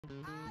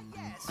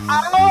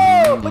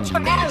Oh, put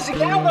your hands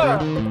together.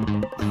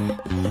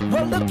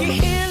 Well, looky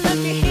here,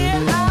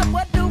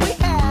 what do we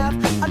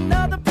have?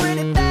 Another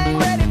pretty thing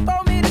ready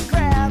for me to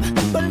grab.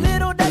 But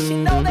little does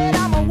she know that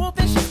I'm a wolf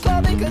in sheep's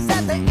clothing. Cause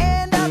at the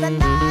end of the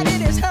night,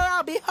 it is her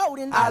I'll be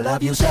holding. I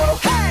love you so,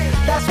 hey,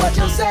 that's what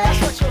you'll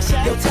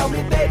say. You'll tell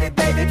me, baby,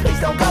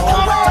 please don't go away.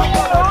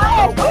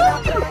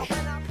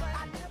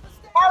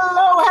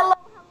 Hello,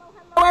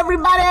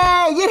 everybody.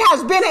 It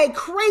has been a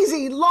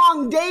crazy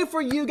long day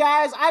for you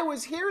guys. I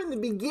was here in the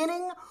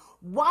beginning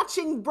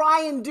watching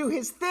Brian do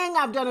his thing.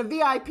 I've done a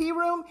VIP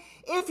room.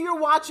 If you're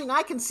watching,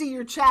 I can see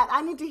your chat.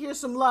 I need to hear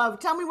some love.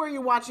 Tell me where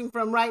you're watching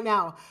from right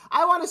now.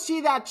 I want to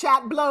see that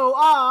chat blow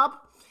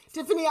up.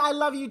 Tiffany, I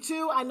love you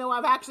too. I know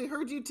I've actually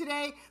heard you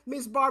today.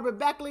 Miss Barbara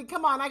Beckley,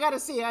 come on, I got to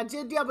see you.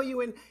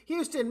 JW in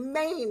Houston,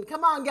 Maine.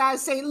 Come on,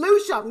 guys. St.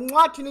 Lucia,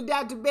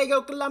 Trinidad,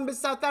 Tobago, Columbus,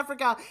 South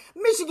Africa,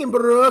 Michigan,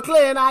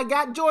 Brooklyn. I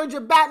got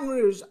Georgia, Baton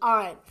Rouge. All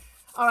right.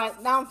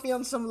 Now I'm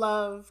feeling some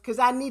love because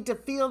I need to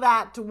feel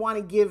that to want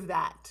to give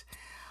that.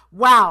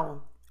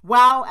 Wow.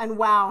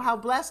 How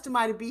blessed am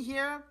I to be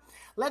here?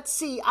 Let's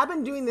see. I've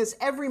been doing this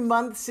every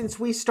month since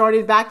we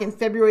started back in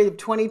February of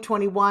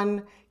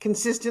 2021,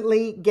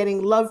 consistently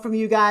getting love from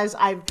you guys.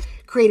 I've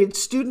created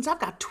students. I've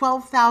got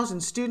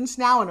 12,000 students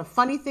now. And a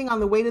funny thing on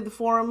the way to the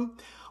forum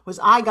was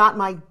I got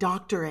my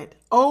doctorate.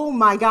 Oh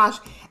my gosh.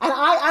 And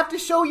I have to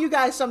show you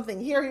guys something.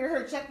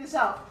 Here. Check this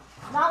out.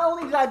 Not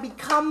only did I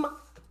become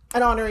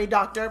an honorary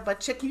doctor,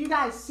 but can you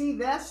guys see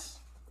this?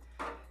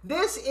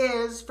 This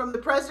is from the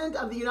President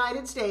of the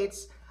United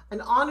States, an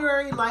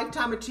honorary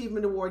lifetime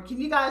achievement award. Can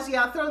you guys,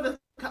 throw the...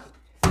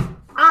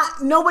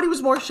 Nobody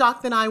was more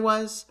shocked than I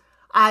was.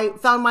 I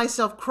found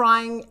myself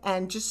crying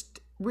and just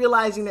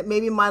realizing that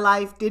maybe my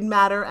life did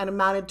matter and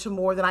amounted to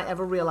more than I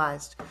ever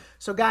realized.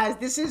 So guys,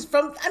 this is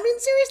from,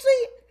 seriously,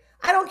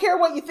 I don't care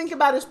what you think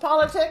about his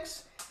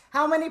politics.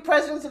 How many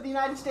presidents of the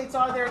United States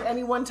are there at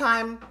any one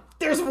time?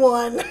 There's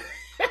one.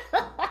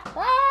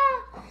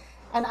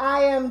 And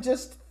I am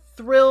just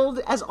thrilled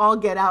as all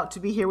get out to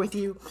be here with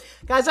you.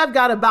 Guys, I've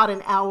got about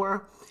an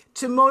hour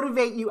to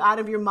motivate you out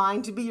of your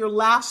mind, to be your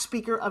last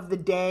speaker of the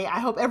day. I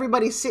hope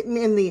everybody sitting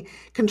in the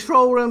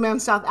control room in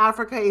South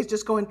Africa is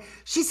just going,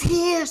 she's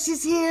here,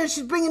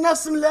 she's bringing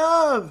us some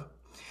love.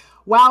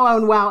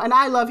 Wow. And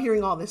I love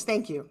hearing all this.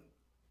 Thank you.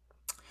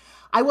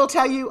 I will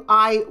tell you,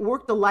 I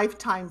worked a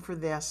lifetime for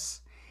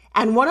this.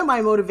 And one of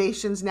my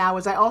motivations now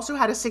is I also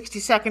had a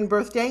 62nd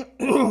birthday.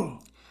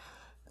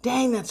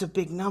 Dang, that's a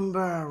big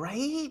number,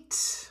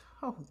 right?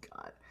 Oh,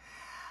 God.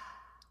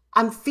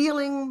 I'm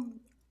feeling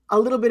a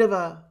little bit of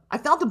I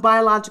felt a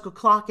biological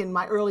clock in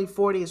my early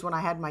 40s when I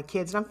had my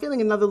kids, and I'm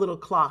feeling another little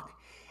clock.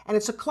 And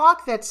it's a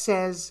clock that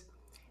says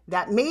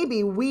that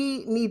maybe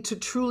we need to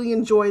truly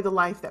enjoy the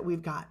life that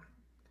we've got.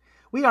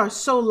 We are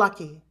so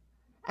lucky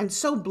and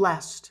so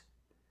blessed.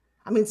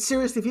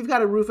 Seriously, if you've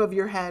got a roof over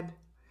your head,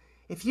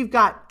 if you've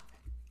got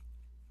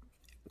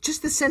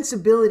just the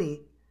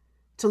sensibility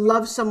to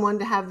love someone,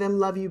 to have them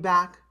love you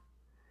back,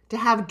 to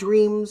have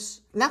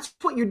dreams. And that's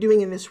what you're doing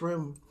in this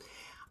room.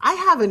 I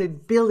have an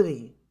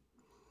ability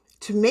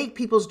to make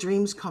people's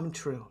dreams come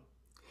true.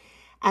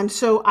 And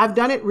so I've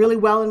done it really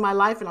well in my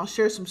life, and I'll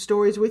share some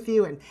stories with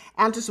you and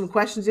answer some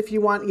questions if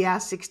you want.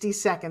 60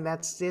 seconds.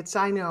 That's it.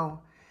 I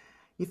know.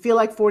 You feel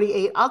like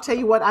 48. I'll tell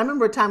you what, I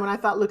remember a time when I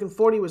thought looking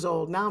 40 was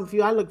old. Now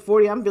I look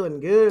 40, I'm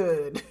feeling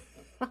good.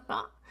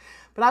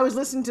 But I was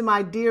listening to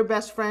my dear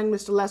best friend,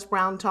 Mr. Les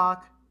Brown,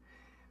 talk.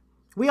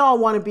 We all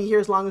want to be here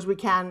as long as we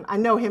can. I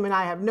know him and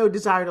I have no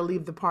desire to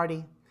leave the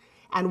party.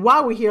 And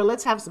while we're here,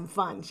 let's have some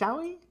fun, shall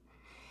we?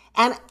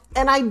 And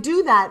I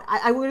do that.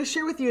 I'm going to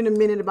share with you in a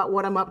minute about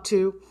what I'm up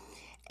to.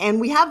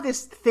 And we have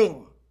this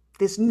thing,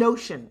 this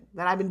notion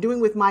that I've been doing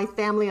with my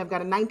family. I've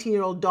got a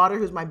 19-year-old daughter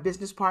who's my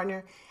business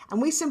partner.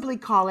 And we simply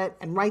call it,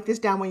 and write this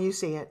down when you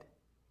see it,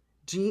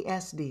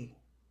 GSD.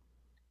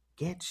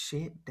 Get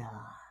shit done.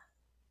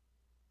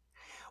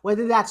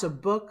 Whether that's a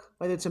book,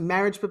 whether it's a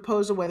marriage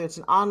proposal, whether it's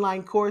an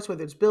online course,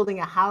 whether it's building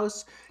a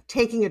house,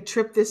 taking a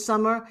trip this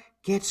summer,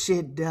 get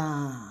shit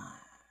done.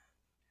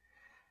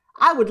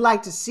 I would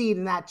like to see it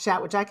in that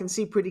chat, which I can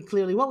see pretty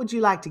clearly. What would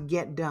you like to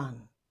get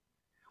done?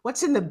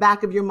 What's in the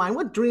back of your mind?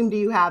 What dream do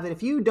you have that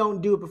if you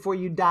don't do it before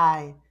you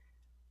die,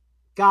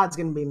 God's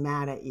going to be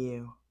mad at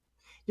you?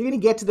 You're going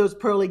to get to those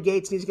pearly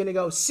gates and he's going to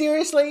go,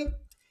 seriously?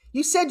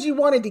 You said you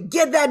wanted to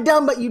get that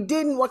done, but you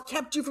didn't. What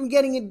kept you from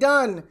getting it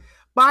done?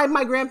 Buy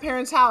my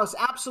grandparents' house,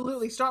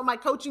 absolutely. Start my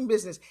coaching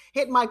business,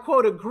 hit my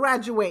quota,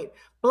 graduate,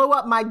 blow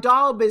up my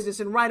doll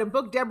business and write a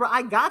book. Deborah,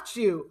 I got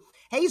you.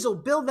 Hazel,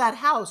 build that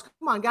house.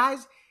 Come on,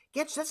 guys.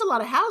 That's a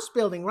lot of house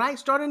building, right?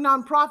 Start a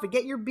nonprofit,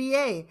 get your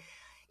BA.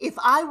 If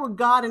I were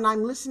God and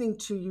I'm listening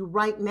to you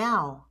right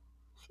now,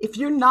 if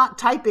you're not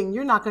typing,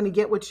 you're not going to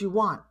get what you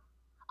want.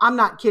 I'm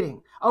not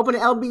kidding. Open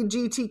an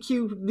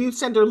LBGTQ Youth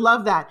Center.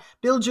 Love that.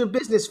 Build your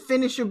business.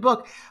 Finish your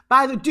book.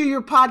 Do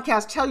your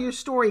podcast. Tell your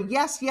story.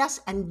 Yes,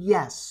 and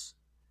yes.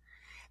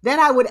 Then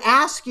I would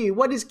ask you,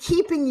 what is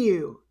keeping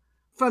you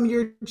from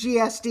your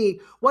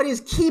GSD? What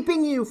is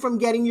keeping you from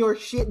getting your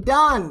shit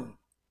done?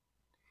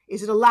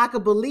 Is it a lack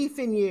of belief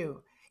in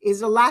you?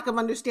 Is it a lack of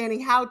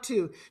understanding how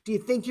to? Do you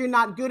think you're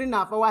not good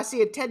enough? Oh, I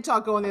see a TED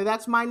Talk going there.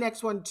 That's my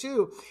next one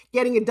too.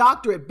 Getting a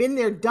doctorate. Been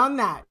there, done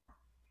that.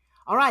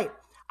 All right.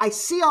 I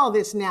see all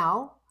this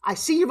now. I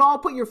see you've all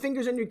put your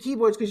fingers on your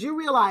keyboards because you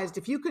realized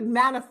if you could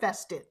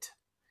manifest it,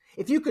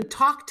 if you could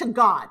talk to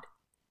God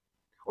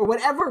or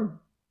whatever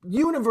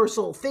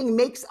universal thing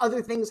makes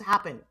other things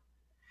happen.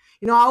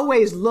 You know, I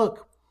always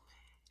look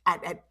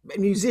at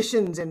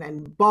musicians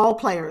and ball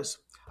players.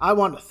 I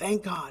want to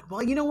thank God.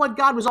 Well, you know what?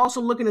 God was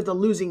also looking at the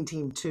losing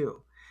team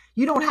too.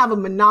 You don't have a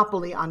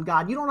monopoly on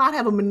God. You do not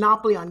have a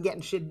monopoly on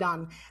getting shit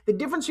done. The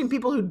difference between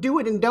people who do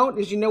it and don't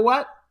is, you know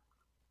what?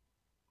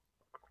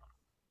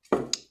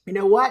 You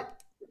know what?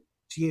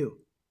 It's you.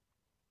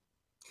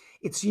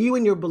 It's you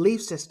and your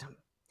belief system.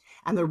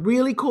 And the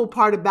really cool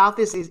part about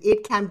this is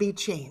it can be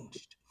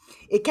changed.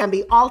 It can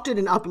be altered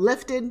and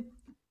uplifted,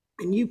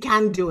 and you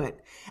can do it.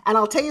 And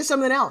I'll tell you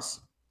something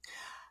else.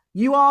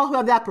 You all who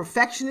have that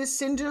perfectionist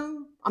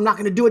syndrome, I'm not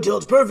going to do it till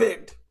it's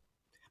perfect.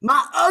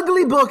 My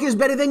ugly book is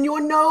better than your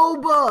no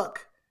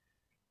book.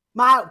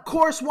 My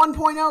course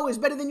 1.0 is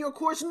better than your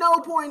course no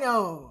point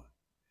oh.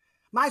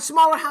 My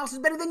smaller house is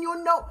better than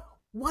your no.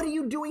 What are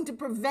you doing to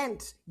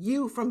prevent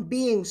you from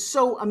being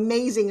so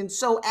amazing and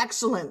so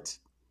excellent?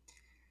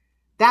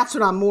 That's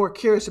what I'm more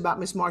curious about,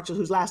 Miss Marshall,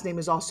 whose last name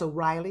is also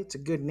Riley. It's a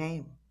good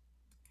name.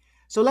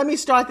 So let me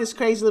start this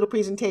crazy little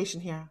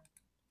presentation here.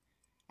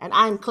 And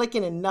I'm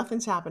clicking and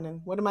nothing's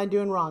happening. What am I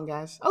doing wrong,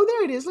 guys? Oh,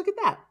 there it is. Look at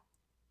that.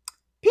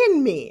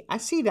 Pin me. I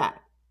see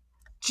that.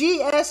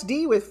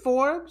 GSD with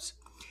Forbes.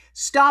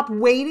 Stop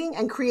waiting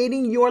and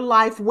creating your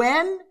life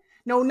when?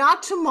 No,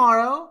 not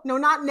tomorrow. No,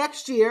 not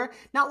next year.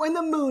 Not when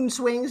the moon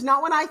swings.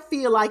 Not when I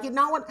feel like it.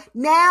 Not when,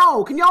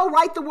 now. Can y'all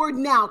write the word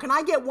now? Can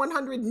I get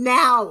 100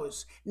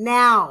 nows?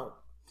 Now.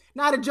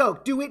 Not a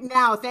joke. Do it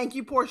now. Thank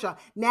you, Portia.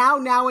 Now,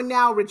 now, and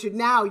now, Richard.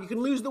 Now. You can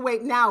lose the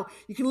weight now.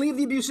 You can leave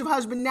the abusive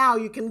husband now.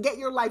 You can get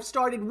your life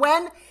started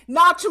when?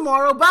 Not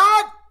tomorrow,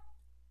 but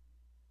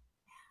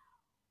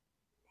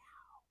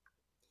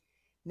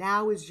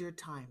now is your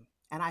time.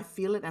 And I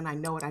feel it and I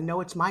know it. I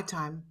know it's my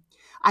time.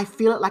 I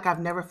feel it like I've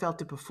never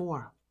felt it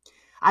before.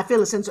 I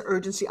feel a sense of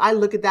urgency. I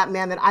look at that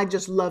man that I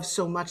just love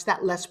so much,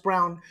 that Les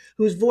Brown,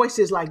 whose voice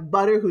is like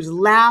butter, whose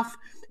laugh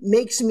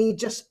makes me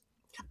just,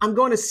 I'm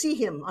going to see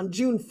him on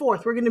June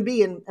 4th. We're going to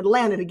be in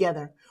Atlanta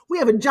together. We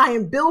have a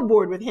giant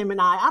billboard with him and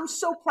I. I'm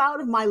so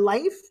proud of my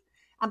life.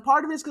 And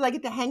part of it is because I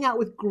get to hang out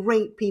with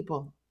great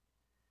people.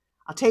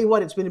 I'll tell you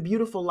what, it's been a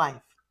beautiful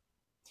life.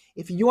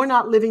 If you're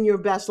not living your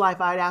best life,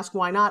 I'd ask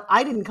why not.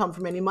 I didn't come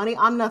from any money.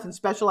 I'm nothing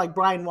special, like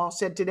Brian Wall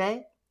said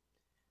today.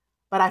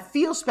 But I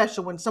feel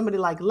special when somebody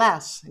like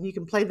Les, and you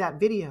can play that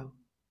video,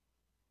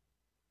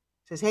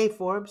 says, hey,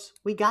 Forbes,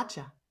 we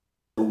gotcha.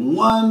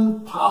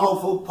 One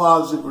powerful,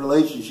 positive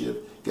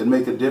relationship can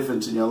make a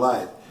difference in your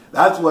life.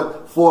 That's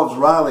what Forbes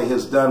Riley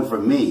has done for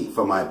me,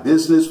 for my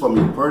business, for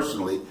me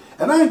personally.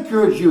 And I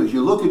encourage you, as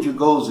you look at your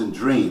goals and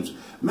dreams,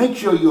 make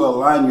sure you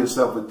align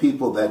yourself with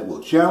people that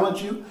will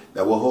challenge you,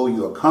 that will hold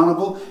you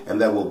accountable,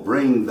 and that will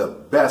bring the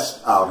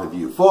best out of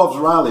you. Forbes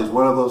Riley is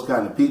one of those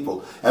kind of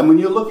people. And when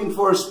you're looking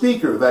for a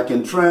speaker that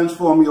can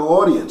transform your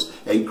audience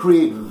and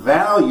create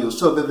value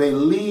so that they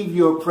leave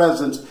your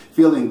presence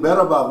feeling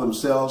better about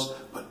themselves,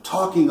 but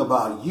talking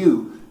about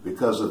you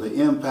because of the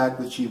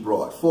impact that she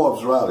brought.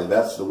 Forbes Riley,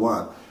 that's the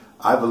one.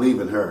 I believe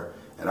in her,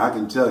 and I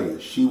can tell you,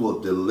 she will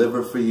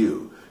deliver for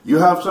you. You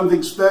have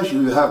something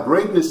special. You have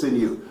greatness in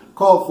you.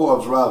 Call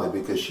Forbes Riley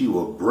because she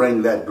will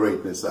bring that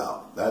greatness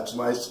out. That's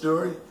my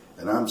story,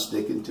 and I'm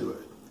sticking to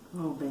it.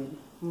 Oh, baby.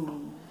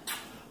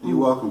 You're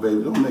welcome,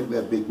 baby. Don't make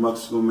that big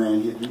Mexican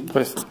man hit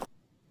me.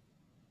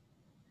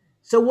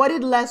 So what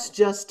did Les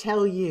just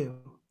tell you?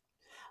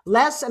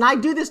 Les, and I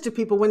do this to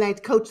people when I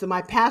coach them.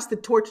 I pass the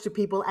torch to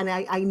people, and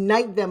I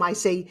ignite them. I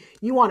say,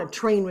 you want to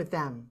train with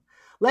them.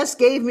 Les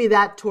gave me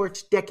that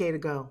torch a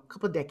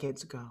couple of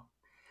decades ago.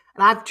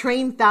 And I've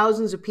trained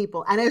thousands of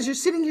people. And as you're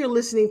sitting here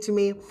listening to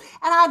me, and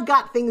I've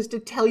got things to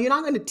tell you, and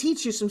I'm going to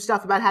teach you some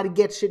stuff about how to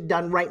get shit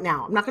done right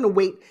now. I'm not going to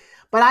wait.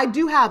 But I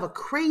do have a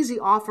crazy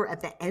offer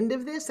at the end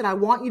of this that I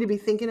want you to be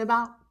thinking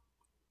about.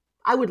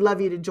 I would love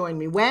you to join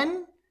me.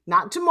 When?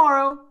 Not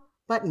tomorrow,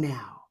 but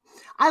now.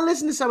 I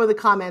listened to some of the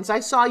comments.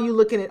 I saw you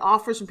looking at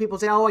offers from people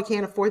saying, oh, I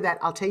can't afford that.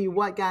 I'll tell you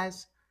what,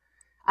 guys.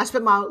 I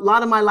spent a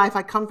lot of my life,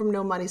 I come from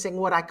no money, saying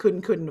what I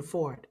couldn't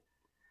afford.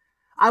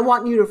 I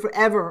want you to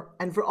forever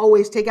and for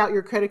always take out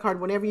your credit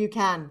card whenever you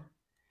can.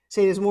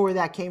 Say there's more where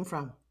that came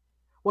from.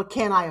 What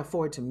can I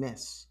afford to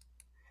miss?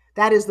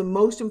 That is the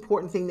most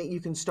important thing that you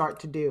can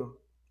start to do.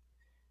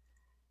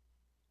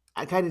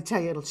 I got to tell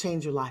you, it'll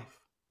change your life.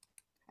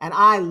 And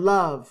I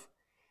love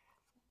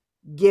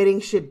getting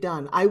shit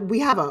done. We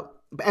have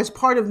as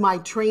part of my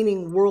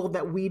training world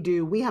that we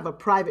do, we have a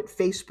private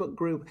Facebook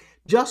group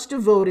just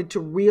devoted to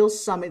Real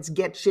Summit's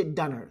Get Shit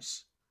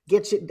Doners.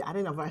 I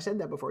don't know if I said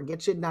that before,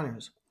 Get Shit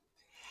Doners.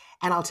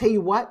 And I'll tell you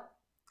what,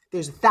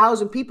 there's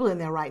 1,000 people in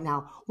there right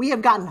now. We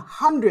have gotten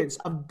hundreds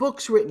of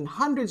books written,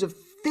 hundreds of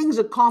things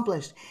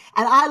accomplished.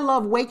 And I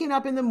love waking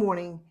up in the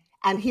morning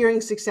and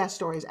hearing success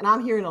stories. And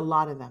I'm hearing a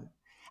lot of them.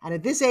 And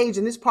at this age,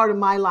 in this part of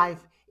my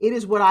life, it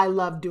is what I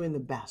love doing the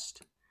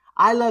best.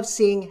 I love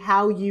seeing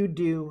how you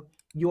do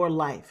your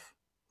life.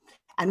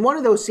 And one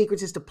of those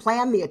secrets is to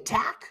plan the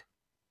attack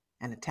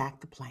and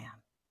attack the plan.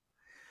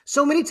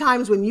 So many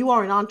times when you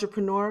are an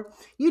entrepreneur,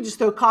 you just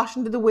throw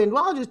caution to the wind.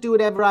 Well, I'll just do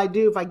whatever I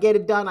do. If I get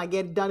it done, I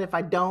get it done. If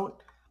I don't,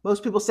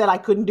 most people said I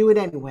couldn't do it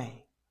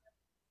anyway.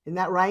 Isn't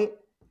that right?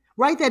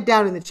 Write that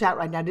down in the chat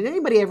right now. Did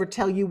anybody ever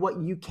tell you what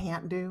you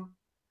can't do?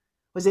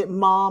 Was it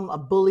mom, a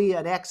bully,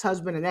 an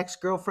ex-husband, an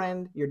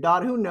ex-girlfriend, your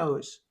daughter? Who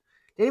knows?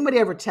 Did anybody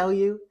ever tell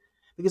you?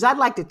 Because I'd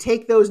like to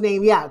take those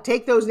names,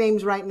 take those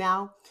names right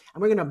now,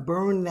 and we're going to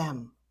burn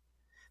them.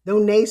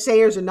 Those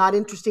naysayers are not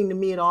interesting to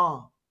me at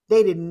all.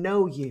 They didn't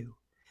know you.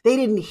 They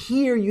didn't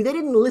hear you. They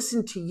didn't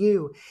listen to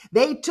you.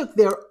 They took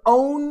their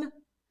own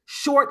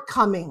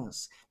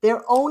shortcomings,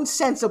 their own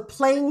sense of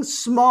playing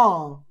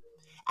small,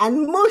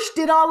 and mushed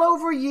it all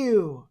over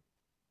you.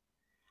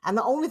 And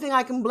the only thing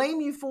I can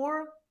blame you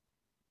for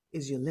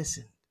is you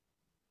listen.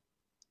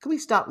 Can we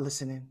stop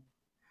listening?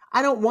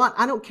 I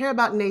don't care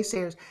about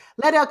naysayers.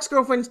 Let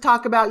ex-girlfriends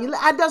talk about you.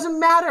 It doesn't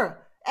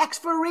matter. X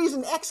for a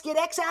reason. Get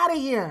X out of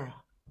here.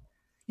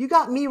 You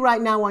got me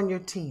right now on your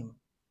team,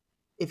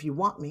 if you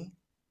want me.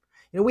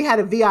 You know, we had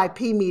a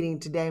VIP meeting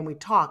today and we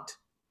talked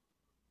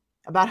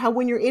about how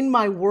when you're in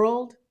my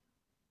world,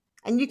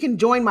 and you can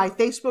join my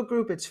Facebook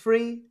group, it's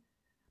free.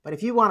 But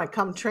if you want to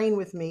come train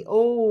with me,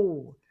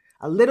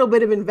 a little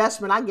bit of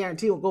investment, I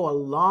guarantee will go a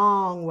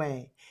long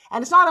way.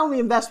 And it's not only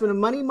investment of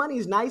money. Money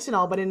is nice and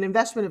all, but an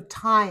investment of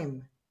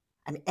time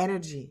and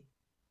energy.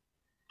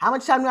 How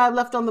much time do I have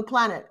left on the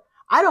planet?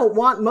 I don't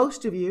want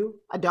most of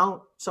you. I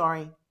don't.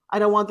 Sorry. I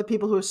don't want the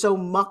people who are so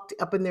mucked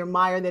up in their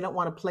mire they don't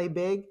want to play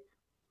big.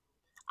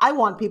 I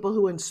want people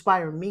who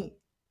inspire me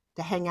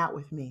to hang out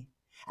with me.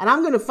 And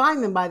I'm going to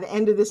find them by the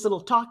end of this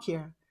little talk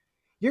here.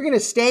 You're going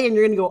to stay and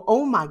you're going to go,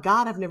 oh my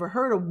God, I've never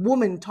heard a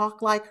woman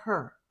talk like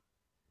her.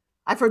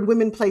 I've heard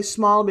women play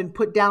small, been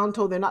put down,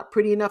 told they're not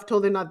pretty enough,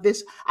 told they're not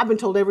this. I've been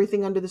told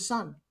everything under the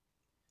sun.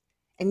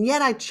 And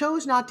yet I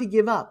chose not to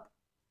give up.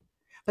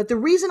 But the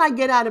reason I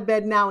get out of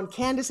bed now, and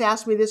Candace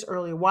asked me this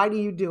earlier, why do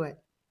you do it?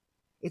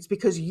 It's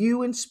because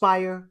you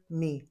inspire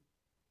me.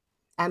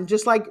 And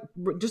just like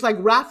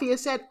Rafia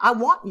said, I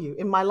want you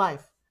in my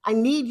life. I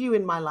need you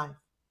in my life.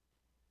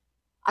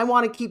 I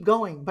want to keep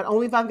going, but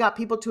only if I've got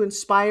people to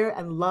inspire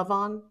and love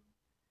on.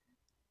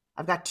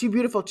 I've got 2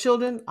 beautiful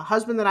children, a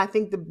husband that I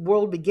think the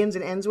world begins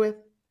and ends with.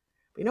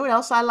 But you know what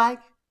else I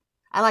like?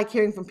 I like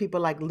hearing from people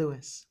like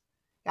Lewis.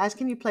 Guys,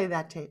 can you play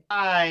that tape?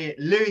 Hi,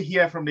 Lou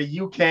here from the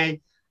UK.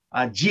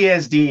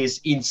 GSD is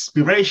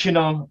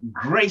inspirational,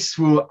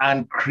 graceful,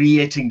 and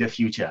creating the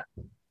future.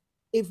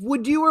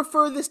 Would you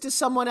refer this to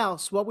someone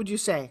else? What would you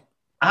say?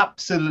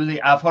 Absolutely.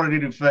 I've already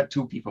referred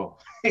 2 people,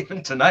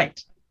 even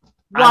tonight.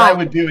 Wow. And I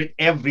would do it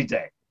every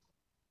day.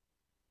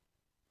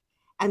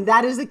 And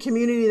that is the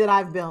community that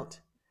I've built.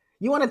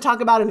 You want to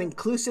talk about an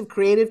inclusive,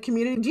 creative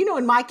community? Do you know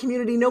in my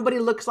community, nobody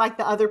looks like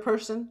the other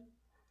person?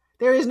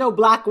 There is no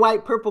black,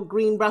 white, purple,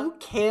 green, brown. Who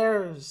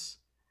cares?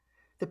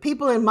 The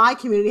people in my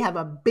community have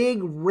a big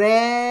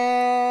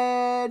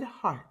red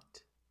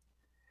heart.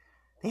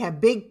 They have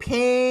big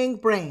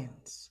pink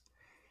brains.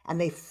 And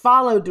they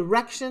follow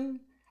direction.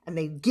 And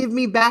they give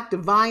me back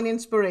divine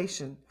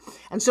inspiration.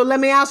 And so let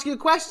me ask you a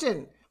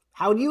question.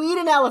 How do you eat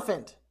an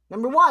elephant?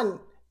 Number 1,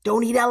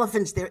 don't eat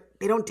elephants. They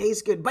don't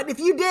taste good. But if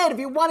you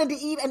wanted to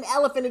eat an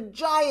elephant, a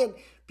giant,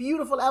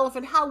 beautiful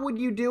elephant, how would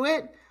you do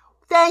it?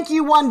 Thank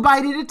you, 1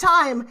 bite at a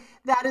time.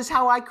 That is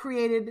how I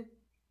created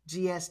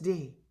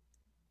GSD.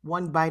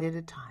 1 bite at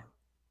a time.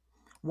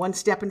 1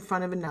 step in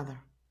front of another.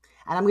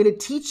 And I'm going to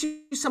teach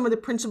you some of the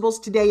principles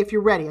today if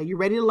you're ready. Are you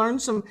ready to learn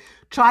some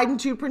tried and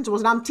true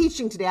principles? And I'm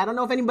teaching today. I don't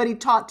know if anybody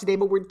taught today,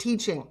 but we're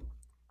teaching.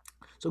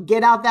 So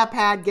get out that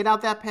pad, get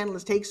out that pen.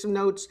 Let's take some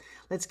notes.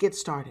 Let's get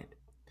started.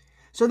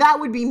 So that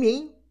would be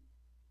me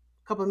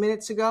a couple of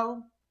minutes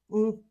ago,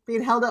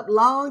 being held up a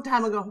long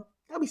time ago.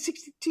 That'll be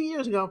 62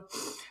 years ago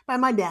by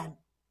my dad.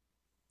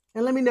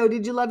 And let me know,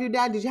 did you love your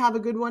dad? Did you have a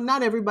good one?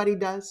 Not everybody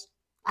does.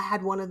 I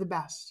had one of the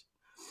best.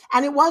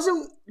 And it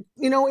wasn't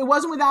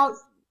without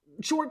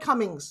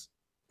shortcomings.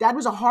 Dad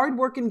was a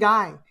hardworking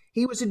guy.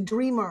 He was a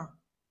dreamer.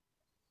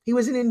 He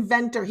was an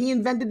inventor. He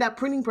invented that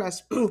printing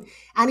press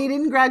and he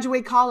didn't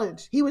graduate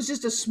college. He was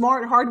just a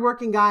smart,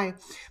 hardworking guy.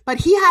 But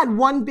he had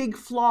one big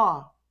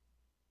flaw.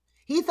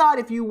 He thought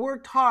if you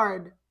worked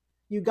hard,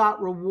 you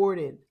got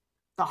rewarded.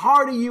 The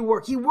harder you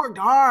work, he worked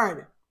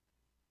hard.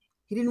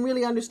 He didn't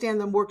really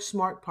understand the work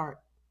smart part.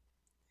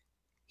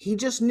 He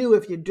just knew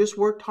if you just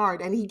worked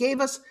hard. And he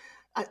gave us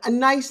a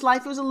nice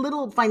life. It was a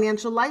little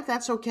financial life.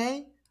 That's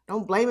okay.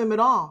 Don't blame him at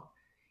all.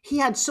 He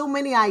had so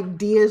many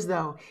ideas,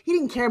 though. He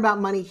didn't care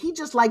about money. He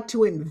just liked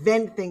to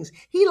invent things.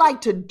 He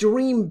liked to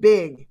dream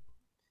big.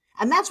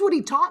 And that's what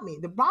he taught me.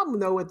 The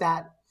problem, though, with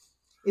that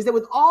is that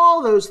with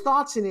all those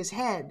thoughts in his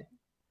head,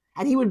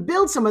 and he would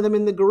build some of them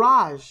in the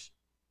garage,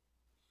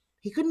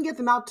 he couldn't get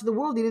them out to the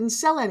world. He didn't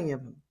sell any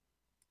of them.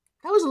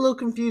 That was a little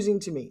confusing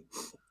to me.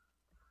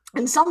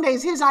 And some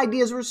days his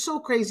ideas were so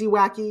crazy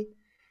wacky.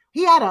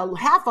 He had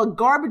half a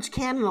garbage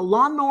can and a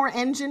lawnmower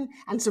engine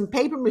and some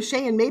paper mache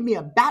and made me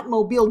a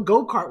Batmobile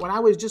go-kart when I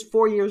was just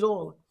 4 years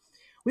old.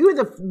 We were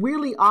the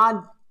really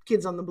odd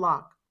kids on the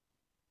block.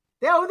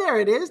 Oh, there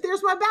it is.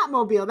 There's my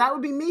Batmobile. That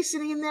would be me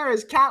sitting in there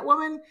as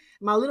Catwoman,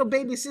 my little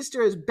baby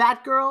sister as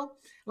Batgirl.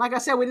 Like I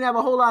said, we didn't have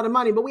a whole lot of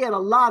money, but we had a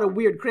lot of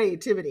weird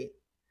creativity.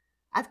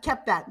 I've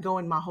kept that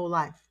going my whole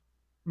life.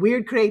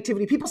 Weird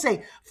creativity. People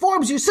say,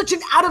 Forbes, you're such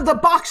an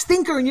out-of-the-box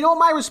thinker. And you know what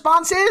my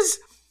response is?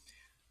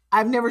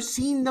 I've never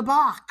seen the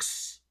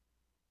box.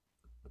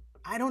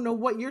 I don't know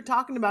what you're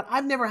talking about.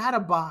 I've never had a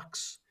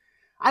box.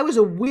 I was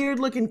a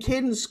weird-looking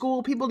kid in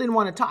school. People didn't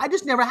want to talk. I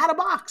just never had a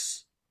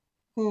box.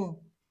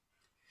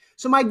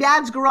 So my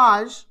dad's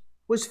garage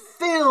was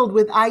filled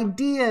with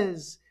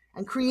ideas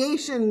and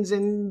creations,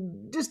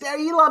 and just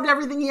he loved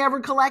everything he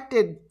ever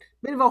collected.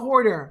 Bit of a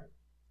hoarder.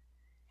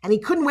 And he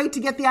couldn't wait to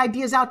get the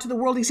ideas out to the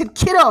world. He said,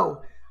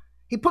 kiddo,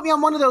 he put me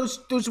on one of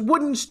those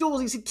wooden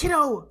stools. He said,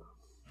 kiddo,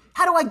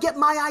 how do I get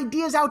my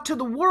ideas out to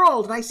the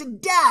world? And I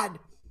said, Dad,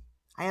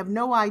 I have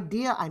no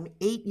idea. I'm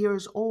 8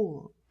 years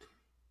old.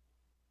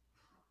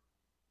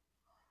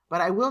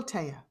 But I will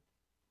tell you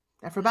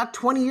that for about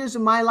 20 years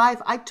of my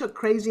life, I took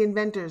crazy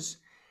inventors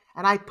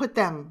and I put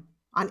them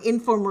on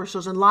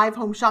infomercials and live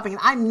home shopping.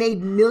 And I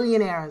made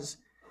millionaires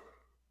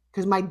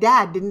because my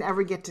dad didn't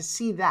ever get to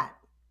see that.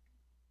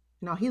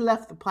 No, he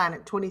left the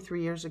planet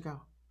 23 years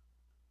ago.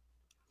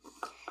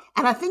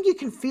 And I think you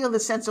can feel the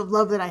sense of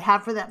love that I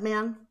have for that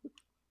man.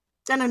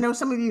 And I know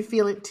some of you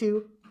feel it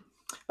too.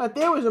 But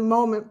there was a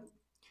moment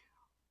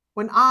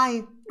when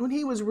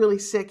he was really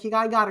sick.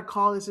 I got a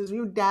call that says,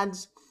 your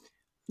dad's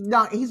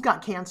not, he's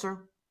got cancer.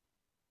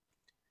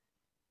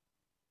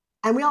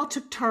 And we all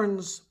took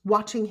turns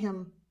watching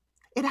him.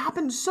 It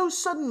happened so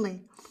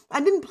suddenly. I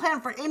didn't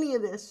plan for any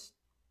of this.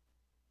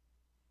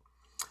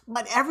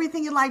 But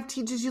everything in life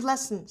teaches you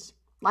lessons.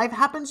 Life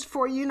happens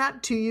for you,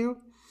 not to you.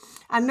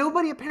 And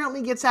nobody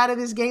apparently gets out of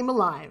this game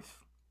alive.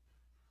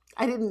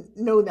 I didn't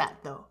know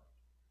that, though.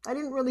 I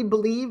didn't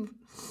believe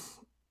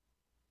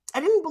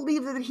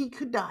that he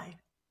could die.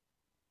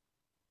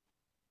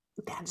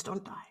 Dads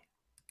don't die.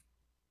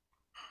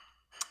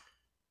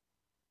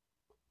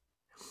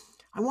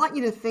 I want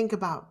you to think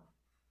about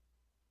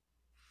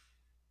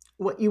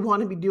what you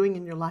want to be doing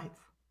in your life.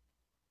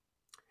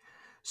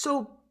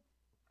 So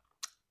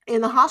in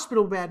the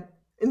hospital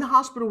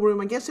room,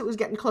 I guess it was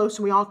getting close,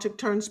 and we all took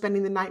turns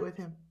spending the night with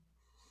him.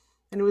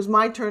 And it was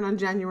my turn on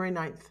January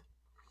 9th.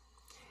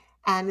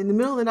 And in the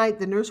middle of the night,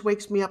 the nurse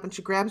wakes me up and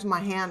she grabs my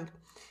hand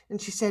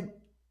and she said,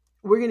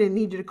 we're going to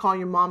need you to call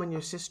your mom and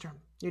your sister.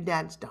 Your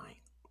dad's dying.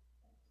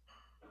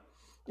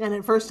 And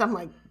at first I'm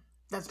like,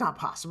 that's not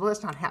possible.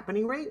 That's not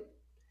happening, right?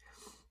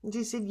 And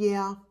she said,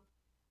 yeah.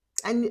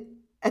 And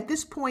at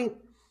this point,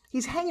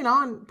 he's hanging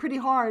on pretty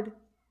hard.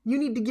 You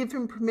need to give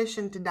him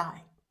permission to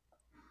die.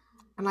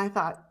 And I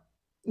thought,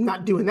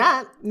 not doing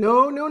that.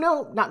 No,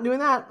 not doing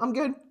that. I'm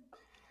good. And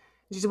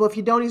she said, well, if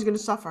you don't, he's going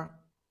to suffer.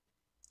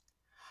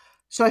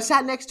 So I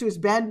sat next to his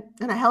bed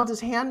and I held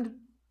his hand.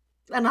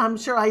 And I'm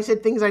sure I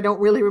said things I don't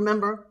really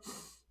remember.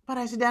 But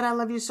I said, Dad, I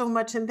love you so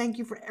much. And thank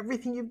you for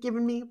everything you've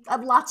given me. I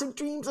have lots of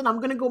dreams and I'm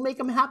going to go make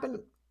them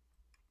happen.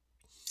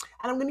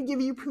 And I'm going to give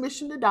you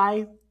permission to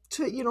die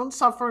so that you don't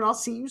suffer, and I'll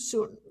see you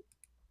soon.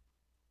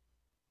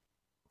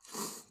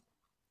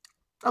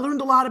 I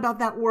learned a lot about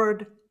that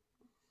word.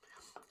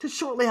 Just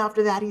shortly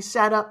after that, he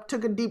sat up,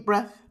 took a deep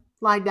breath,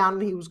 lied down,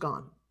 and he was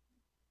gone.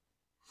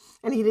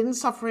 And he didn't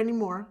suffer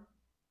anymore.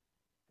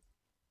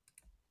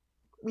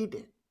 We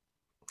did.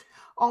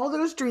 All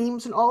those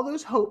dreams and all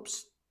those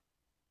hopes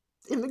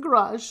in the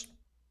garage,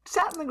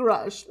 sat in the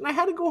garage, and I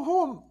had to go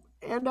home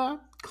and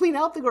clean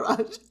out the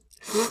garage.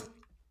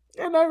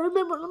 And I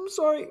remember, I'm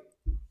sorry.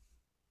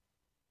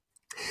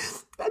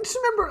 I just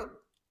remember,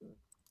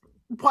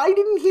 why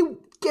didn't he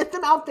get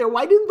them out there?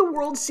 Why didn't the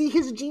world see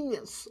his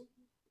genius?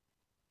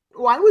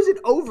 Why was it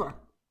over?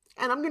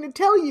 And I'm going to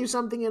tell you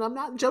something, and I'm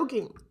not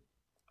joking.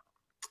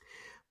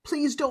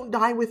 Please don't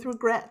die with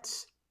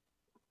regrets.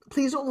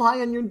 Please don't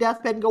lie on your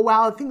deathbed and go,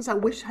 wow, the things I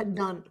wish I'd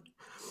done.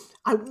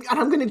 I'm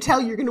going to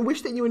tell you, you're going to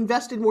wish that you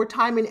invested more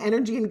time and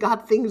energy and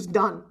got things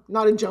done.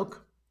 Not a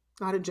joke.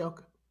 Not a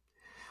joke.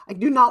 I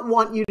do not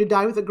want you to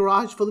die with a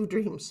garage full of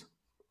dreams.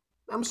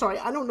 I'm sorry.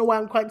 I don't know why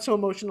I'm quite so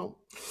emotional.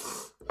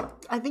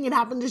 I think it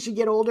happens as you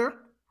get older.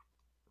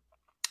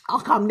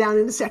 I'll calm down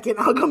in a second.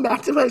 I'll come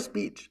back to my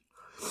speech.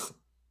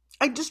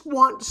 I just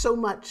want so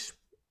much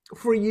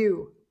for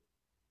you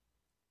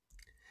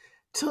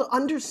to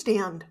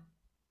understand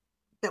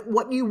that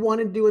what you want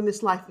to do in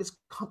this life is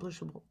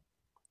accomplishable.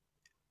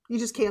 You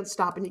just can't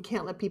stop, and you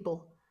can't let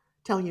people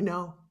tell you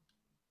no.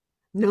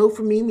 No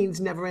for me means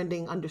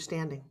never-ending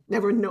understanding.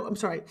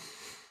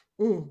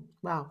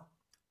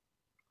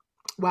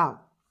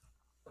 Wow.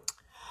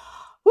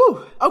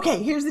 Whew.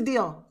 Okay, here's the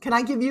deal. Can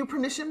I give you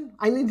permission?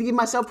 I need to give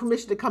myself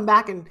permission to come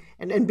back and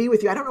be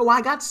with you. I don't know why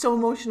I got so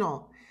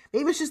emotional.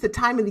 Maybe it's just the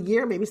time of the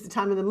year. Maybe it's the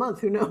time of the month.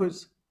 Who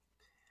knows?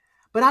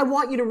 But I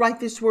want you to write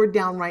this word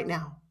down right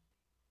now.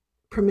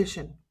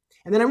 Permission.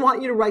 And then I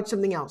want you to write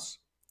something else.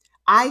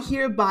 I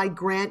hereby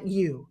grant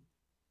you,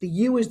 the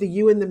you is the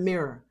you in the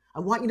mirror. I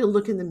want you to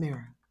look in the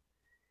mirror.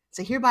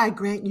 Say, hereby I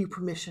grant you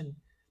permission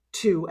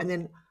to, and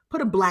then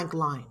put a blank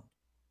line.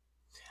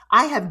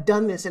 I have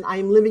done this and I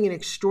am living an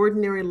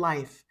extraordinary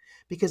life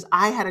because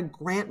I had to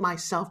grant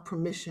myself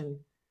permission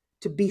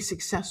to be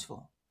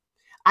successful.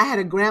 I had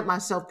to grant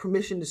myself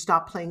permission to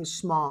stop playing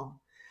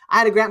small. I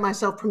had to grant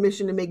myself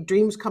permission to make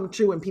dreams come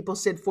true when people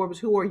said, Forbes,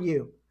 who are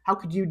you? How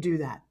could you do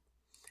that?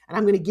 And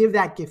I'm going to give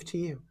that gift to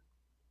you.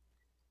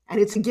 And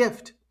it's a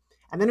gift.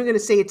 And then I'm going to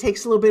say it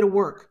takes a little bit of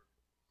work.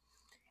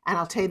 And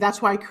I'll tell you,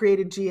 that's why I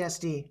created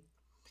GSD,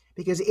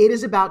 because it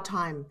is about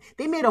time.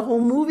 They made a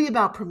whole movie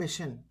about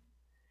permission.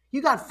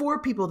 You got 4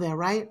 people there,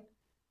 right?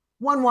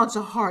 One wants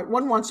a heart,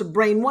 one wants a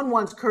brain, one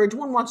wants courage,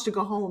 one wants to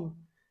go home.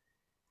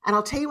 And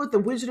I'll tell you what the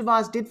Wizard of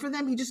Oz did for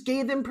them. He just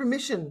gave them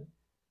permission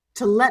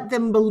to let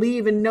them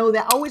believe and know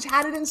that always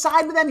had it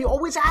inside of them. You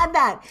always had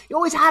that. You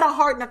always had a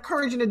heart and a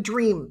courage and a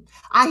dream.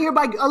 I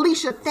hereby,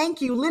 Alicia,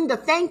 thank you. Linda,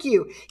 thank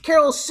you.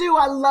 Carol Sue,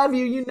 I love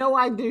you. You know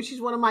I do.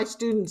 She's one of my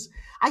students.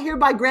 I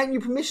hereby grant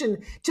you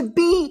permission to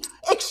be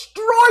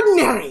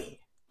extraordinary.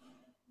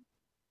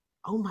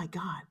 Oh my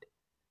God.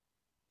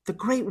 The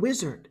great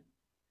wizard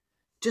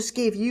just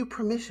gave you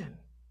permission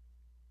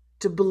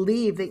to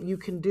believe that you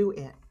can do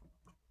it.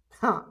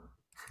 Huh.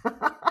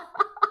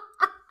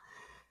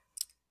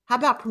 How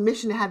about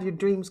permission to have your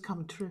dreams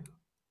come true?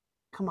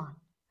 Come on.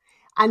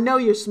 I know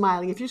you're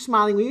smiling. If you're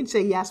smiling, well, you'd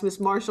say yes, Miss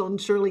Marshall and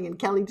Shirley and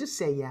Kelly. Just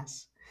say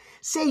yes.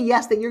 Say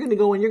yes that you're going to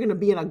go and you're going to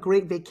be on a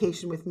great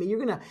vacation with me.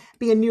 You're going to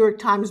be a New York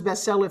Times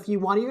bestseller if you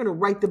want. You're going to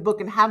write the book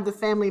and have the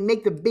family,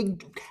 make the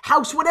big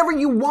house, whatever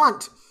you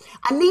want.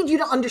 I need you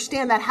to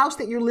understand that house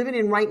that you're living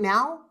in right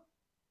now,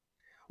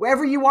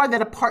 wherever you are,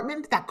 that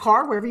apartment, that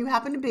car, wherever you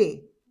happen to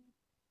be,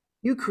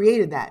 you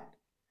created that.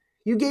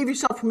 You gave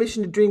yourself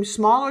permission to dream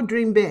small or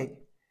dream big.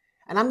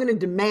 And I'm going to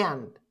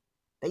demand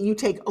that you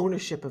take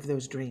ownership of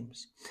those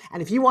dreams.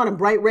 And if you want a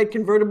bright red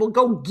convertible,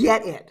 go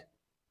get it.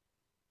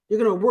 You're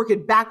going to work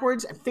it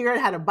backwards and figure out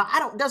how to buy.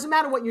 Doesn't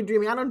matter what you're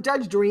dreaming. I don't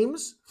judge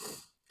dreams,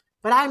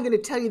 but I'm going to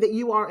tell you that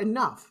you are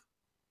enough.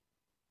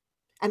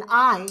 And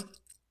a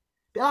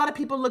lot of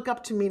people look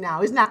up to me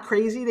now. Isn't that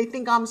crazy? They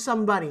think I'm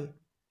somebody.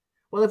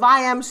 Well, if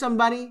I am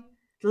somebody,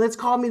 then let's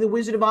call me the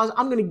Wizard of Oz.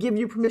 I'm going to give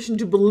you permission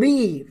to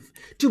believe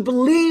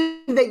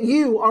that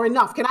you are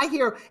enough. Can I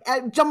hear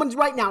someone's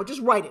right now?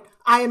 Just write it.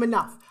 I am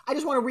enough. I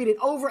just want to read it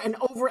over and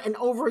over and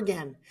over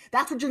again.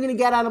 That's what you're going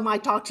to get out of my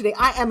talk today.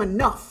 I am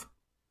enough.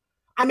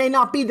 I may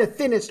not be the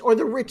thinnest or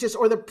the richest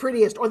or the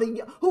prettiest or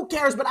who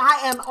cares, but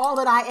I am all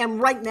that I am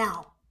right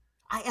now.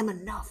 I am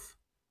enough.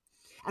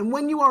 And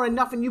when you are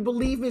enough and you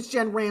believe Miss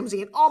Jen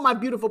Ramsey and all my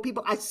beautiful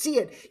people, I see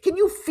it. Can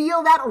you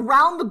feel that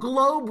around the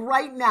globe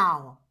right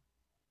now?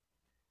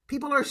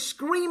 People are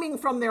screaming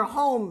from their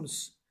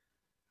homes,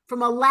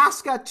 from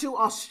Alaska to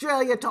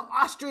Australia to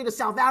Austria to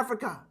South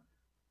Africa,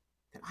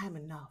 that I am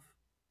enough.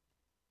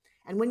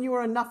 And when you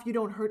are enough, you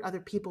don't hurt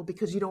other people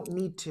because you don't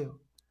need to.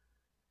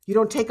 You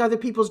don't take other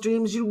people's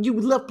dreams. You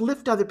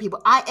lift other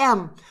people. I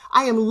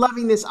am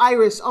loving this,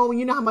 Iris. Oh,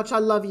 you know how much I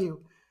love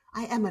you.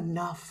 I am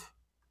enough.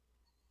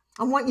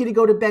 I want you to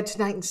go to bed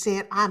tonight and say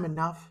it. I'm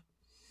enough.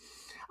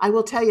 I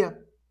will tell you,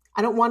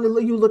 I don't want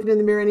you looking in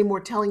the mirror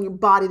anymore, telling your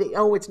body that,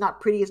 oh, it's not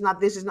pretty, it's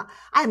not this, it's not.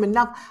 I am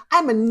enough.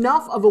 I'm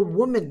enough of a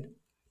woman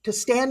to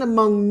stand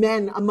among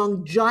men,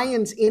 among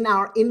giants in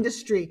our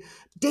industry.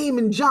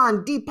 Damon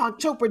John, Deepak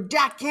Chopra,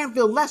 Jack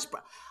Canfield, Les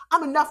Brown.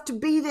 I'm enough to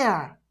be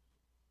there.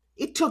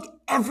 It took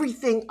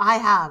everything I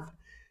have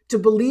to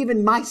believe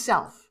in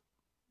myself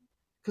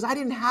because I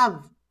didn't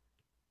have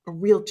a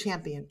real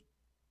champion.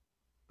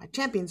 My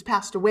champions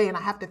passed away and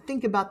I have to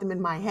think about them in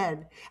my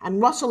head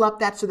and rustle up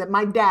that so that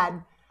my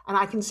dad and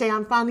I can say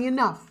I'm finally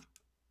enough.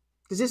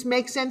 Does this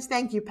make sense?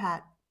 Thank you,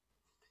 Pat.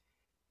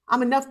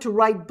 I'm enough to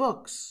write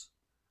books.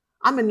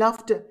 I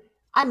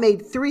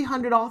made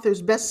 300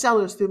 authors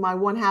bestsellers through my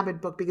One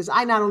Habit book because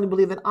I not only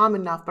believe that I'm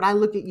enough, but I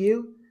look at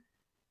you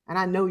and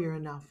I know you're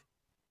enough.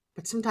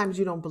 But sometimes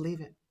you don't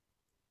believe it.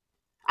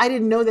 I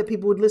didn't know that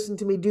people would listen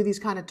to me do these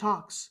kind of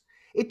talks.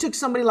 It took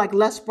somebody like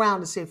Les Brown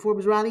to say,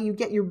 Forbes Riley, you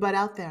get your butt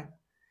out there.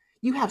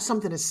 You have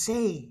something to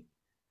say.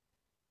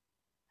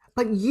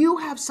 But you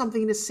have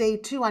something to say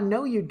too. I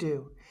know you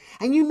do.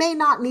 And you may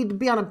not need to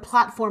be on a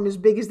platform as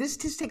big as this.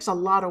 This takes a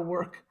lot of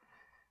work.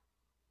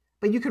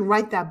 But you can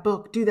write that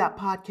book, do that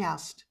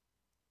podcast.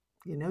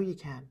 You know you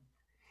can.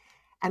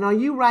 And are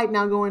you right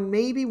now going,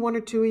 maybe one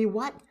or two of you,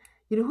 what?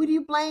 Who do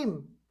you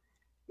blame?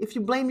 If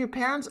you blame your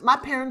parents, my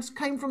parents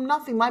came from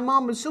nothing. My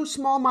mom was so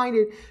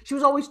small-minded. She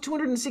was always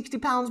 260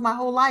 pounds my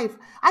whole life.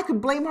 I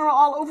could blame her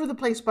all over the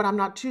place, but I'm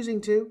not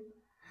choosing to.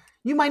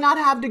 You might not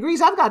have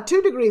degrees. I've got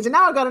 2 degrees, and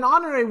now I've got an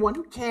honorary one.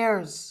 Who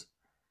cares?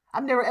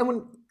 But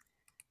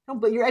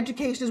your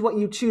education is what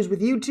you choose.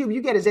 With YouTube,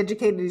 you get as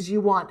educated as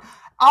you want.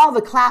 All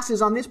the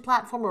classes on this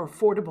platform are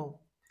affordable.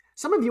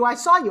 Some of you, I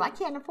saw you. I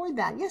can't afford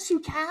that. Yes, you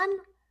can.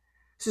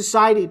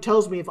 Society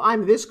tells me if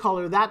I'm this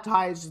color, that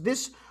size,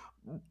 this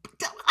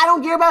I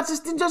don't care about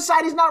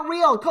society is not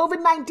real.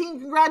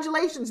 COVID-19,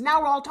 congratulations.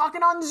 Now we're all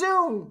talking on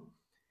Zoom.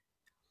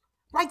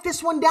 Write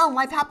this one down.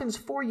 Life happens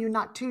for you,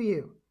 not to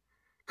you.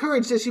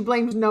 Courage says she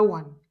blames no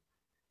one.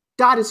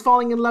 Dot is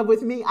falling in love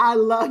with me.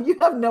 You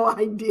have no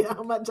idea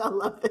how much I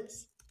love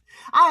this.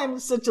 I am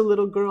such a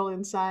little girl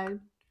inside.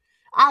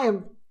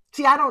 A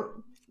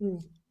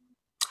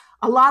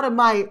lot of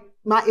my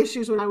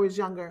issues when I was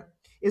younger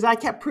is I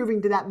kept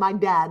proving to my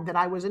dad that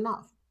I was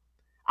enough.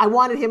 I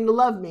wanted him to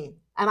love me,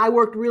 and I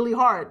worked really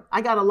hard.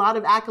 I got a lot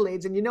of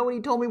accolades, and you know what he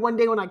told me one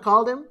day when I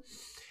called him?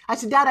 I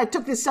said, Dad, I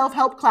took this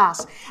self-help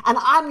class, and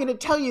I'm going to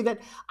tell you that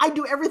I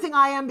do everything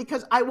I am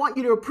because I want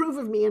you to approve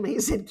of me. And he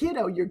said,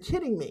 kiddo, you're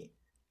kidding me.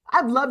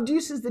 I've loved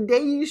you since the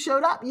day you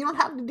showed up. You don't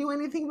have to do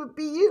anything but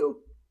be you.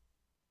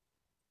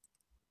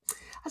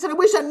 I said, I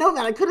wish I'd known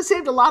that. I could have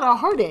saved a lot of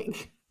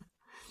heartache.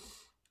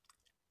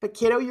 But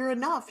kiddo, you're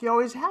enough. You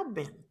always have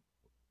been.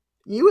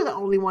 You were the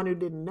only one who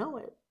didn't know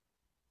it.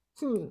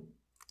 You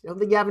don't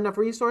think you have enough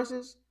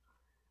resources?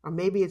 Or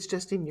maybe it's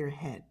just in your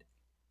head.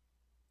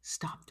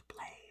 Stop the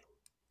blame.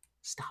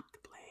 Stop the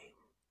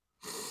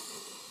blame.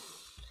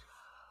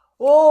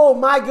 Oh,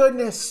 my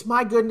goodness.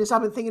 My goodness.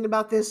 I've been thinking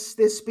about this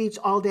speech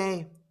all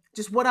day.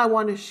 Just what I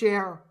want to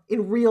share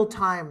in real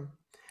time.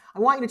 I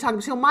want you to talk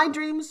about, so my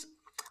dreams,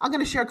 I'm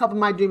going to share a couple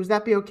of my dreams.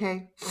 That be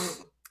okay?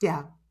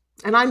 Yeah.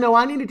 And I know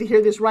I needed to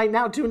hear this right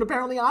now too. And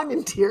apparently I'm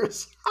in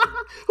tears.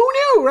 Who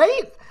knew,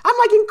 right? I'm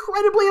like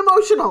incredibly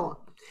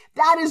emotional.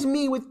 That is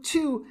me with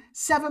 2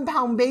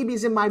 7-pound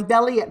babies in my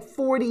belly at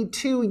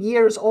 42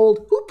 years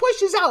old. Who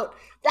pushes out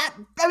that?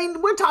 I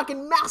mean, we're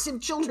talking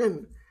massive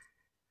children.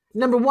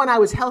 Number one, I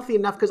was healthy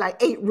enough because I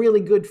ate really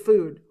good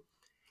food.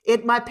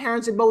 My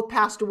parents had both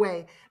passed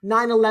away.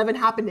 9/11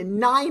 happened, and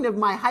 9 of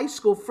my high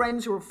school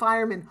friends who were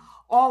firemen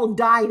all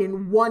died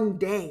in one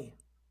day.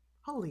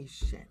 Holy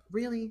shit,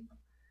 really?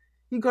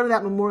 You go to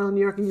that memorial in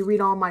New York and you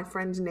read all my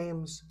friends'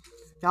 names.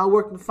 They all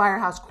worked in the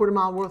firehouse,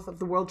 quarter-mile worth of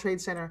the World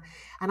Trade Center.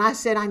 And I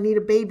said, I need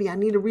a baby. I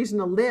need a reason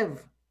to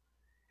live.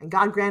 And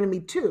God granted me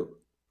 2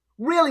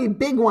 really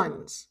big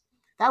ones.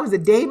 That was the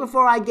day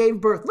before I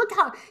gave birth. Look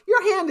how,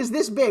 your hand is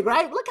this big,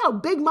 right? Look how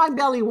big my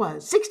belly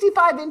was.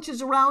 65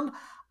 inches around.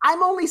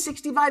 I'm only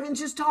 65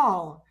 inches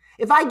tall.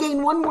 If I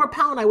gained 1 more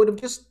pound, I would have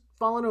just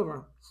fallen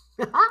over.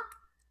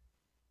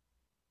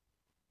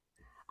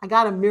 I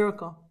got a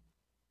miracle.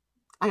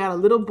 I got a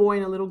little boy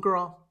and a little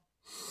girl.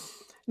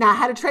 Now, I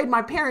had to trade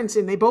my parents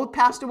in. They both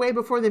passed away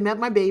before they met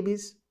my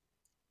babies.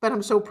 But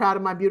I'm so proud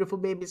of my beautiful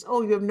babies.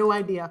 Oh, you have no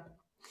idea.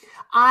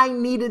 I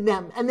needed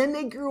them. And then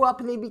they grew up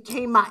and they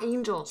became my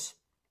angels.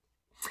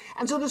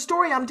 And so the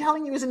story I'm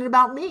telling you isn't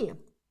about me.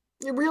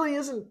 It really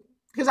isn't.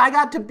 Because I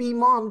got to be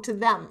mom to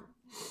them.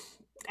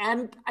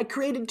 And I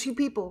created 2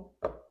 people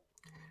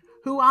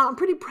who I'm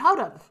pretty proud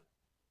of.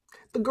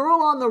 The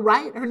girl on the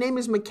right, her name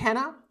is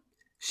McKenna.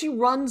 She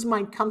runs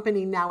my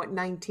company now at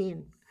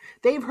 19.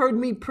 They've heard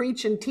me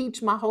preach and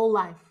teach my whole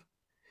life.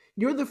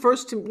 You're the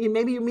first to,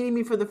 maybe you're meeting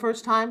me for the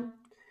first time.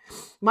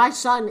 My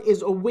son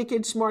is a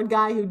wicked smart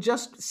guy who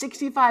just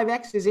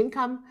 65x'd his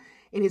income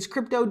in his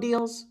crypto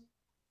deals.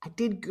 I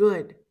did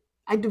good.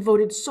 I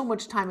devoted so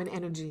much time and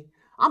energy.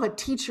 I'm a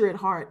teacher at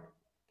heart,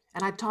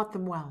 and I taught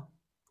them well.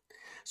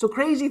 So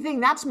crazy thing,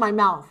 that's my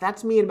mouth.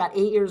 That's me at about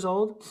 8 years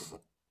old.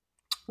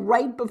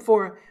 Right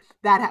before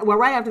that, well,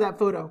 right after that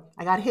photo,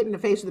 I got hit in the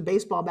face with a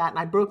baseball bat and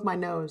I broke my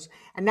nose.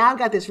 And now I've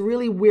got this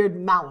really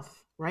weird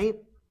mouth, right?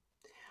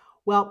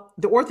 Well,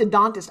 the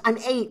orthodontist, I'm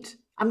 8.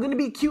 I'm going to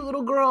be a cute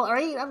little girl. All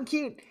right, I'm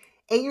cute.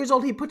 8 years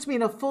old, he puts me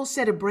in a full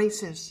set of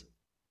braces.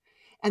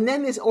 And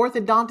then this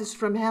orthodontist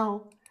from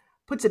hell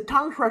puts a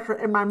tongue crusher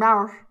in my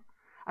mouth.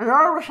 And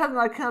all of a sudden,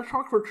 I can't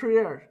talk for 2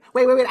 years.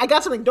 Wait. I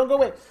got something. Don't go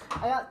away.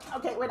 I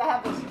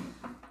have this.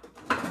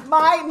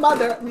 My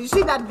mother, you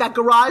see that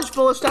garage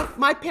full of stuff?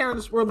 My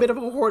parents were a bit of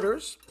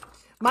hoarders.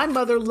 My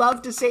mother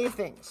loved to save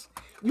things.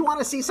 You want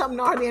to see something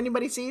hardly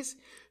anybody sees?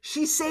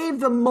 She saved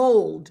the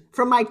mold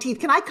from my teeth.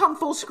 Can I come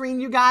full screen,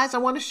 you guys? I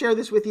want to share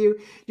this with you.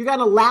 You're going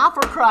to laugh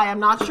or cry. I'm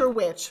not sure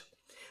which.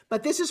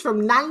 But this is from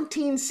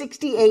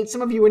 1968.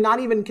 Some of you were not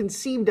even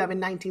conceived of in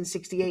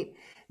 1968.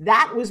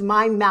 That was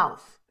my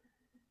mouth.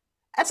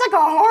 That's like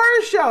a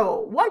horror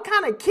show. What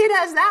kind of kid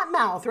has that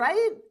mouth,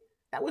 right?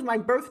 That was my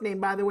birth name,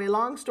 by the way.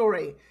 Long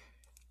story.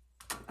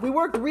 We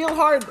worked real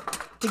hard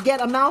to get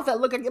a mouth that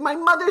looked like, my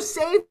mother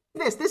saved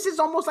this. This is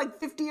almost like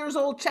 50 years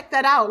old. Check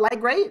that out.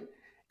 Like, right?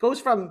 Goes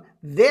from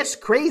this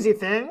crazy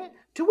thing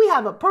to we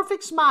have a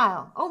perfect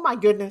smile. Oh my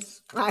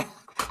goodness.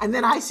 And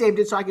then I saved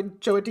it so I could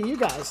show it to you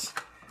guys.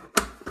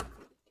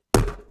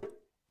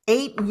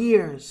 8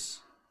 years.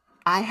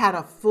 I had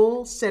a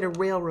full set of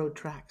railroad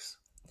tracks.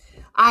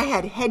 I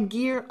had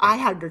headgear. I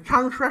had the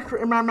tongue crusher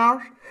in my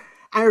mouth.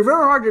 And it was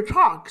very hard to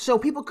talk, so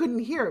people couldn't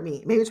hear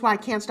me. Maybe that's why I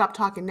can't stop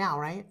talking now,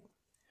 right?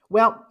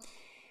 Well,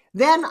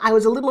 then I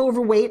was a little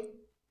overweight.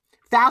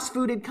 Fast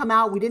food had come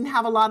out. We didn't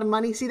have a lot of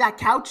money. See that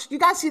couch? You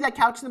guys see that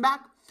couch in the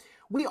back?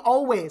 We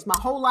always, my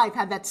whole life,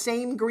 had that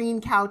same green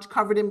couch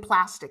covered in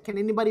plastic. Can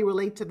anybody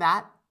relate to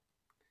that?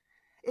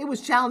 It was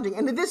challenging.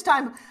 And at this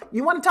time,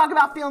 you want to talk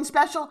about feeling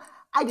special?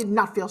 I did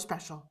not feel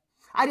special.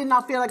 I did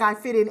not feel like I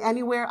fit in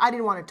anywhere. I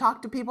didn't want to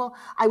talk to people.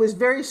 I was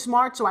very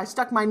smart, so I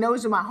stuck my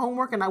nose in my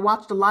homework and I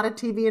watched a lot of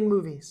TV and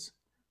movies.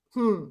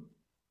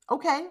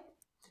 Okay.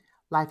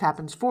 Life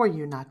happens for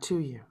you, not to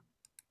you.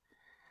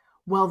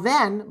 Well,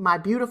 then my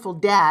beautiful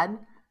dad,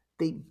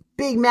 the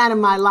big man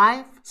in my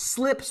life,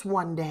 slips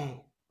one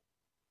day.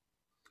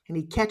 And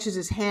he catches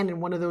his hand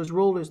in one of those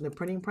rollers in the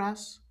printing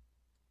press.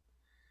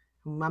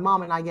 My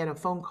mom and I get a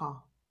phone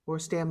call.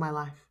 Worst day of my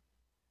life.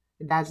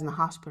 And Dad's in the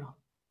hospital.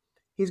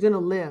 He's going to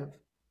live,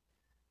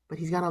 but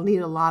he's going to need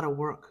a lot of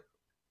work.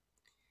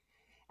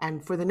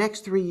 And for the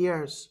next 3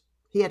 years,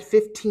 he had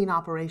 15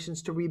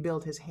 operations to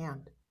rebuild his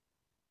hand.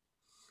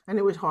 And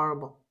it was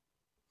horrible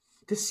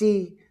to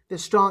see the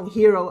strong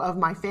hero of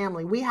my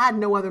family. We had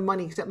no other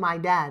money except my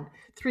dad.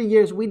 3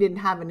 years, we didn't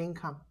have an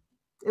income.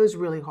 It was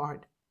really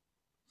hard.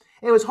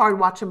 It was hard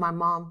watching my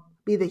mom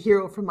be the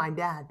hero for my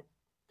dad.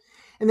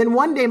 And then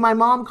one day my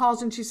mom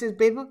calls and she says,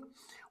 "Baby,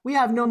 we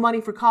have no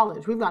money for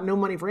college. We've got no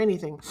money for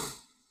anything."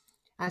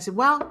 And I said,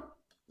 "Well,"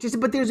 she said,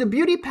 "but there's a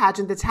beauty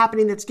pageant that's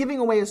happening that's giving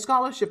away a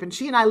scholarship." And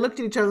she and I looked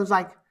at each other and was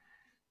like,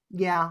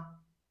 "Yeah,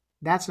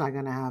 that's not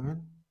going to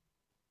happen."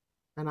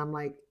 And I'm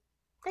like,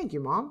 "Thank you,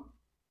 Mom."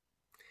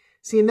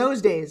 See, in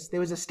those days, there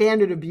was a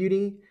standard of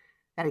beauty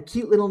that had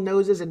cute little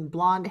noses and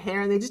blonde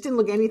hair, and they just didn't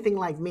look anything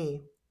like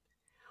me.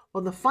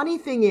 Well, the funny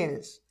thing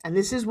is, and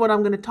this is what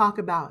I'm going to talk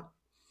about,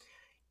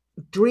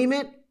 dream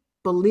it,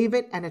 believe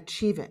it, and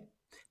achieve it.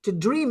 To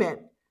dream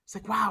it, it's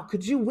like, wow,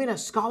 could you win a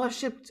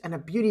scholarship and a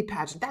beauty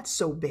pageant? That's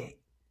so big.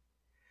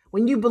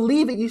 When you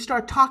believe it, you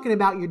start talking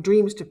about your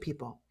dreams to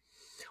people.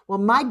 Well,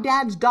 my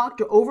dad's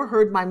doctor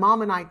overheard my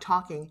mom and I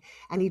talking,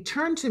 and he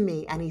turned to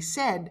me and he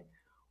said,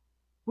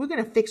 "We're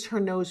going to fix her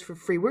nose for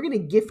free. We're going to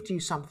gift you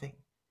something."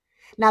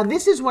 Now,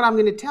 this is what I'm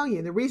going to tell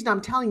you. The reason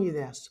I'm telling you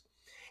this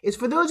is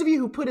for those of you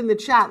who put in the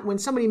chat when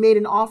somebody made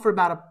an offer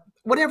about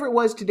whatever it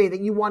was today that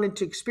you wanted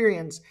to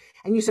experience,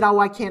 and you said, "Oh,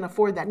 I can't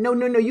afford that." No,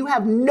 you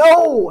have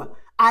no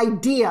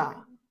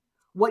idea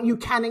what you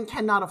can and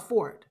cannot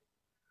afford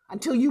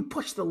until you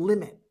push the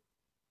limit.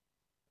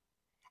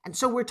 And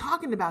so we're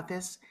talking about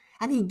this,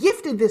 and he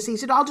gifted this. He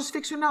said, "I'll just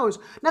fix your nose."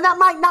 Now, that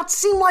might not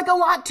seem like a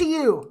lot to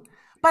you,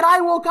 but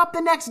I woke up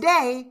the next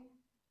day,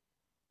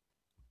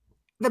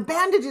 the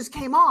bandages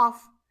came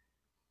off,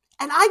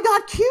 and I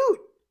got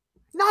cute.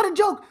 Not a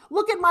joke.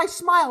 Look at my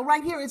smile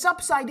right here. It's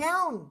upside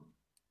down.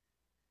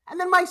 And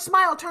then my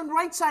smile turned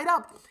right side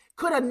up.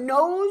 Could a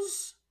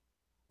nose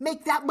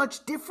make that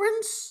much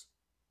difference?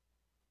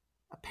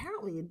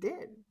 Apparently it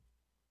did.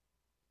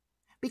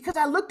 Because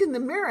I looked in the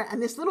mirror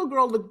and this little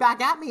girl looked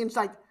back at me and was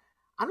like,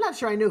 "I'm not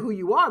sure I know who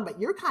you are,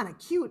 but you're kind of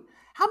cute.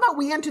 How about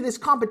we enter this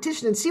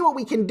competition and see what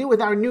we can do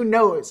with our new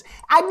nose?"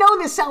 I know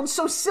this sounds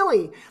so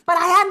silly, but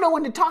I had no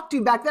one to talk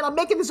to back then. I'm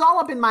making this all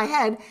up in my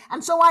head.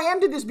 And so I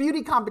entered this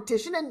beauty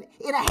competition and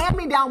in a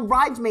hand-me-down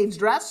bridesmaid's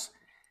dress.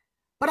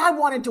 But I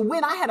wanted to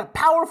win. I had a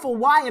powerful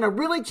Y and a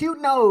really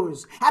cute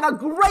nose and a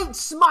great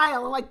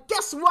smile. I'm like,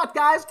 guess what,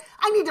 guys?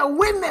 I need to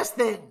win this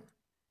thing.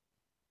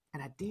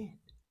 And I did.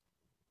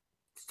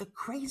 It's the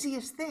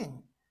craziest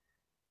thing.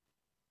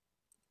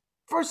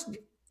 First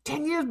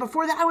 10 years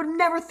before that, I would have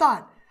never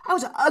thought. I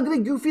was an ugly,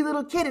 goofy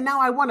little kid, and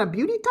now I won a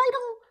beauty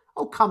title?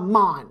 Oh, come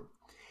on.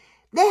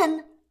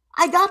 Then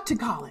I got to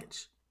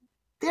college.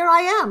 There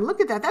I am.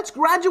 Look at that. That's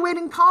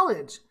graduating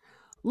college.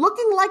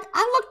 Looking like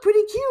I look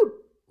pretty cute.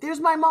 There's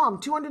my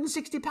mom,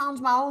 260 pounds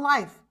my whole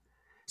life.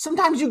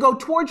 Sometimes you go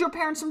towards your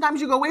parents,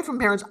 sometimes you go away from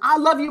parents. I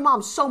love you,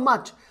 Mom, so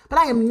much, but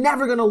I am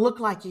never going to look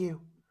like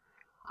you.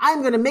 I'm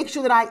going to make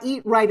sure that I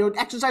eat right or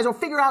exercise or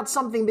figure out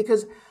something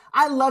because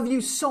I love you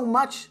so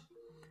much.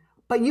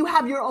 But you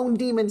have your own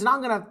demons, and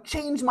I'm going to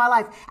change my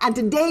life. And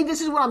today,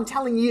 this is what I'm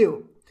telling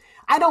you.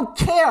 I don't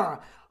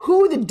care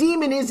who the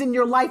demon is in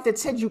your life that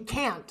said you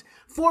can't.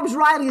 Forbes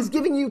Riley is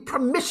giving you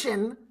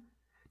permission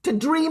to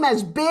dream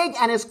as big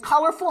and as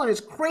colorful and as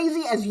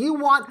crazy as you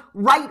want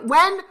right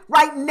when?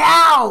 Right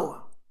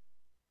now.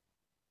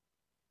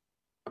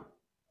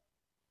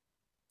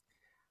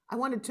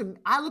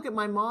 I look at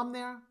my mom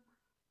there.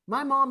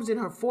 My mom's in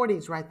her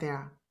 40s right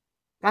there.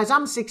 Guys,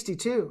 I'm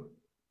 62.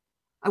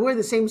 I wear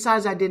the same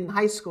size I did in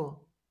high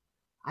school.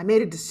 I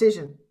made a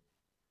decision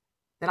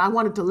that I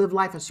wanted to live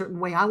life a certain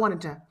way. I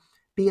wanted to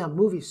be a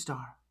movie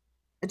star.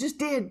 I just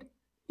did.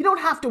 You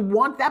don't have to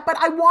want that, but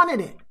I wanted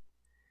it.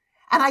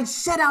 And I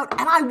set out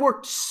and I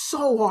worked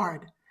so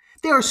hard.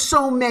 There are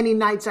so many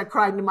nights I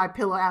cried into my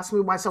pillow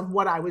asking myself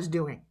what I was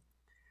doing.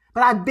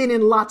 But I've been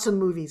in lots of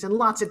movies and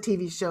lots of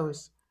TV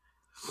shows.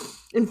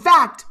 In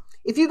fact,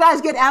 if you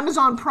guys get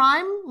Amazon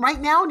Prime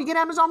right now, do you get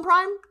Amazon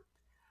Prime?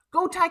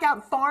 Go check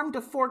out Farm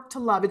to Fork to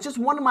Love. It's just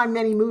one of my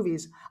many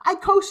movies. I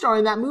co-star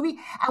in that movie,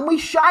 and we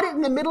shot it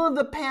in the middle of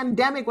the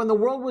pandemic when the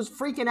world was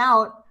freaking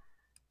out,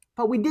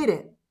 but we did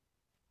it.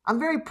 I'm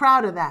very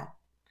proud of that.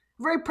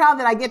 I'm very proud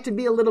that I get to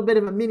be a little bit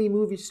of a mini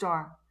movie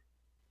star.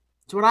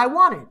 It's what I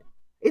wanted.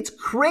 It's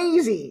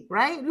crazy,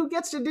 right? Who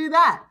gets to do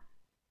that?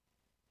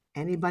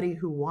 Anybody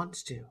who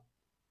wants to,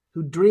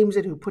 who dreams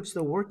it, who puts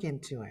the work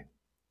into it.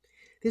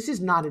 This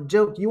is not a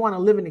joke. You want to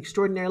live an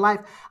extraordinary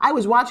life. I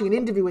was watching an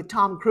interview with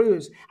Tom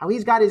Cruise, how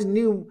he's got his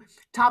new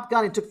Top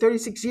Gun. It took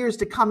 36 years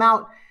to come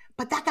out.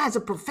 But that guy's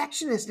a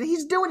perfectionist. And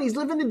he's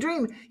living the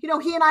dream. You know,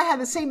 he and I had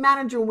the same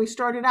manager when we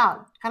started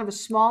out. Kind of a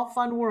small,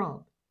 fun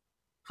world.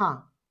 Huh.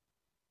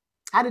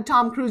 How did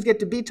Tom Cruise get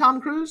to be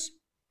Tom Cruise?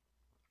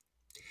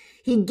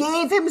 He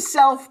gave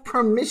himself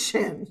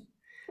permission.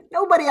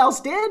 Nobody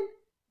else did.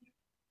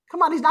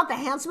 Come on, he's not the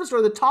handsomest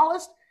or the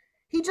tallest.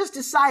 He just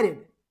decided.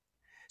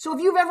 So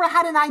if you've ever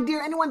had an idea,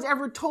 anyone's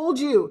ever told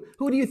you,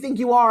 who do you think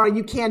you are?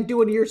 You can't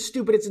do it, or you're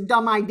stupid, it's a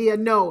dumb idea.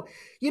 No.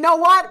 You know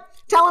what?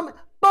 Tell him,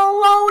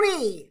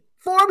 baloney.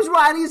 Forbes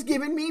Riley's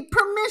given me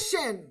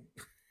permission.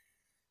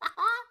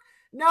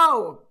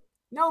 No.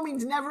 No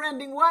means never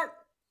ending what?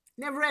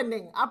 Never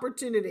ending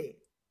opportunity.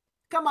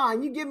 Come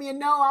on, you give me a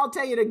no, I'll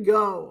tell you to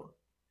go.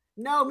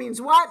 No means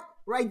what?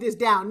 Write this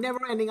down. Never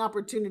ending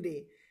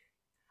opportunity.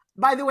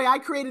 By the way, I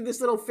created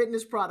this little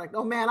fitness product.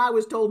 Oh man, I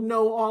was told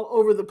no all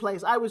over the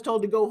place. I was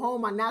told to go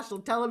home on national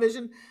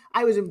television.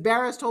 I was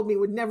embarrassed, told me it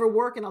would never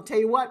work. And I'll tell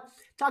you what,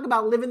 talk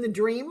about living the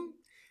dream.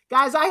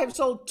 Guys, I have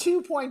sold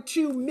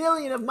 2.2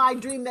 million of my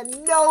dream that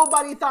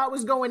nobody thought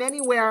was going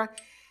anywhere,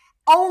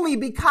 only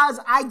because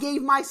I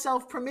gave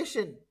myself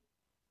permission.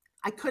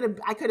 I could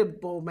have,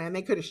 oh man,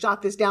 they could have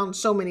shot this down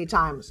so many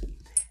times.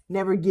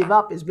 Never give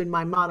up has been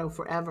my motto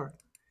forever.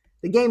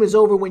 The game is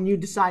over when you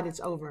decide it's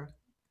over.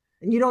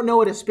 And you don't know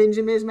what a spin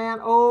gym is, man?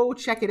 Oh,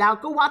 check it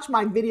out. Go watch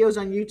my videos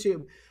on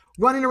YouTube.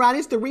 Running around.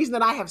 It's the reason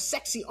that I have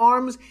sexy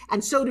arms,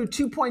 and so do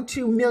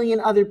 2.2 million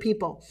other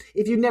people.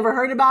 If you've never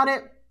heard about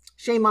it,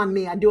 shame on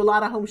me. I do a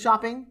lot of home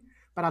shopping,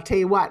 but I'll tell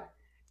you what.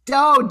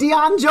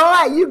 Dion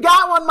Joy, you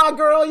got one, my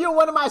girl. You're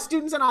one of my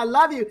students, and I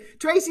love you.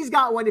 Tracy's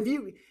got one.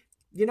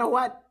 You know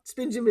what?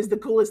 Spin gym is the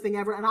coolest thing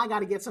ever, and I got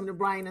to get some to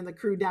Brian and the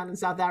crew down in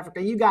South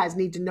Africa. You guys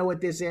need to know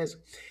what this is.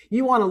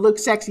 You want to look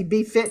sexy,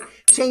 be fit,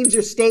 change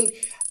your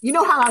state. You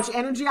know how much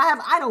energy I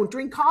have? I don't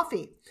drink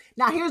coffee.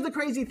 Now, here's the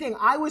crazy thing.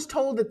 I was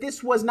told that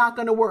this was not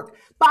going to work.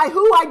 By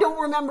who, I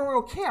don't remember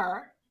or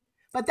care,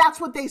 but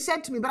that's what they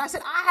said to me. But I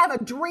said, I have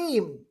a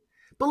dream.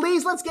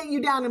 Belize, let's get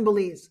you down in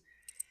Belize.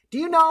 Do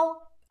you know,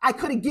 I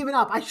could have given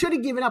up. I should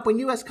have given up when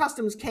U.S.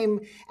 Customs came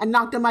and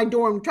knocked on my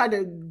door and tried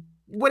to,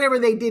 whatever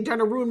they did, trying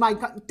to ruin my,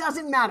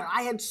 doesn't matter.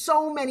 I had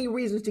so many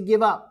reasons to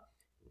give up,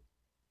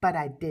 but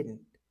I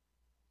didn't.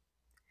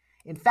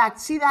 In fact,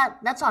 see that?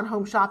 That's on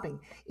home shopping.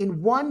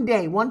 In one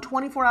day, one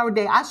 24-hour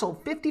day, I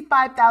sold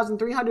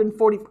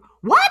 55,340.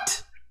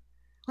 What?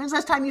 When's the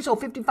last time you sold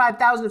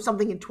 55,000 of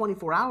something in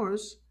 24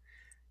 hours?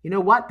 You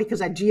know what?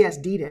 Because I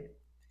GSD'd it.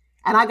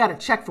 And I got a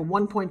check for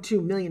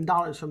 $1.2 million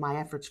for my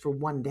efforts for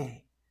one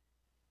day.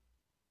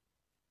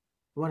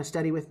 You want to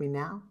study with me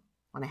now?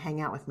 Want to hang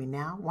out with me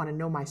now? Want to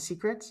know my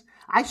secrets?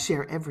 I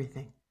share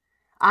everything.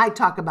 I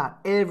talk about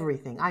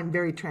everything. I'm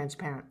very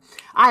transparent.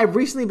 I have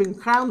recently been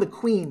crowned the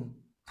queen.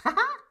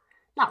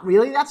 Not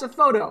really, that's a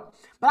photo.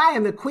 But I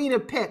am the queen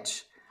of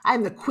pitch. I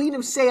am the queen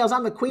of sales.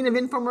 I'm the queen of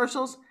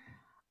infomercials.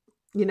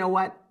 You know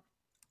what?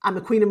 I'm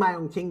the queen of my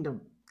own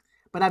kingdom.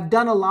 But I've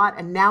done a lot,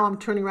 and now I'm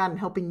turning around and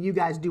helping you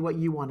guys do what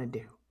you want to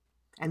do.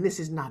 And this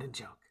is not a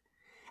joke.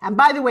 And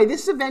by the way,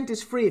 this event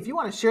is free. If you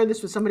want to share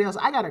this with somebody else,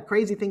 I got a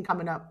crazy thing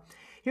coming up.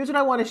 Here's what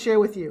I want to share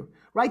with you.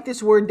 Write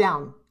this word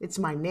down. It's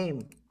my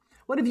name.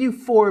 What have you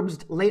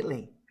Forbes'd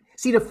lately?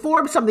 See, to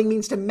Forbes something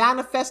means to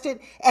manifest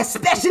it,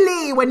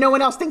 especially when no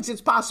one else thinks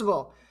it's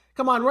possible.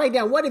 Come on, write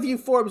down. What have you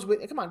Forbes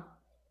with? Come on.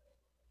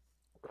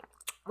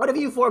 What have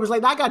you Forbes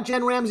like? I got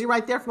Jen Ramsey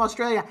right there from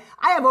Australia.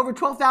 I have over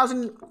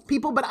 12,000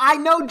 people, but I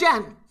know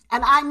Jen,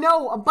 and I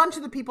know a bunch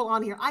of the people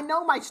on here. I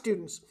know my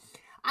students.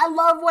 I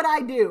love what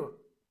I do.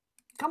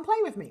 Come play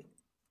with me.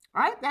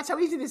 All right? That's how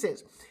easy this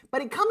is.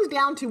 But it comes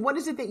down to, what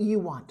is it that you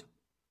want?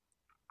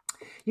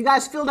 You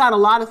guys filled out a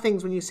lot of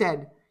things when you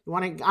said,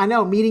 I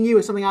know meeting you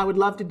is something I would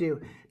love to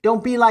do.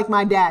 Don't be like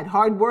my dad.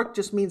 Hard work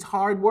just means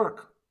hard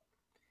work.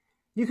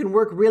 You can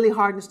work really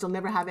hard and still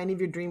never have any of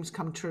your dreams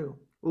come true.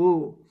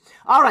 Ooh.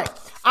 All right.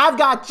 I've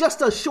got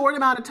just a short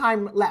amount of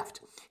time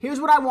left. Here's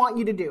what I want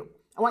you to do.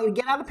 I want you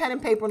to get out a pen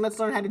and paper and let's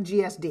learn how to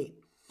GSD.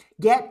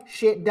 Get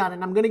shit done.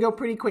 And I'm going to go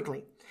pretty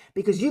quickly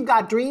because you've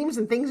got dreams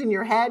and things in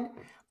your head,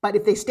 but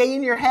if they stay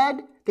in your head,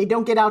 they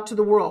don't get out to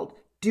the world.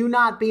 Do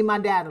not be my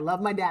dad. I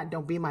love my dad.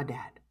 Don't be my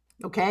dad.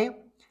 Okay?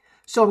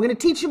 So I'm going to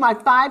teach you my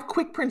 5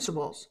 quick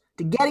principles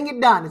to getting it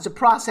done. It's a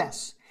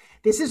process.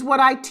 This is what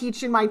I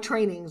teach in my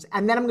trainings.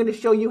 And then I'm going to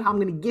show you how I'm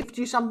going to gift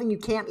you something you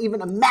can't even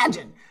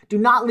imagine. Do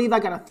not leave. I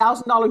got a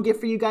 $1,000 gift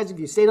for you guys if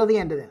you stay till the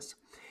end of this.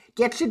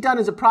 Get shit done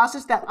is a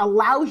process that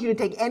allows you to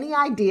take any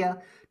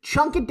idea,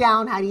 chunk it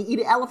down. How do you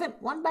eat an elephant?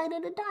 One bite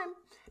at a time.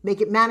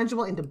 Make it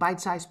manageable into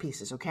bite-sized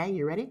pieces. Okay,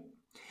 you ready?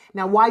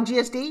 Now, why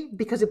GSD?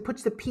 Because it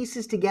puts the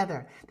pieces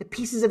together. The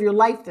pieces of your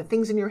life, the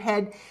things in your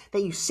head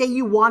that you say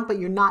you want but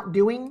you're not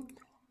doing.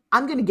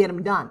 I'm going to get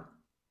them done.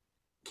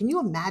 Can you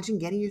imagine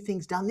getting your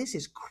things done? This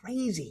is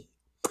crazy.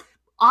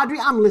 Audrey,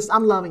 I'm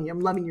loving you. I'm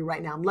loving you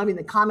right now. I'm loving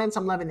the comments.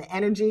 I'm loving the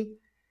energy.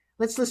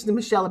 Let's listen to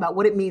Michelle about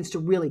what it means to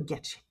really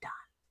get shit done.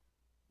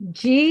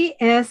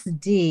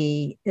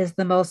 GSD is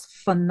the most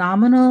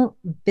phenomenal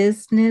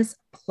business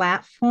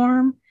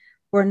platform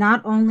where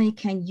not only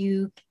can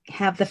you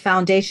have the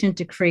foundation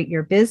to create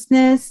your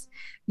business,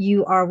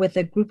 you are with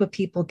a group of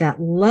people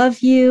that love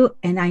you.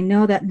 And I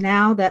know that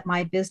now that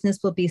my business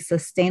will be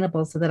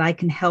sustainable so that I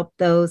can help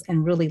those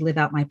and really live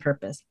out my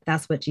purpose.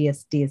 That's what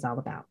GSD is all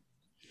about.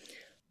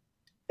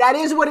 That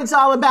is what it's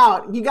all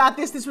about. You got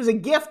this. This was a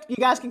gift. You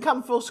guys can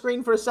come full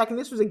screen for a second.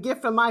 This was a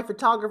gift from my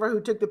photographer who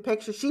took the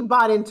picture. She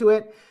bought into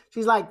it.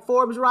 She's like,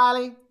 Forbes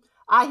Riley,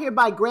 I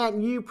hereby grant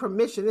you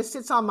permission. This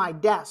sits on my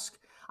desk.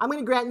 I'm going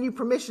to grant you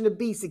permission to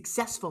be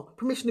successful,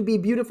 permission to be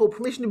beautiful,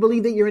 permission to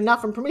believe that you're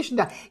enough, and permission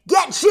to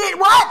get shit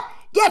what?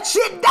 Get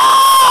shit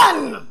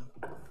done!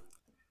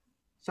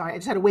 Sorry, I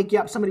just had to wake you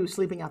up. Somebody was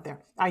sleeping out there.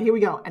 All right, here we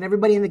go. And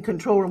everybody in the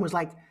control room was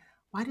like,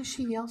 why does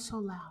she yell so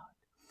loud?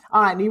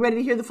 All right, are you ready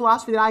to hear the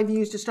philosophy that I've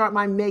used to start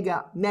my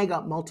mega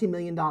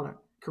multi-million-dollar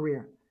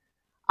career?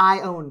 I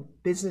own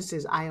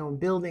businesses. I own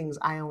buildings.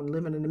 I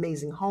live in an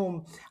amazing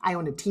home. I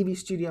own a TV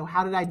studio.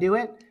 How did I do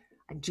it?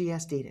 I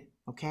GSD'd it,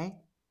 okay?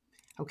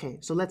 Okay,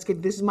 so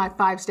this is my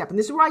 5-step. And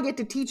this is where I get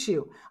to teach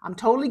you. I'm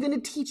totally going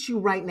to teach you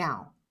right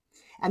now.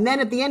 And then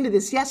at the end of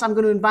this, yes, I'm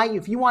going to invite you.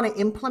 If you want to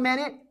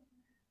implement it,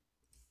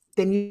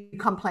 then you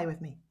come play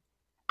with me.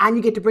 And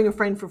you get to bring a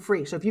friend for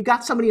free. So if you've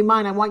got somebody in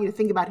mind, I want you to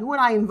think about who would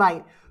I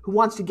invite who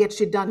wants to get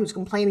shit done, who's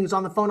complaining, who's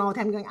on the phone all the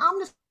time going, I'm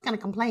just going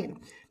to complain.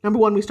 Number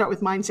one, we start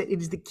with mindset.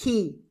 It is the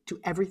key to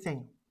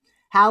everything.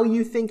 How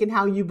you think and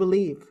how you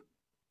believe.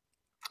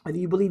 Whether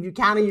you believe you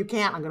can or you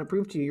can't, I'm going to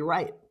prove to you you're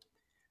right.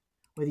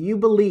 Whether you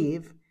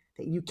believe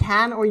that you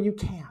can or you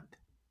can't,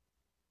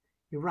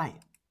 you're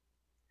right.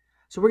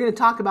 So we're going to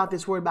talk about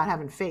this word about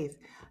having faith.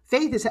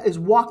 Faith is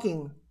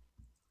walking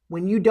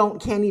when you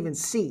can't even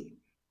see.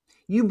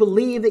 You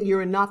believe that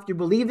you're enough. You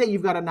believe that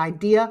you've got an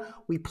idea.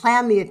 We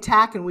plan the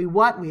attack and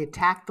we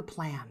attack the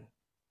plan.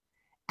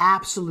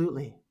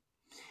 Absolutely.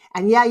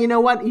 And yeah, you know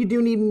what? You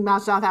do need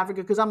South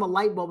Africa because I'm a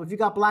light bulb. If you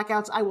got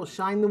blackouts, I will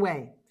shine the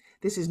way.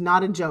 This is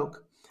not a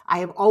joke. I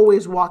have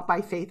always walked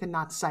by faith and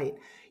not sight.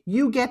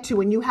 You get to,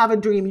 when you have a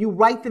dream, you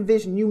write the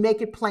vision, you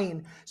make it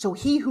plain. So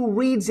he who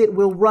reads it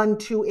will run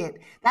to it.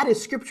 That is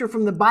scripture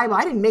from the Bible.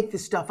 I didn't make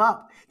this stuff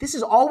up. This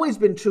has always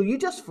been true. You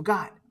just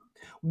forgot.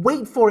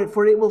 Wait for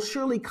it will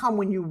surely come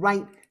when you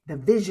write the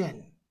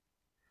vision.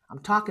 I'm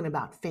talking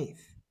about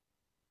faith.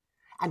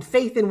 And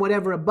faith in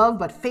whatever above,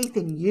 but faith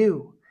in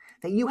you.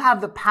 That you have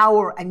the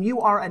power and you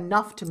are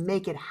enough to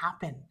make it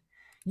happen.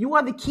 You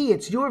are the key.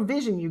 It's your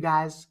vision, you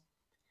guys.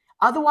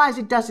 Otherwise,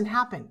 it doesn't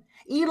happen.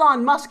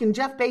 Elon Musk and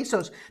Jeff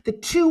Bezos, the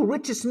two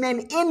richest men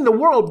in the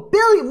world,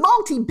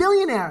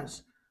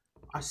 multi-billionaires,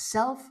 are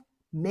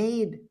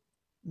self-made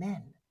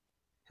men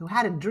who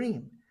had a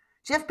dream.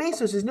 Jeff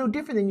Bezos is no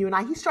different than you and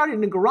I. He started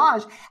in a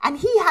garage and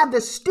he had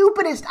the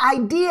stupidest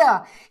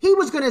idea. He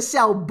was going to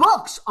sell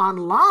books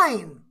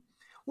online.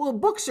 Well,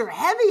 books are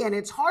heavy and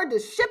it's hard to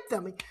ship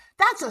them.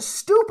 That's a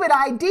stupid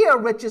idea,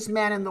 richest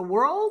man in the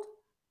world.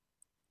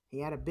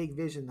 He had a big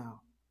vision,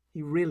 though.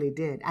 He really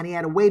did. And he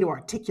had a way to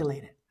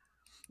articulate it.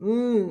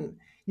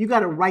 You got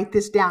to write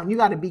this down. You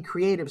got to be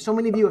creative. So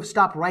many of you have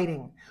stopped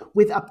writing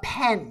with a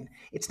pen.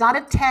 It's not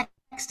a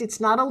text. It's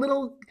not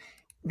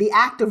the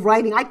act of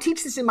writing. I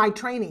teach this in my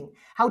training,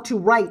 how to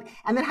write,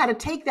 and then how to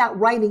take that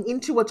writing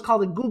into what's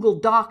called a Google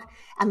Doc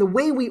and the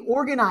way we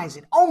organize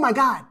it. Oh my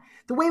God,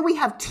 the way we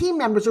have team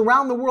members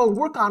around the world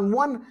work on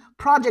one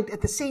project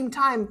at the same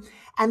time.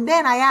 And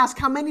then I ask,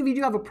 how many of you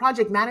do have a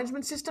project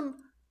management system?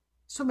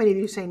 So many of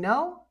you say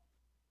no.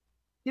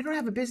 You don't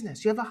have a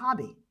business. You have a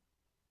hobby.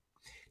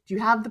 Do you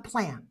have the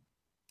plan?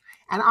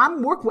 And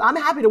I'm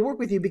happy to work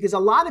with you because a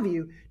lot of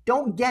you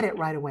don't get it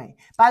right away.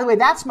 By the way,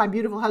 that's my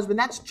beautiful husband.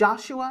 That's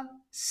Joshua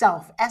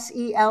Self,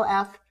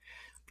 S-E-L-F.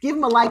 Give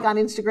him a like on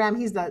Instagram.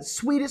 He's the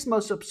sweetest,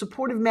 most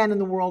supportive man in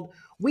the world.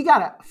 We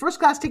got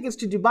first-class tickets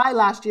to Dubai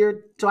last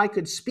year so I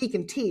could speak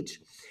and teach.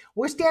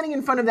 We're standing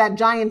in front of that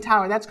giant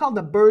tower. That's called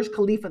the Burj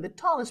Khalifa, the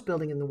tallest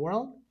building in the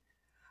world.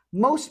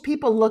 Most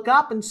people look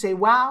up and say,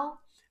 wow.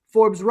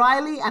 Forbes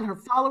Riley and her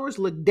followers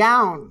look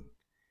down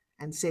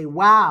and say,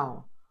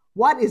 wow,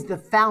 what is the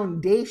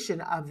foundation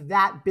of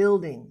that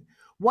building?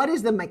 What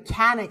is the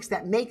mechanics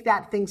that make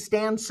that thing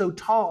stand so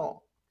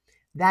tall?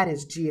 That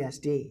is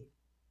GSD.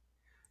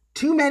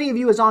 Too many of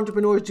you as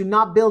entrepreneurs do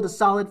not build a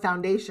solid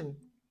foundation.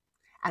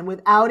 And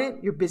without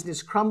it, your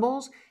business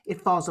crumbles, it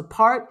falls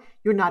apart,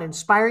 you're not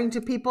inspiring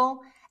to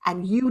people,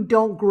 and you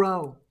don't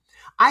grow.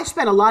 I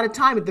spent a lot of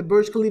time at the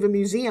Burj Khalifa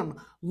Museum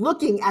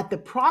looking at the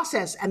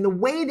process and the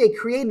way they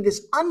created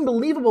this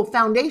unbelievable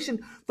foundation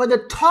for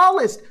the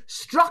tallest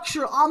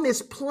structure on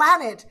this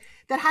planet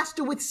that has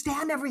to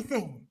withstand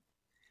everything.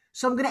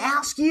 So I'm going to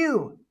ask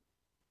you,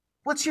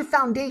 what's your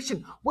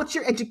foundation? What's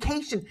your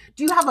education?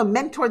 Do you have a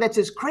mentor that's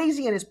as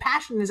crazy and as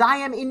passionate as I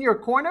am in your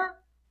corner?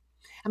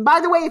 And by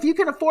the way, if you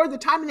can afford the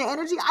time and the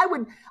energy,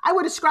 I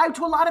would ascribe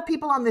to a lot of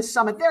people on this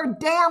summit. They're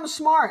damn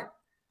smart.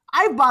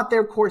 I've bought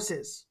their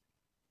courses.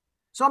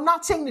 So I'm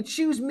not saying to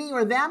choose me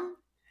or them,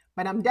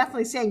 But I'm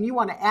definitely saying you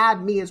want to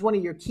add me as one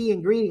of your key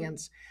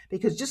ingredients,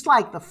 because just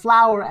like the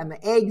flour and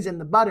the eggs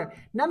and the butter,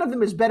 none of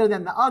them is better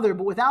than the other.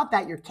 But without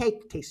that, your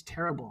cake tastes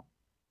terrible.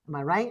 Am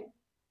I right?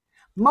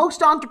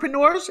 Most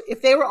entrepreneurs,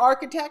 if they were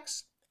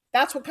architects,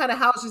 that's what kind of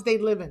houses they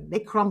live in. They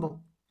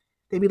crumble.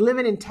 They'd be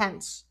living in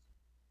tents.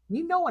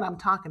 You know what I'm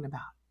talking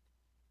about.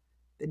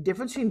 The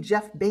difference between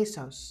Jeff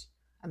Bezos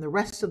and the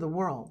rest of the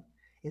world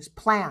is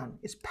plan,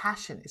 is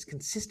passion, is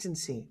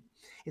consistency,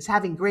 is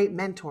having great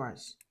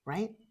mentors,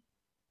 right?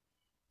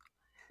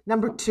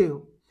 Number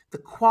 2, the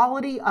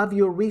quality of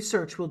your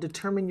research will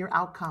determine your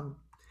outcome.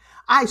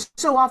 I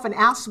so often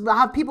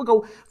have people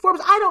go,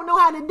 Forbes, I don't know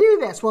how to do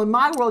this. Well, in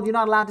my world, you're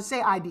not allowed to say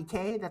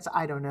IDK. That's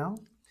I don't know.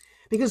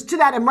 Because to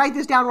that, and write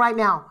this down right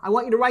now. I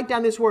want you to write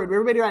down this word.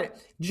 Everybody write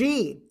it.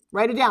 G,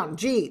 write it down.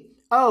 G,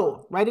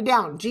 O, write it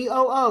down.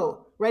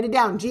 G-O-O, write it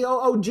down.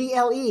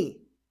 G-O-O-G-L-E.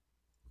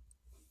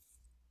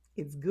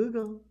 It's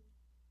Google.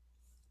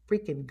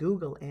 Freaking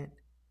Google it.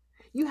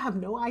 You have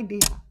no idea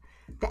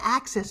the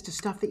access to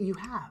stuff that you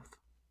have.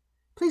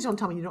 Please don't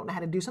tell me you don't know how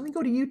to do something.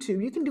 Go to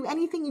YouTube. You can do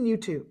anything in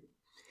YouTube.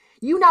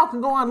 You now can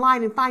go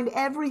online and find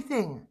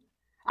everything.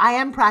 I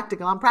am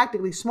practical. I'm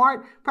practically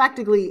smart.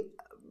 Practically,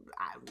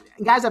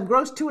 guys, I've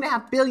grossed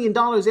 $2.5 billion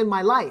in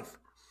my life.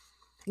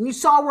 And you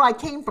saw where I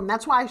came from.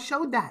 That's why I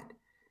showed that.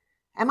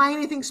 Am I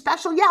anything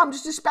special? Yeah, I'm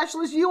just as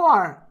special as you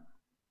are.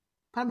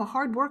 But I'm a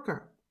hard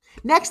worker.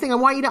 Next thing I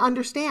want you to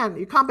understand,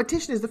 your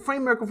competition is the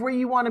framework of where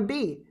you want to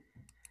be.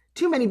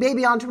 Too many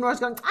baby entrepreneurs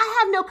going, I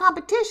have no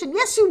competition.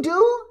 Yes, you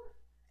do.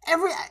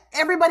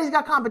 Everybody's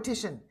got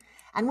competition.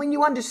 And when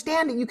you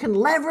understand it, you can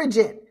leverage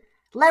it.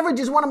 Leverage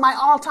is one of my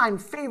all-time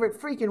favorite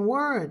freaking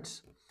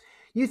words.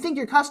 You think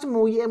your customer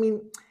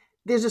will,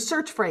 there's a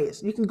search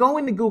phrase. You can go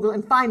into Google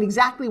and find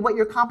exactly what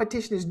your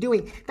competition is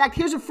doing. In fact,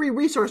 here's a free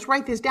resource.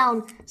 Write this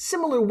down,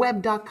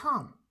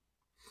 similarweb.com.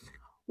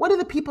 What are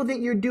the people that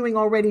you're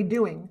already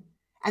doing?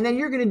 And then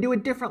you're going to do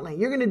it differently.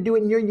 You're going to do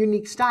it in your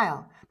unique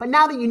style. But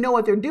now that you know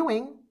what they're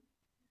doing,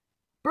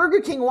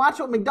 Burger King watched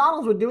what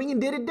McDonald's were doing and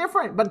did it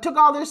different, but took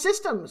all their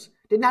systems.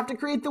 Didn't have to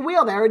create the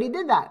wheel. They already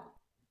did that.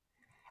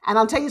 And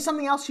I'll tell you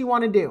something else you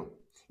want to do.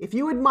 If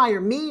you admire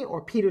me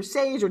or Peter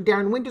Sage or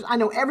Darren Winters, I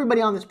know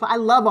everybody on this. I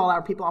love all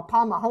our people.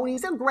 Paul Mahoney,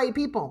 they're great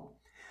people.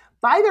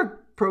 Buy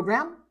their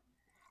program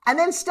and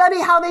then study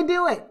how they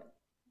do it.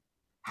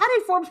 How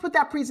did Forbes put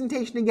that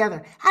presentation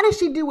together? How does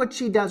she do what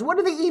she does? What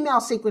are the email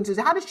sequences?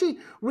 How does she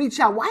reach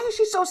out? Why is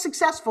she so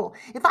successful?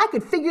 If I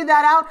could figure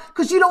that out,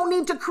 because you don't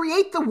need to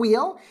create the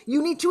wheel.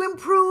 You need to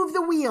improve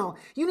the wheel.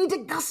 You need to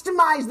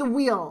customize the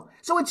wheel.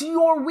 So it's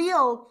your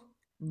wheel,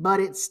 but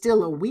it's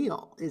still a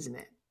wheel, isn't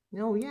it?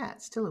 Oh, yeah,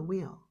 it's still a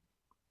wheel.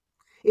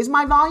 Is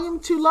my volume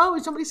too low?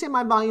 Is somebody say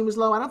my volume is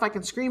low? I don't know if I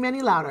can scream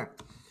any louder.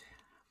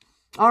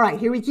 All right,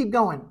 here we keep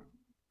going.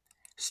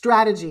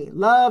 Strategy.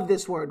 Love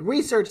this word.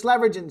 Research,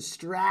 leverage, and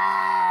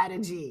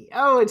strategy.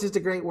 Oh, it's just a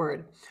great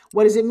word.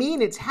 What does it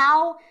mean? It's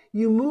how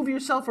you move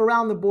yourself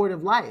around the board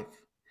of life.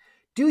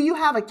 Do you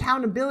have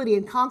accountability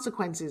and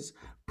consequences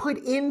put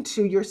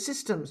into your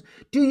systems?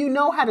 Do you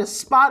know how to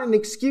spot an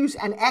excuse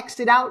and X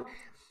it out?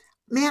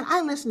 Man,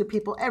 I listen to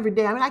people every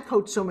day. I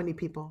coach so many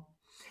people.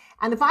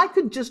 And if I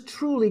could just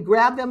truly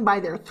grab them by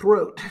their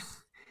throat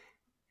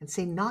and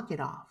say, knock it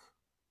off.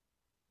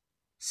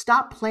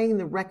 Stop playing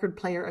the record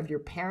player of your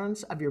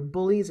parents, of your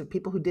bullies, of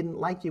people who didn't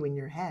like you in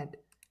your head,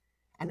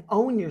 and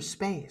own your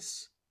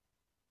space.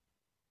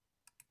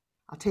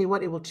 I'll tell you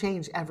what, it will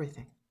change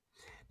everything.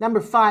 Number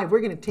 5,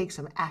 we're going to take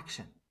some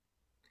action.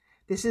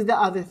 This is the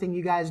other thing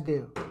you guys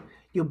do.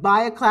 You'll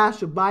buy a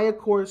class, you'll buy a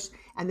course,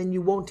 and then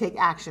you won't take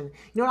action.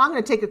 You know what? I'm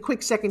going to take a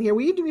quick second here.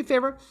 Will you do me a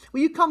favor?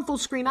 Will you come full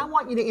screen? I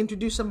want you to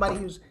introduce somebody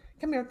who's,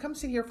 come here, come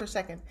sit here for a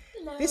second.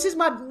 Hello. This is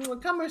my,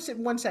 come here, sit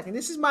 1 second.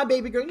 This is my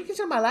baby girl. You can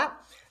sit on my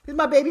lap. This is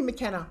my baby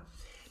McKenna.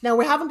 Now,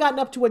 we haven't gotten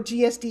up to what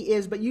GSD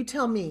is, but you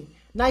tell me,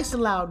 nice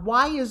and loud,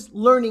 why is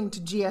learning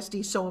to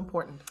GSD so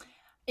important?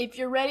 If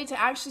you're ready to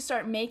actually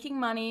start making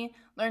money,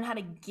 learn how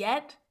to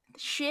get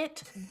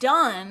shit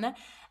done,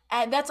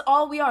 and that's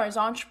all we are as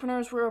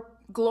entrepreneurs. We're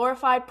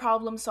glorified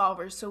problem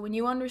solvers. So when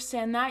you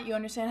understand that, you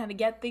understand how to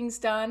get things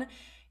done,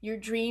 your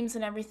dreams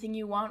and everything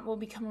you want will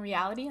become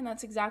reality, and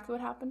that's exactly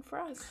what happened for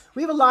us.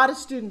 We have a lot of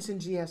students in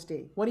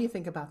GSD. What do you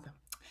think about them?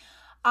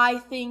 I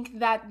think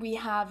that we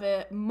have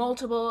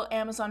multiple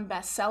Amazon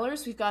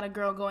bestsellers. We've got a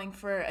girl going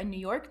for a New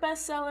York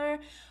bestseller.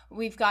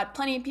 We've got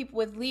plenty of people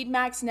with lead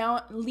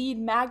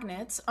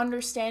magnets,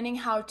 understanding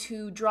how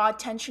to draw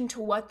attention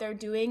to what they're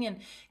doing and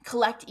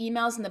collect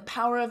emails and the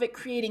power of it,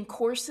 creating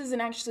courses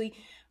and actually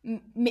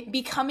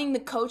becoming the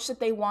coach that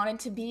they wanted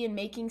to be and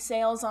making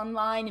sales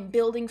online and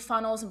building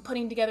funnels and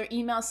putting together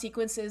email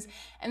sequences.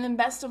 And then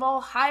best of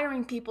all,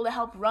 hiring people to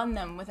help run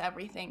them with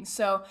everything.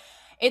 So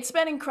it's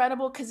been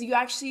incredible because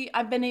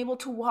I've been able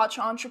to watch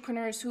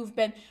entrepreneurs who've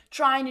been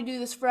trying to do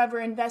this forever,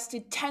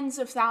 invested tens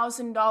of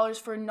thousands of dollars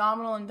for a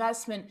nominal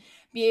investment,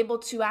 be able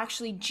to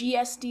actually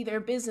GSD their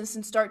business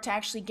and start to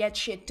actually get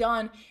shit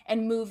done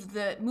and move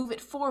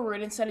it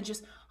forward instead of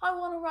just I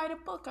want to write a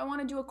book. I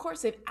want to do a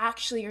course. They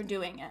actually are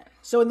doing it.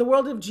 So in the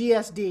world of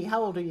GSD,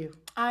 how old are you?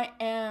 I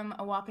am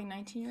a whopping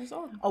 19 years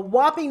old. A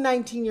whopping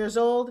 19 years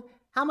old.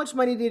 How much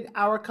money did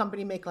our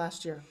company make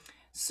last year?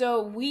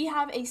 So we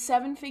have a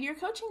 7-figure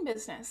coaching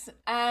business.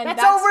 And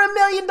that's over $1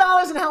 million.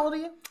 And how old are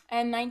you?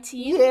 And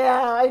 19.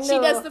 Yeah, I know. She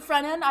does the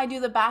front end, I do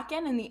the back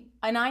end,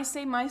 and I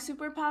say my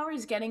superpower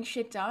is getting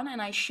shit done,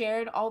 and I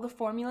shared all the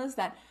formulas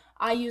that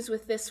I use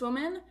with this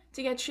woman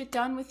to get shit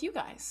done with you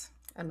guys.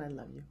 And I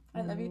love you.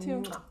 I love you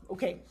too.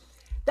 Okay.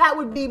 That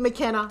would be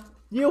McKenna.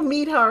 You'll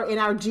meet her in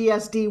our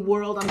GSD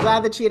world. I'm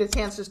glad that she had a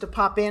chance just to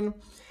pop in.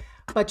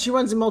 But she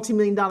runs a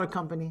multi-million-dollar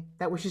company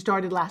she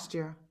started last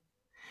year.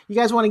 You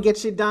guys want to get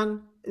shit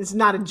done? It's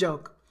not a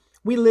joke.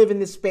 We live in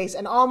this space.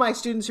 And all my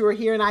students who are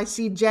here, and I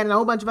see Jen and a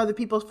whole bunch of other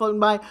people floating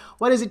by,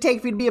 what does it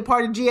take for you to be a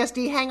part of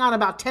GSD? Hang on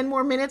about 10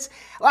 more minutes.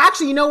 Well,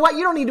 actually, you know what?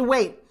 You don't need to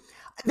wait.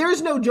 There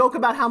is no joke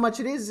about how much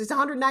it is. It's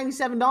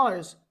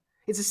 $197.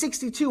 It's a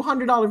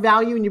 $6,200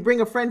 value, and you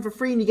bring a friend for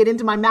free, and you get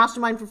into my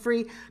mastermind for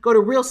free. Go to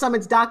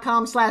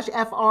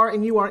realsummits.com/FR,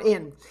 and you are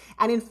in.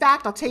 And in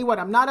fact, I'll tell you what,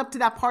 I'm not up to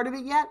that part of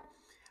it yet,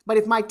 but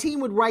if my team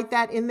would write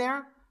that in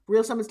there,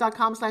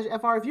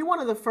 realsummits.com/FR, if you're one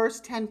of the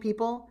first 10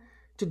 people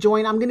to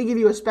join, I'm going to give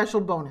you a special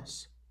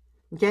bonus.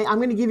 Okay, I'm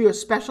going to give you a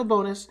special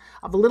bonus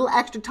of a little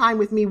extra time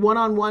with me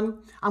one-on-one.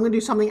 I'm going to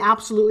do something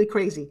absolutely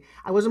crazy.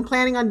 I wasn't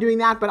planning on doing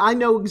that, but I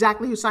know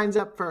exactly who signs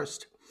up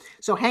first.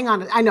 So hang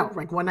on. I know,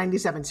 like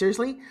 $197.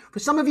 Seriously? For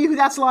some of you who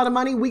that's a lot of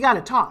money, we got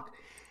to talk.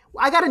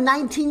 I got a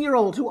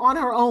 19-year-old who on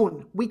her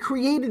own, we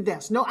created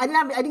this. No, I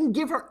didn't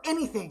give her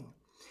anything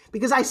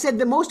because I said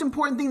the most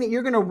important thing that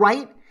you're going to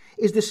write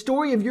is the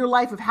story of your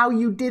life of how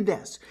you did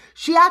this.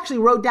 She actually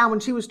wrote down when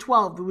she was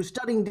 12, who was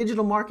studying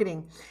digital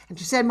marketing. And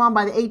she said, Mom,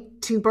 by the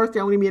 18th birthday,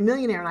 I'm going to be a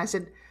millionaire. And I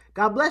said,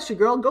 God bless you,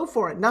 girl. Go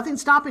for it. Nothing's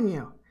stopping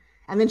you.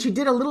 And then she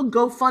did a little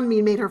GoFundMe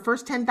and made her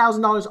first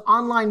 $10,000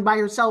 online by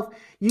herself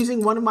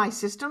using one of my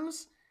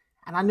systems.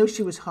 And I know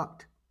she was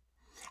hooked.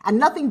 And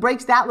nothing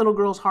breaks that little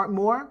girl's heart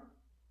more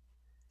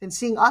than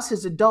seeing us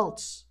as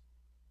adults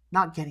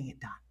not getting it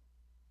done.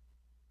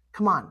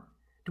 Come on.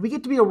 Do we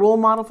get to be a role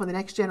model for the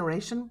next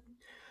generation?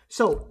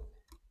 So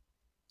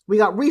we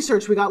got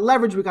research, we got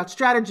leverage, we got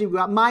strategy, we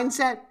got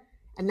mindset,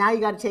 and now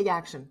you got to take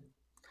action.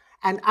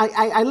 And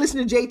I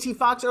listened to JT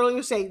Fox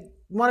earlier say,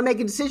 want to make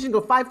a decision, go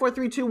 5, 4,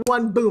 3, 2,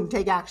 1, boom,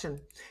 take action.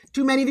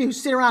 Too many of you who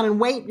sit around and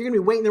wait, you're going to be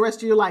waiting the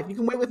rest of your life. You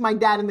can wait with my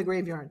dad in the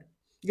graveyard.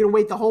 You're going to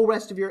wait the whole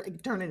rest of your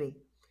eternity.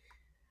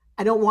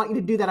 I don't want you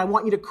to do that. I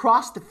want you to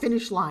cross the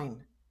finish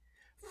line.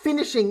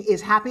 Finishing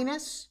is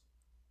happiness,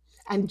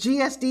 and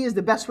GSD is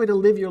the best way to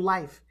live your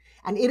life.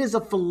 And it is a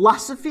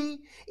philosophy.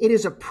 It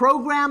is a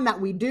program that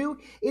we do.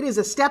 It is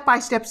a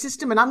step-by-step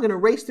system. And I'm going to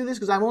race through this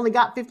because I've only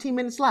got 15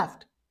 minutes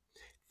left.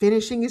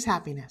 Finishing is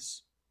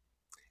happiness.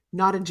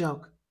 Not a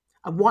joke.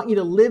 I want you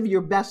to live your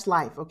best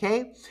life,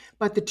 okay?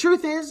 But the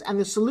truth is, and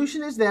the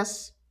solution is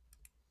this,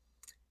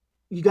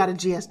 you got to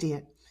GSD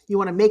it. You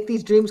want to make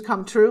these dreams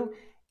come true.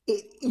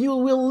 You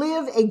will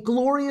live a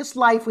glorious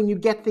life when you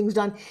get things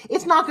done.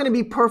 It's not going to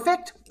be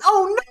perfect.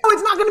 Oh, no,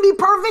 it's not going to be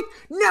perfect.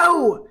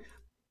 No.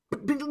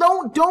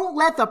 Don't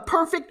let the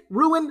perfect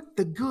ruin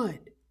the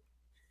good.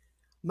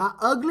 My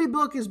ugly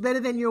book is better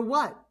than your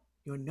what?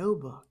 Your no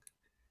book.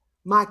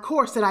 My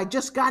course that I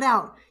just got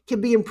out can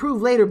be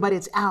improved later, but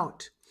it's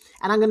out.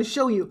 And I'm going to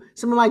show you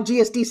some of my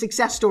GSD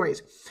success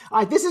stories. All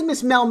right, this is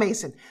Miss Mel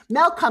Mason.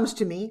 Mel comes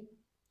to me.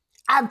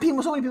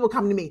 So many people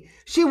come to me.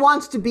 She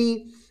wants to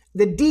be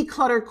the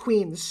declutter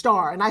queen, the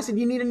star. And I said,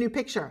 you need a new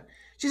picture.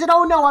 She said,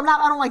 oh, no, I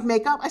don't like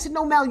makeup. I said,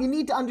 no, Mel, you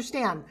need to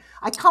understand.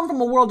 I come from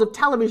a world of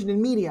television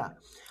and media.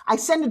 I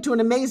send it to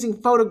an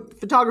amazing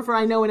photographer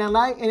I know in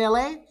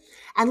LA.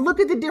 And look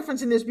at the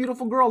difference in this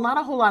beautiful girl. Not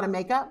a whole lot of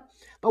makeup,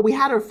 but we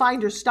had her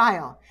find her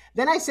style.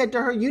 Then I said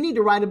to her, you need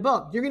to write a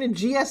book. You're going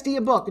to GSD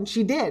a book. And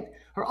she did.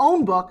 Her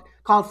own book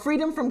called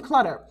Freedom from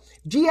Clutter.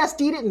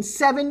 GSD'd it in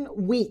 7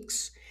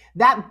 weeks.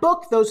 That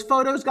book, those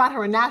photos, got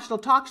her a national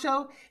talk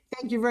show.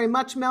 Thank you very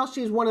much, Mel.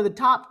 She's one of the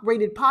top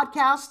rated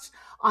podcasts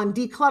on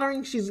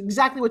decluttering. She's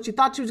exactly what you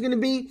thought she was going to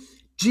be.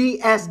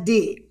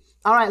 GSD.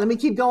 All right, let me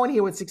keep going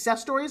here with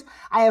success stories.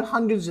 I have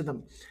hundreds of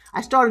them.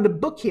 I started a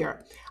book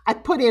here. I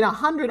put in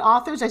 100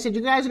 authors. I said, you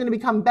guys are going to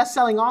become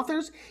best-selling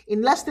authors.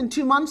 In less than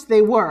 2 months,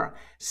 they were.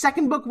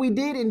 Second book we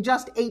did in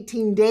just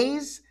 18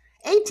 days.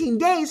 18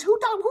 days? Who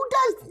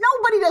does?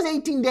 Nobody does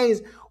 18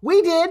 days.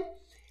 We did.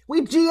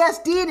 We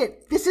GSD'd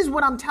it. This is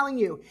what I'm telling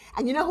you.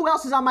 And you know who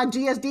else is on my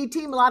GSD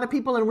team? A lot of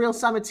people in Real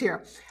Summits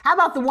here. How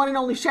about the one and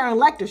only Sharon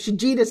Lecter? She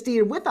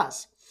GSD'd with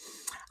us.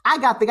 I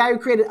got the guy who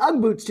created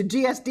Ugg boots to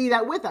GSD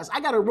that with us.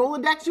 I got a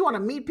Rolodex. You want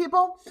to meet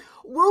people?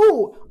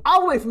 Woo!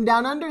 All the way from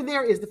down under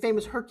there is the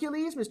famous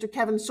Hercules, Mr.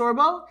 Kevin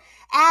Sorbo.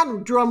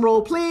 And drum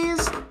roll,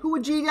 please. Who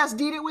would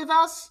GSD it with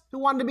us? Who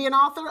wanted to be an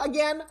author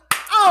again?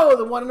 Oh,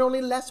 the one and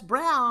only Les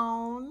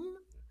Brown.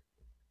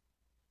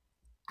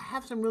 I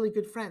have some really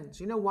good friends.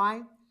 You know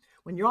why?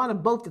 When you're on a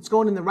boat that's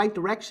going in the right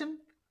direction,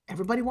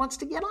 everybody wants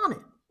to get on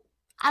it.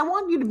 I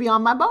want you to be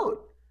on my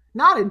boat.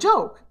 Not a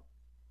joke.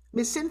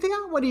 Miss Cynthia,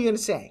 what are you going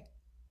to say?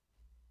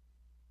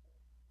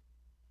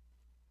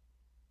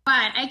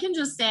 But I can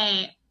just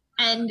say,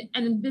 and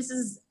this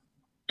is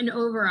an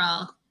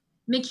overall,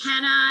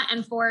 McKenna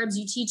and Forbes,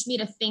 you teach me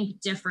to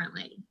think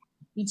differently.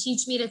 You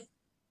teach me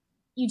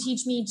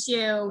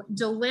to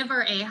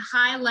deliver a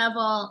high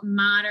level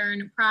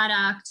modern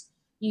product.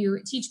 You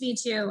teach me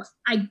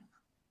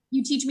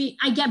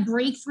I get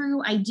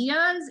breakthrough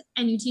ideas,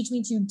 and you teach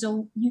me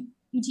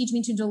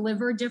to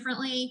deliver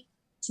differently,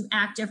 to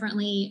act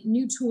differently,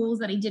 new tools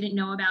that I didn't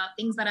know about,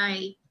 things that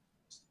I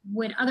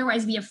would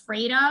otherwise be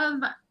afraid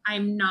of,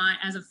 I'm not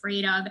as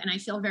afraid of, and I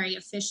feel very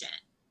efficient.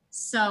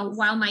 So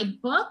while my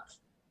book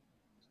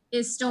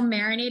is still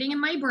marinating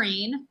in my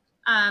brain,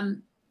 I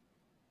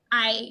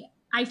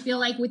feel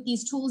like with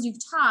these tools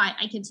you've taught,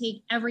 I can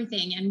take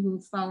everything and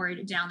move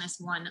forward down this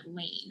one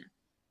lane.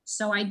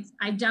 So I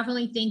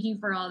definitely thank you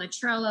for all the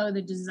Trello,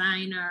 the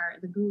designer,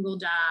 the Google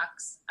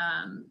Docs,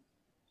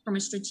 from a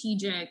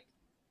strategic,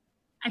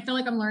 I feel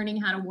like I'm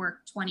learning how to work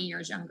 20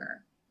 years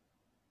younger.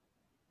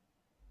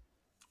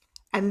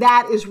 And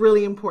that is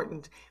really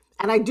important.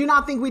 And I do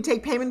not think we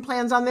take payment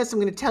plans on this. I'm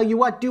going to tell you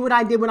what, do what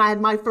I did when I had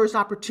my first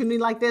opportunity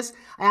like this.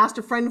 I asked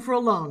a friend for a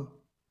loan.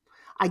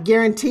 I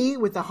guarantee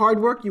with the hard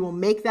work, you will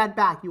make that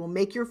back. You will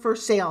make your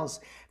first sales.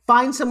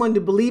 Find someone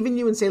to believe in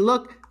you and say,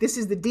 look, this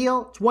is the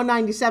deal. It's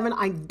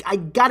 $197. I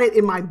got it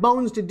in my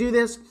bones to do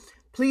this.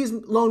 Please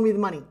loan me the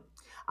money.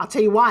 I'll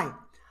tell you why.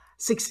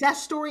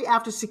 Success story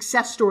after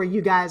success story,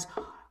 you guys.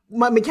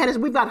 McKenna,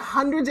 we've got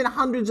hundreds and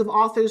hundreds of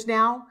authors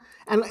now.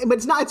 But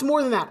it's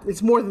more than that.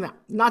 It's more than that.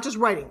 Not just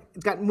writing.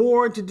 It's got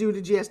more to do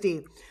to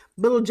GSD.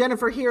 Little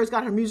Jennifer here has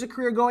got her music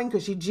career going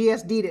because she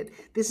GSD'd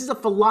it. This is a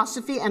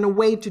philosophy and a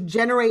way to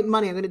generate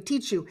money. I'm going to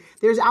teach you.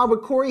 There's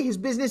Albert Corey. His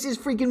business is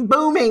freaking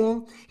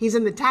booming. He's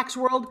in the tax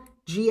world.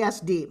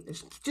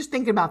 GSD. Just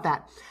think about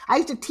that. I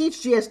used to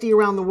teach GSD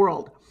around the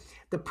world.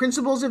 The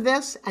principles of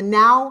this, and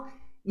now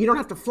you don't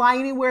have to fly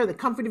anywhere, the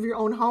comfort of your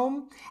own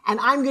home. And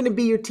I'm going to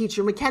be your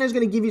teacher. McKenna's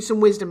going to give you some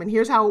wisdom, and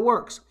here's how it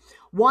works.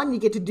 One, you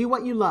get to do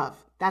what you love.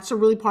 That's a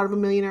really part of a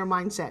millionaire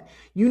mindset.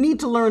 You need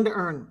to learn to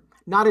earn.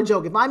 Not a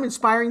joke. If I'm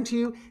inspiring to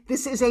you,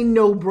 this is a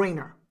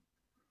no-brainer.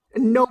 A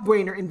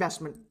no-brainer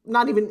investment.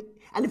 Not even,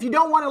 and if you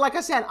don't want to, like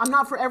I said, I'm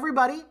not for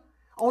everybody,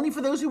 only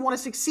for those who want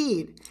to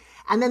succeed.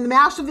 And then the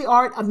master of the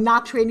art of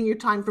not trading your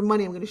time for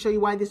money. I'm going to show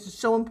you why this is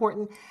so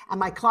important. And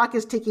my clock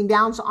is ticking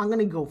down, so I'm going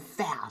to go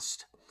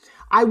fast.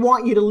 I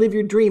want you to live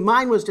your dream.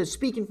 Mine was to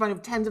speak in front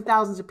of tens of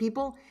thousands of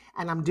people,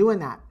 and I'm doing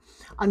that.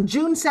 On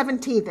June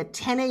 17th at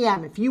 10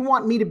 a.m., if you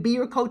want me to be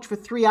your coach for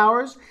 3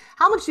 hours,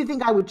 how much do you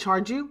think I would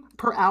charge you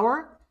per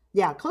hour?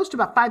 Yeah, close to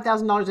about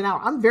 $5,000 an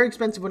hour. I'm very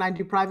expensive when I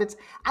do privates.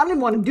 I don't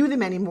even want to do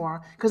them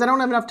anymore because I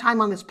don't have enough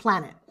time on this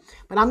planet.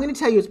 But I'm going to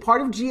tell you, as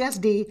part of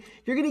GSD,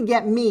 you're going to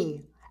get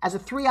me as a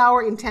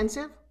 3-hour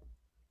intensive.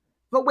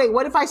 But wait,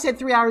 what if I said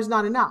 3 hours is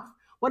not enough?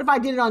 What if I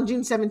did it on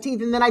June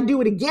 17th and then I do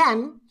it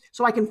again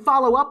so I can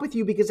follow up with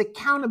you, because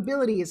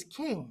accountability is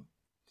king.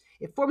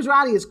 If Forbes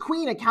Riley is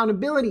queen,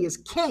 accountability is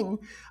king.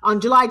 On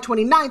July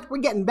 29th, we're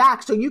getting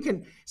back. So you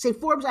can say,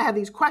 Forbes, I have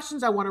these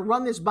questions. I want to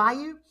run this by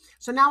you.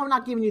 So now I'm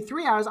not giving you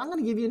 3 hours. I'm going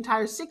to give you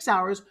entire 6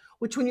 hours,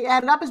 which when you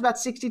add it up is about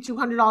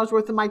 $6,200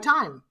 worth of my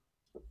time.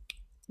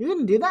 You're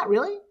going to do that,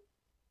 really?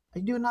 Are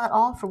you doing that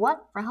all for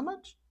what? For how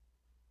much?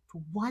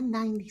 For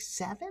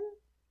 $197?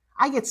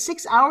 I get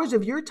 6 hours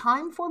of your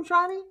time, Forbes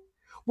Riley,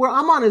 where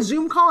I'm on a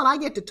Zoom call and I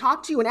get to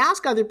talk to you and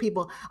ask other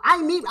people. I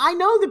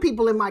know the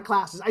people in my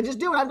classes. I just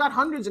do it. I've got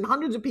hundreds and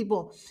hundreds of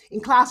people in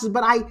classes,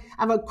 but I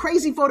have a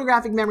crazy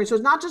photographic memory. So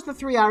it's not just the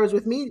 3 hours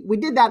with me. We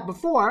did that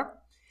before,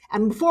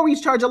 and before we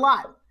used to charge a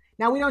lot.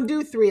 Now we don't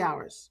do 3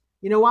 hours.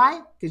 You know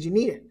why? Because you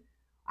need it.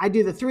 I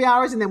do the 3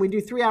 hours and then we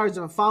do 3 hours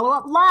of a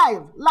follow-up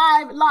live,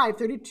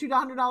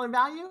 $3,200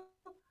 value.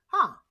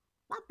 Huh,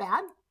 not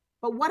bad.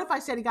 But what if I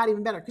said it got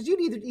even better? Because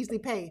you'd either easily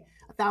pay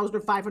 $1,000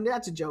 or $500.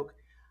 That's a joke.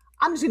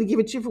 I'm just going to give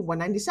it to you for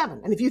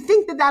 $197. And if you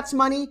think that that's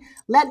money,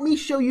 let me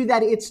show you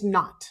that it's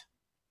not.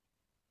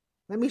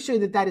 Let me show you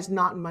that that is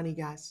not money,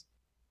 guys.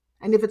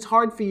 And if it's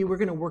hard for you, we're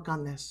going to work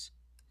on this.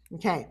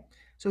 Okay,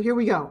 so here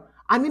we go.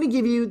 I'm going to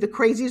give you the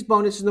craziest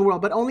bonuses in the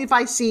world, but only if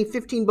I see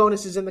 15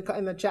 bonuses in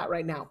the chat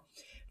right now.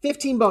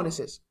 15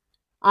 bonuses.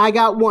 I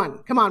got one.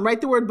 Come on, write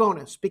the word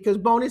bonus, because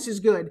bonus is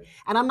good.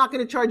 And I'm not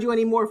going to charge you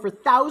any more for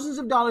thousands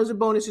of dollars of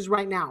bonuses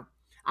right now.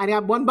 I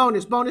have one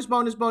bonus, bonus.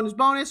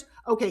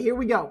 Okay, here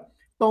we go.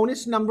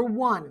 Bonus number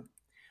one.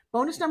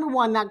 Bonus number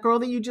one, that girl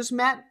that you just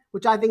met,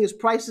 which I think is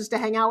priceless to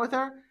hang out with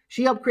her.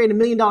 She helped create $1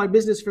 million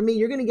business for me.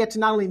 You're going to get to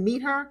not only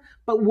meet her,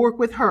 but work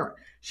with her.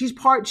 She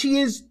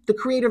is the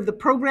creator of the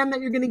program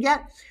that you're going to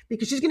get,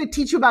 because she's going to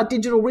teach you about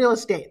digital real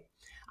estate.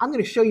 I'm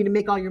going to show you to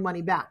make all your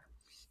money back.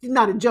 It's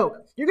not a joke.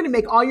 You're going to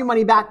make all your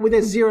money back with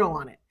a zero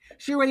on it.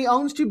 She already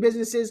owns 2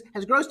 businesses,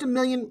 has grossed $1.2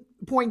 million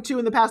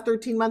in the past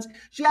 13 months.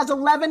 She has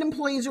 11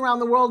 employees around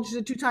the world. She's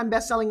a 2-time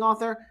best-selling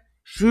author.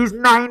 She's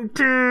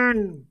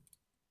 19.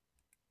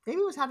 Maybe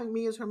was having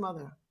me as her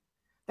mother.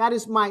 That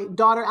is my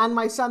daughter and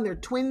my son. They're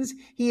twins.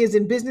 He is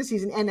in business.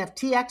 He's an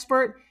NFT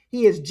expert.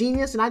 He is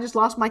genius. And I just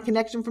lost my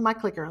connection from my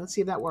clicker. Let's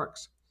see if that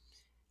works.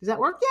 Does that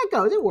work? Yeah, it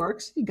goes. It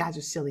works. You guys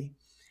are silly.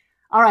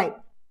 All right.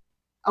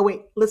 Oh,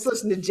 wait. Let's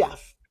listen to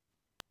Jeff.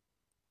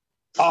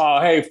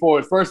 Oh, hey,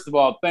 Ford. First of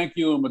all, thank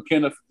you and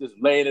McKenna for just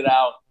laying it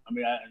out. I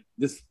mean,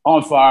 just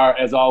on fire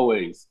as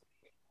always,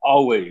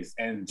 always.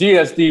 And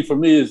GSD for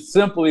me is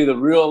simply the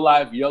real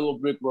life yellow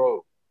brick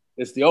road.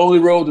 It's the only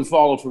road to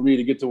follow for me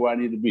to get to where I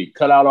need to be.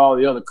 Cut out all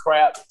the other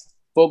crap,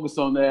 focus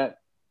on that,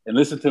 and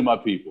listen to my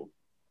people.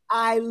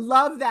 I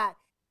love that.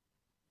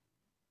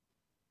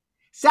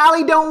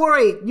 Sally, don't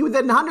worry. You,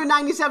 the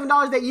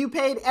 $197 that you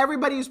paid,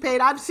 everybody who's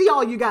paid, I see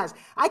all you guys.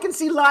 I can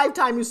see live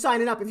time who's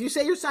signing up. If you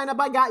say you're signing up,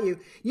 I got you.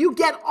 You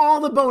get all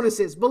the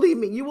bonuses. Believe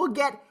me, you will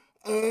get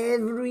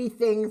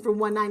everything from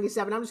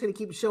 $197. I'm just going to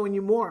keep showing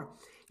you more.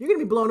 You're going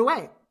to be blown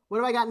away. What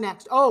have I got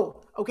next?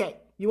 Oh, okay.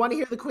 You want to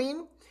hear the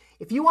queen?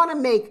 If you want to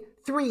make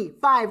 3,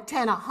 5,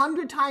 10,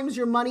 100 times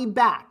your money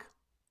back,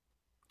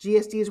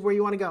 GSD is where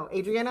you want to go.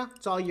 Adriana,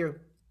 it's all you.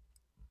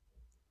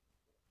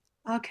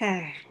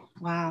 Okay.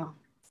 Wow.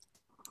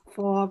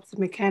 Forbes,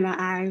 McKenna,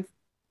 I've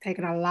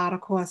taken a lot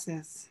of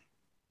courses,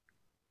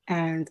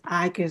 and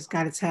I just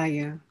got to tell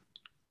you,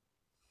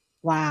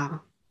 wow,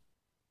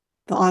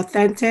 the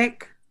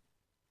authentic,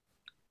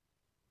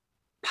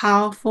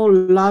 powerful,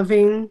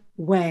 loving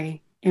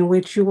way in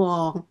which you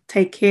all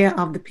take care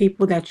of the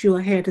people that you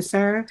are here to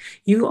serve.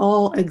 You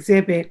all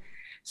exhibit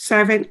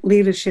servant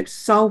leadership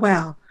so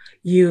well.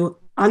 You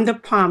under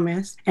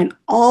promise and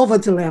over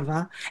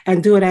deliver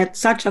and do it at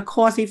such a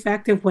cost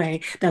effective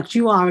way that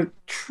you are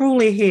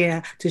truly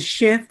here to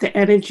shift the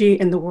energy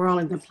in the world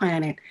and the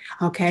planet.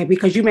 Okay,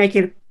 because you make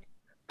it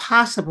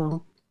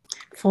possible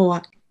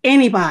for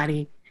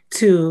anybody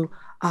to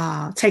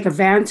take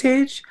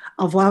advantage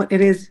of what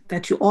it is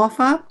that you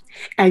offer,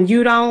 and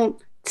you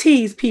don't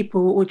tease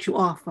people with what you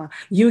offer.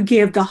 You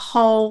give the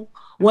whole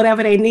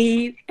whatever they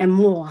need and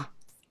more.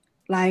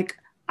 Like,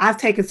 I've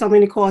taken so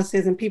many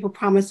courses and people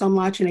promise so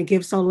much and they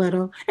give so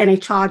little and they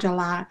charge a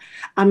lot.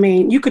 I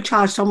mean, you could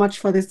charge so much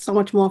for this, so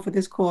much more for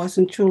this course,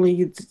 and truly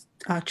you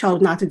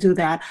chose not to do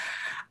that.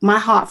 My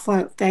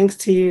heartfelt thanks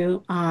to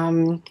you.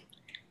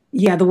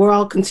 Yeah, the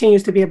world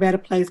continues to be a better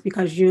place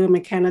because you and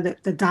McKenna,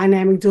 the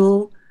dynamic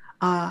duo,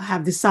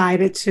 have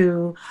decided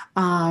to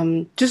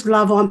just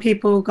love on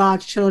people,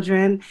 God's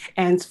children,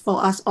 and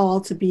for us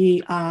all to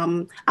be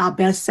our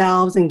best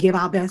selves and give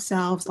our best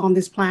selves on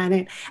this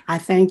planet. I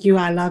thank you.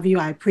 I love you.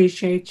 I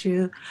appreciate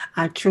you.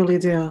 I truly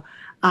do.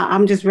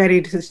 I'm just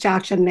ready to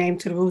shout your name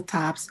to the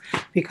rooftops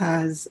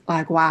because,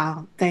 like,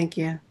 wow, thank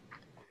you.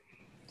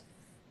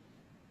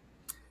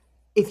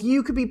 If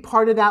you could be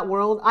part of that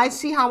world, I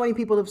see how many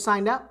people have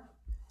signed up,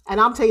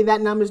 and I'll tell you that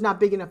number's not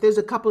big enough. There's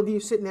a couple of you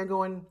sitting there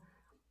going,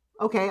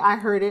 okay, I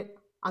heard it.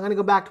 I'm going to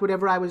go back to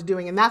whatever I was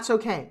doing. And that's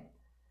okay,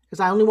 because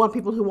I only want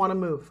people who want to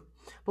move.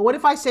 But what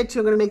if I said to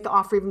you, I'm going to make the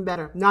offer even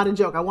better? Not a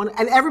joke.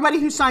 And everybody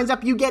who signs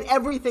up, you get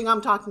everything I'm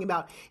talking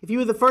about. If you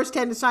were the first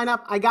 10 to sign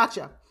up, I got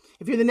you.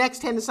 If you're the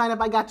next 10 to sign up,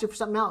 I got you for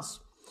something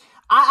else.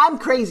 I'm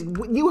crazy.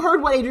 You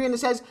heard what Adriana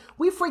says.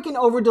 We freaking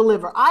over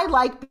deliver. I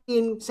like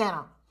being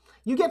Santa.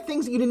 You get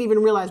things that you didn't even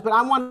realize, but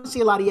I want to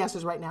see a lot of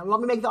yeses right now. You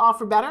want me to make the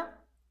offer better?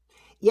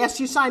 Yes,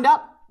 you signed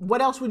up.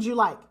 What else would you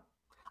like?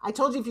 I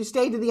told you if you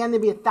stayed to the end,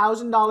 there'd be a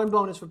 $1,000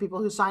 bonus for people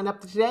who signed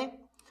up today.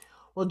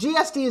 Well,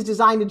 GSD is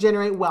designed to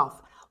generate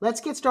wealth.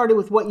 Let's get started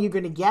with what you're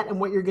going to get and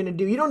what you're going to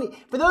do. You don't need,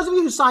 for those of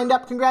you who signed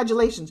up,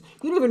 congratulations.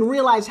 You didn't even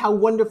realize how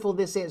wonderful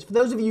this is. For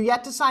those of you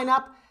yet to sign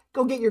up,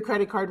 go get your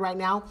credit card right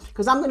now,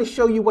 because I'm going to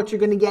show you what you're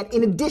going to get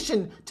in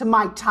addition to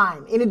my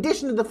time, in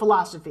addition to the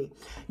philosophy.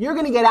 You're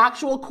going to get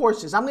actual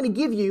courses. I'm going to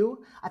give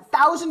you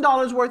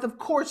 $1,000 worth of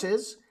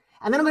courses,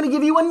 and then I'm going to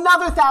give you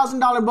another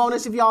 $1,000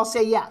 bonus if y'all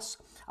say yes.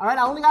 All right,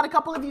 I only got a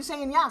couple of you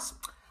saying yes.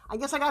 I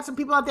guess I got some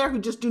people out there who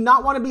just do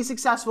not want to be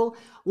successful,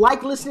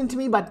 like listening to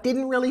me, but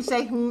didn't really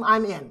say,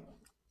 I'm in.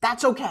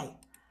 That's okay.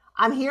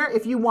 I'm here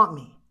if you want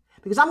me,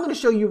 because I'm going to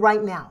show you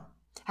right now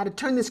how to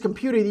turn this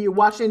computer that you're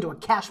watching into a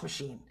cash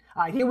machine.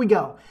 All right, here we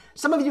go.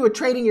 Some of you are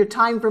trading your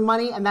time for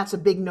money, and that's a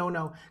big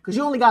no-no, because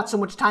you only got so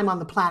much time on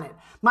the planet.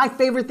 My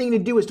favorite thing to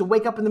do is to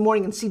wake up in the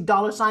morning and see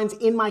dollar signs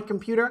in my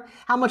computer,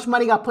 how much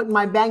money got put in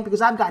my bank,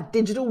 because I've got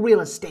digital real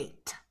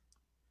estate.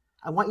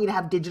 I want you to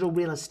have digital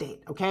real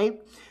estate, okay?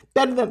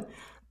 Better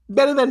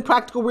than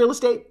practical real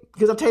estate,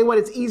 because I'll tell you what,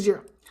 it's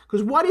easier.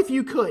 Because what if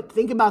you could,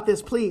 think about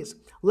this, please,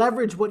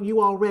 leverage what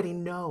you already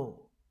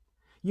know.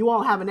 You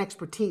all have an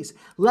expertise.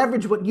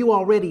 Leverage what you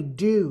already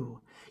do.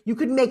 You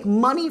could make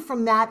money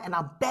from that, and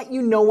I'll bet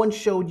you no one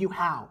showed you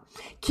how.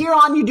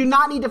 Kieran, you do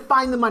not need to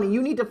find the money.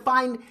 You need to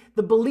find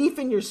the belief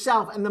in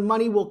yourself, and the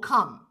money will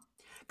come.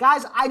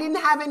 Guys, I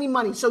didn't have any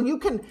money, so you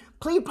can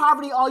plead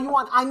poverty all you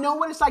want. I know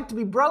what it's like to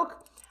be broke.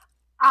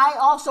 I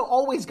also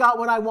always got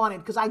what I wanted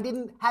because I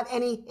didn't have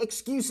any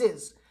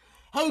excuses.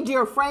 Hey,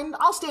 dear friend,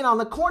 I'll stand on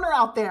the corner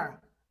out there.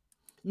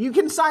 You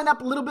can sign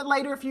up a little bit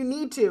later if you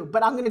need to,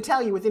 but I'm going to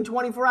tell you within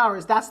 24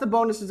 hours, that's the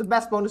bonuses, the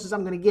best bonuses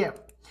I'm going to give.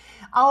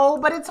 Oh,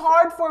 but it's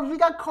hard for, we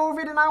got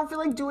COVID and I don't feel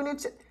like doing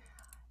it.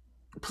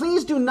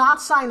 Please do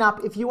not sign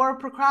up if you are a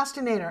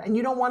procrastinator and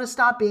you don't want to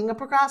stop being a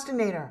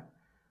procrastinator.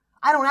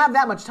 I don't have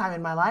that much time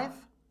in my life.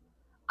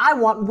 I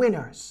want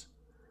winners.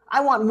 I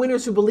want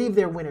winners who believe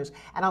they're winners.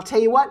 And I'll tell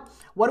you what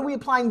are we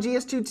applying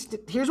GS to?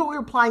 Here's what we're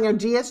applying our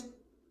GS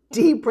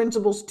GSD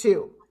principles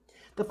too.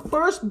 The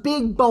first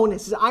big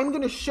bonus is I'm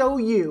going to show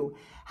you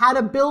how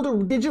to build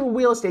a digital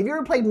real estate. If you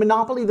ever played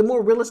Monopoly, the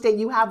more real estate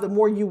you have, the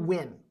more you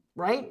win,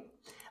 right?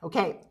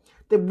 Okay,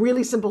 the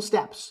really simple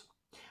steps.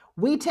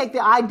 We take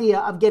the idea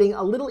of getting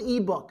a little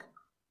ebook,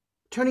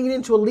 turning it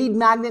into a lead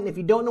magnet, and if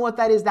you don't know what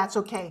that is, that's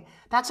okay.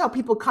 That's how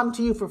people come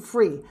to you for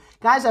free.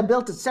 Guys, I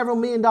built a several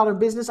 $1 million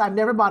business. I've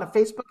never bought a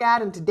Facebook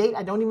ad, and to date,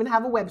 I don't even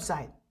have a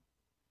website.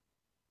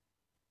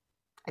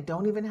 I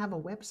don't even have a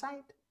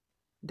website?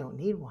 Don't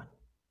need one.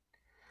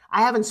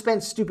 I haven't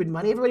spent stupid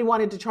money. Everybody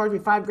wanted to charge me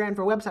 $5,000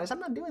 for a website. I said, I'm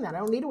not doing that. I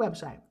don't need a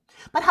website.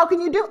 But how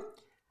can you do it?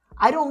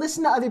 I don't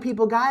listen to other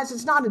people, guys.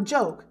 It's not a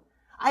joke.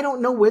 I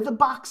don't know where the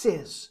box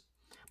is.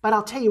 But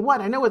I'll tell you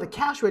what, I know where the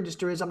cash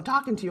register is. I'm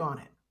talking to you on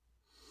it.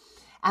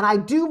 And I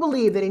do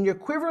believe that in your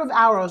quiver of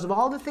arrows of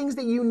all the things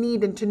that you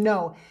need and to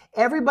know,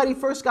 everybody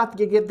first got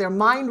to get their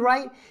mind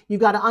right. You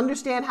got to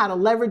understand how to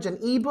leverage an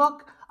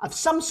ebook of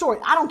some sort.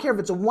 I don't care if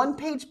it's a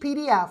one-page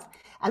PDF.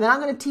 And then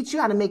I'm going to teach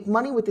you how to make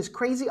money with this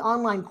crazy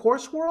online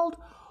course world.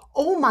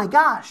 Oh my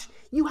gosh,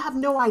 you have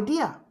no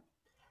idea.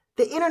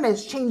 The internet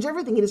has changed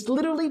everything. It has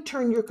literally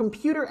turned your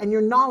computer and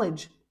your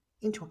knowledge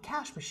into a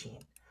cash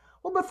machine.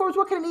 Well, but Forbes,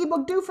 what can an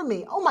ebook do for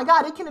me? Oh my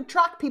God, it can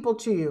attract people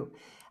to you.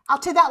 I'll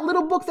tell you that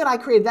little book that I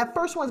created. That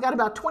first one's got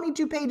about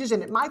 22 pages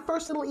in it. My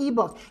first little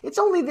ebook. It's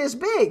only this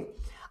big.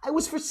 It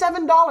was for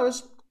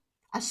 $7.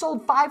 I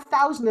sold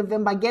 5,000 of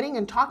them by getting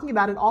and talking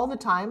about it all the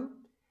time.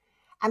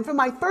 And for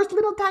my first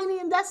little tiny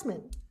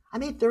investment, I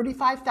made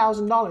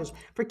 $35,000.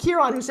 For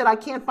Kieran, who said, I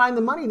can't find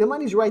the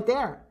money's right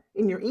there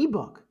in your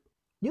ebook.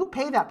 You'll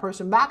pay that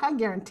person back, I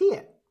guarantee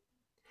it.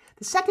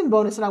 The second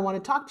bonus that I want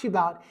to talk to you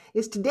about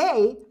is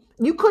today,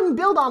 you couldn't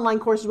build online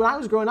courses when I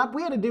was growing up.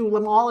 We had to do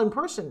them all in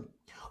person.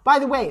 By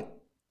the way,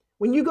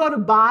 when you go to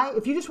buy,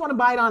 if you just want to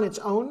buy it on its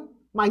own,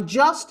 my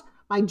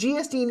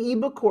GSD and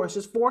ebook course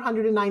is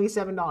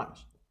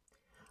 $497.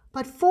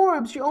 But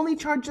Forbes, you only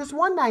charge just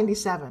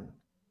 $197.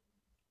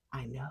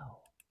 I know.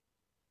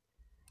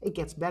 It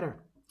gets better.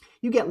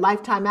 You get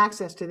lifetime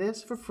access to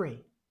this for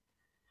free.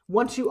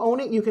 Once you own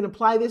it, you can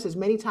apply this as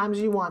many times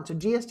as you want. So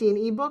GSD and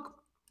ebook,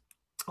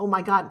 oh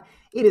my God,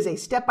 it is a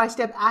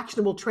step-by-step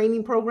actionable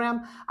training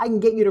program. I can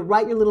get you to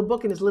write your little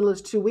book in as little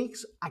as 2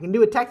 weeks. I can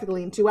do it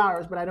technically in 2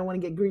 hours, but I don't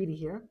want to get greedy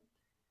here.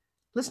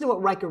 Listen to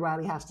what Forbes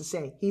Riley has to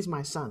say. He's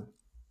my son.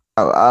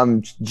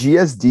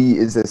 GSD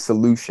is a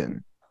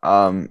solution.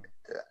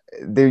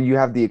 There you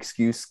have the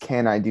excuse,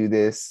 can I do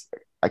this?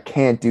 I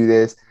can't do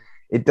this.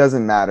 It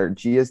doesn't matter.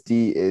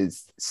 GSD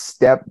is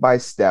step by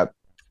step.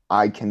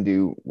 I can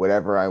do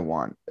whatever I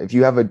want. If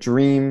you have a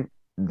dream,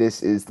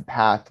 this is the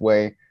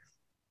pathway.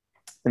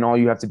 And all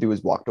you have to do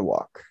is walk the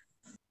walk.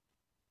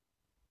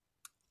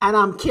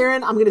 And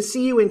Kieran, I'm going to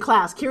see you in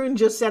class. Kieran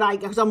just said,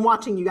 because I'm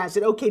watching you guys,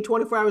 said, okay,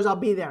 24 hours, I'll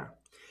be there.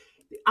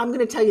 I'm going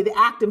to tell you the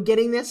act of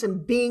getting this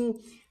and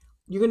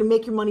you're going to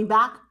make your money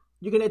back.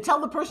 You're going to tell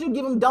the person to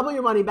give them double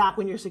your money back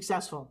when you're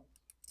successful.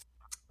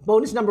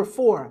 Bonus number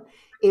 4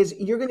 is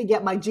you're going to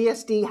get my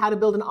GSD, How to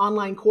Build an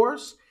Online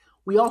Course.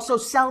 We also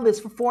sell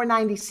this for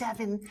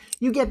 $497.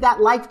 You get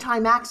that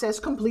lifetime access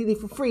completely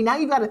for free. Now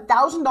you've got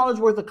 $1,000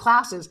 worth of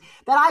classes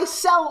that I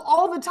sell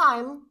all the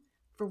time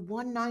for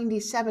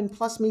 $197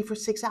 plus me for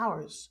 6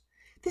 hours.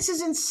 This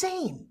is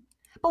insane.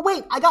 But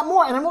wait, I got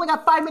more and I've only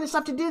got 5 minutes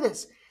left to do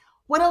this.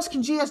 What else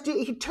can GSD do?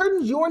 It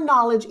turns your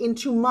knowledge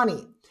into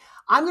money.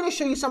 I'm going to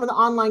show you some of the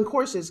online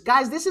courses.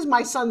 Guys, this is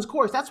my son's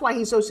course. That's why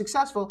he's so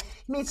successful.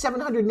 He made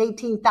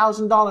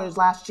 $718,000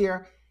 last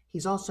year.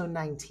 He's also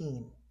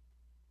 19.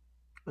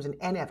 It was an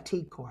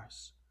NFT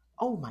course.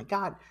 Oh my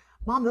God.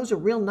 Mom, those are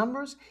real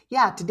numbers?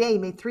 Yeah, today he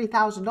made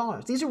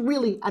 $3,000. These are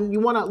really, and you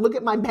want to look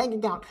at my bank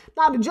account.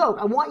 Not a joke.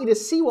 I want you to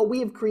see what we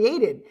have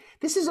created.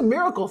 This is a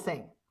miracle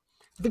thing.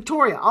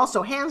 Victoria,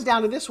 also hands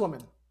down to this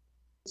woman.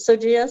 So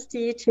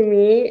GSD to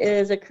me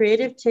is a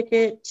creative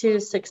ticket to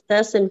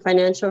success and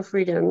financial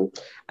freedom.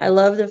 I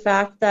love the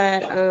fact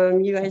that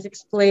you guys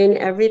explain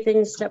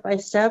everything step by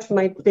step.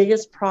 My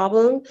biggest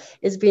problem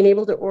is being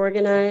able to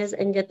organize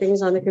and get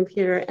things on the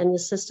computer, and the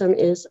system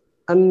is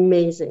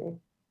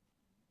amazing.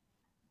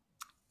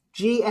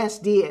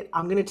 GSD it.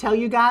 I'm going to tell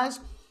you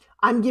guys,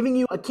 I'm giving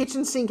you a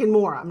kitchen sink and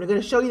more. I'm going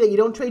to show you that you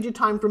don't trade your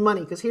time for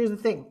money, because here's the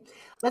thing.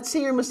 Let's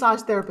say you're a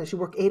massage therapist. You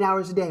work 8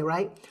 hours a day,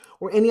 right?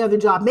 Or any other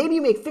job. Maybe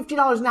you make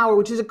 $50 an hour,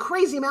 which is a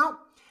crazy amount.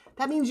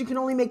 That means you can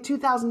only make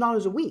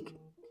 $2,000 a week.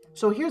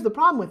 So here's the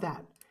problem with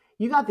that.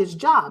 You got this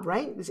job,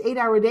 right? This 8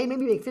 hour day,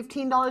 maybe you make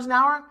 $15 an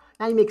hour.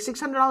 Now you make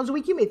 $600 a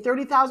week. You made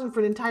 $30,000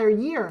 for an entire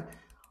year.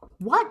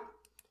 What?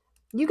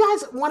 You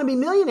guys want to be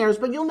millionaires,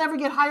 but you'll never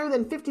get higher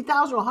than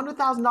 $50,000 or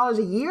 $100,000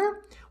 a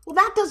year? Well,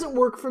 that doesn't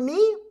work for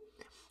me.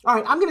 All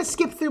right, I'm going to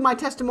skip through my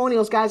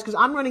testimonials, guys, because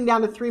I'm running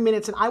down to 3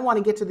 minutes and I want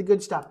to get to the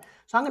good stuff.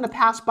 So I'm going to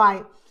pass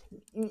by.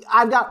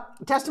 I've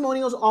got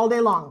testimonials all day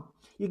long.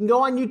 You can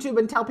go on YouTube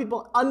and tell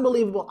people,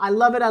 unbelievable. I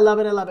love it. I love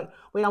it. I love it.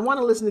 Wait, I want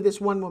to listen to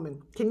this one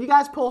woman. Can you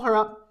guys pull her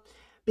up?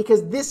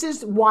 Because this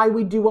is why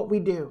we do what we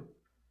do.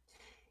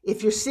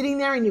 If you're sitting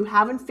there and you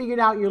haven't figured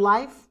out your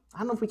life, I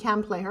don't know if we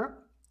can play her.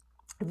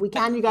 If we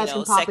can, you guys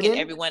can pop it second in.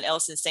 everyone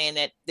else in saying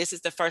that this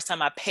is the first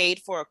time I paid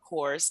for a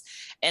course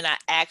and I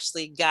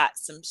actually got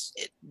some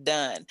shit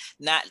done.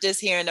 Not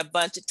just hearing a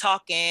bunch of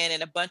talking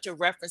and a bunch of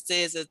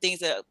references or things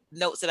that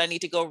notes that I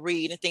need to go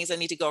read and things I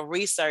need to go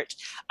research.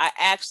 I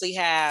actually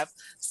have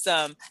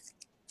some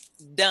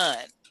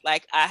done.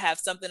 Like I have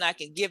something I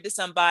can give to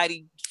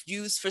somebody,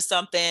 use for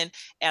something.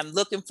 And I'm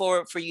looking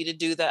forward for you to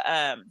do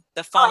the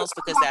funnels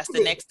because that's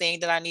the next thing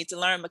that I need to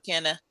learn,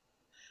 McKenna.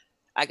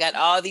 I got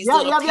all these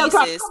little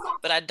pieces,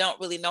 but I don't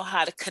really know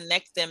how to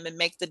connect them and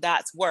make the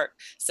dots work.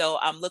 So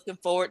I'm looking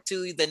forward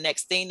to the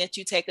next thing that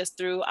you take us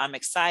through. I'm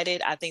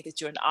excited. I think that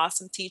you're an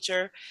awesome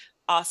teacher.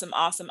 Awesome,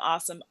 awesome,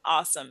 awesome,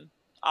 awesome,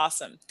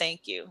 awesome.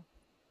 Thank you.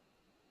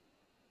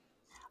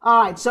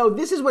 All right, so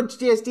this is what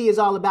GSD is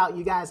all about,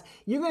 you guys.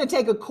 You're going to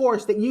take a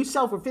course that you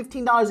sell for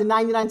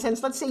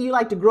 $15.99. Let's say you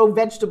like to grow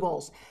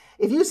vegetables.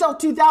 If you sell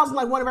 $2,000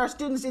 like one of our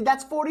students did,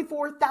 that's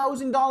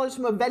 $44,000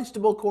 from a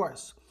vegetable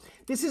course.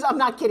 This is, I'm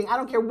not kidding. I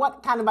don't care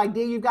what kind of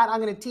idea you've got.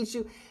 I'm going to teach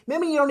you.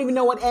 Maybe you don't even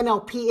know what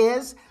NLP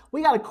is.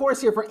 We got a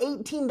course here for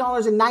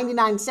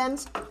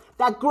 $18.99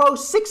 that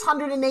grows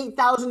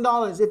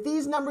 $608,000. If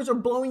these numbers are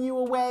blowing you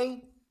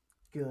away,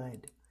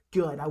 good.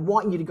 I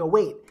want you to go,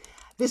 wait.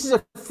 This is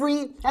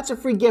that's a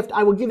free gift.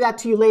 I will give that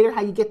to you later,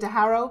 how you get to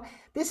Harrow.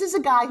 This is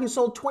a guy who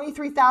sold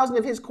 23,000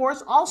 of his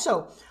course.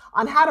 Also,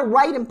 on how to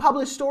write and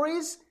publish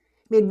stories,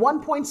 made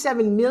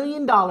 $1.7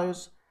 million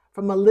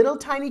from a little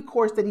tiny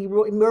course that he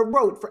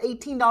wrote for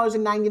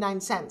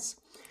 $18.99.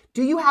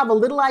 Do you have a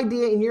little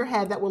idea in your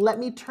head that will let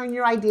me turn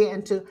your idea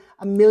into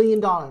 $1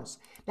 million?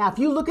 Now, if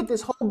you look at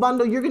this whole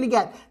bundle, you're going to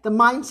get the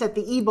mindset,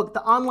 the ebook,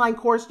 the online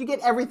course. You get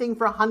everything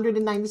for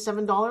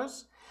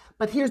 $197.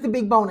 But here's the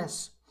big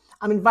bonus.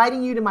 I'm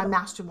inviting you to my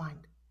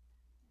mastermind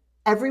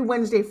every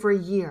Wednesday for a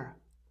year.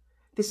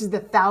 This is the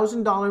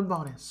 $1,000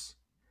 bonus.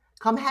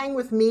 Come hang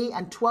with me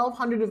and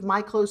 1,200 of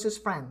my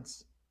closest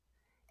friends.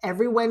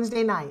 Every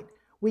Wednesday night,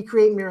 we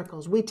create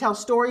miracles. We tell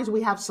stories.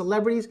 We have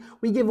celebrities.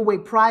 We give away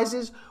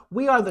prizes.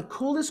 We are the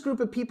coolest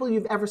group of people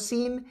you've ever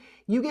seen.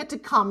 You get to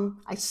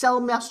come. I sell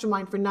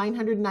Mastermind for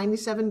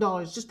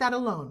 $997, just that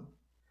alone.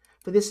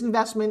 For this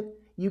investment,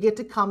 you get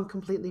to come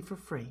completely for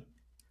free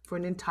for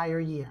an entire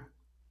year.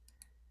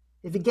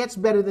 If it gets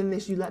better than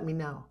this, you let me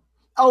know.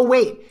 Oh,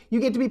 wait, you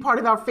get to be part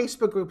of our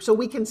Facebook group so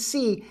we can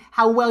see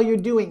how well you're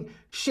doing.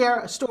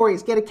 Share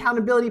stories, get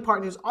accountability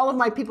partners, all of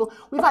my people.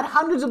 We've had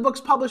hundreds of books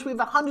published. We've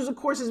had hundreds of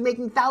courses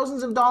making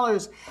thousands of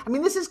dollars. I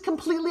mean, this is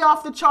completely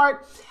off the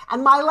chart.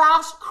 And my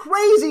last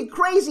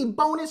crazy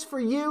bonus for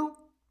you,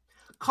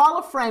 call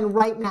a friend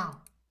right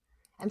now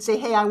and say,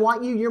 hey, I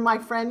want you. You're my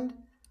friend.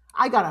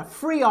 I got a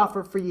free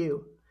offer for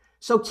you.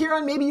 So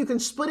Kieran, maybe you can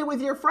split it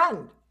with your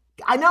friend.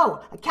 I know,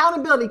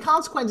 accountability,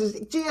 consequences,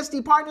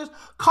 GSD partners,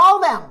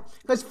 call them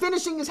because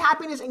finishing is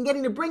happiness and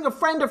getting to bring a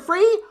friend a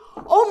free.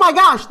 Oh my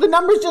gosh, the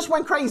numbers just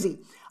went crazy.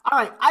 All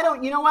right,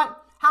 you know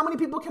what? How many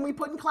people can we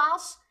put in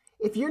class?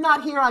 If you're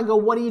not here, I go,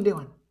 what are you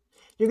doing?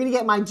 You're going to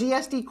get my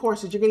GSD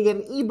courses. You're going to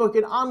get an ebook,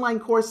 an online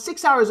course,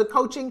 6 hours of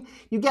coaching.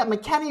 You get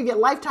McKenna, you get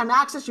lifetime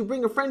access. You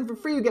bring a friend for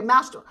free, you get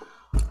master.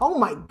 Oh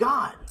my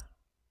God.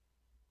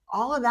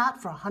 All of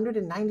that for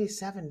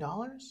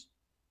 $197?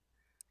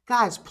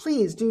 Guys,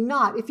 please do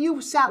not, if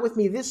you sat with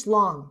me this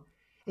long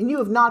and you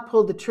have not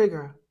pulled the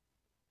trigger,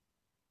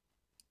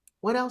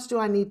 what else do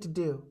I need to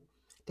do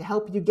to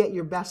help you get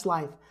your best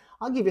life?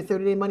 I'll give you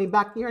 30-day money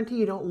back guarantee.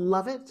 You don't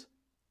love it?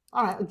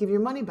 All right, I'll give you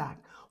your money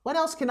back. What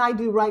else can I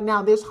do right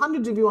now? There's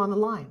hundreds of you on the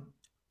line.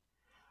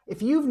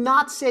 If you've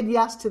not said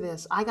yes to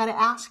this, I got to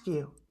ask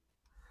you,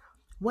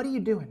 what are you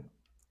doing?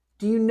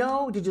 Do you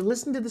know, did you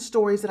listen to the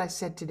stories that I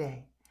said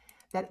today?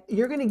 That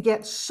you're going to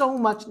get so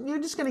much, you're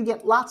just going to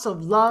get lots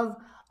of love.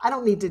 I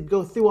don't need to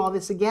go through all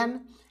this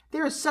again.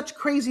 There is such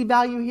crazy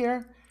value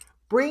here.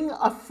 Bring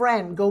a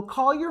friend. Go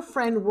call your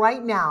friend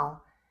right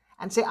now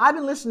and say, I've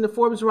been listening to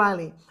Forbes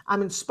Riley.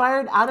 I'm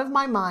inspired out of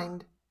my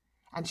mind,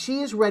 and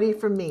she is ready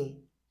for me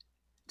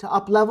to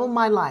up-level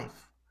my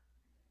life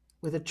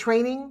with a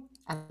training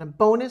and a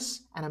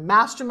bonus and a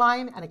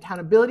mastermind and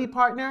accountability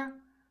partner.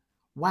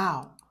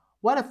 Wow,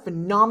 what a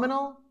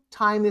phenomenal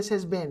time this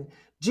has been.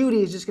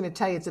 Judy is just going to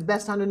tell you it's the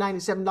best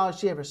 $197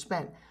 she ever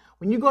spent.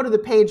 When you go to the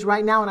page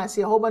right now and I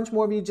see a whole bunch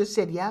more of you just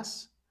said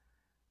yes,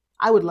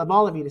 I would love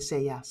all of you to say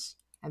yes.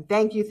 And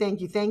thank you, thank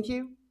you, thank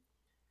you.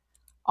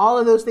 All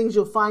of those things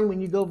you'll find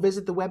when you go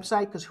visit the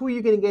website, because who are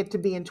you going to get to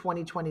be in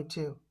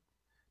 2022,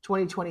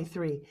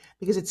 2023?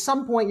 Because at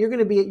some point you're going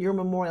to be at your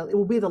memorial. It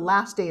will be the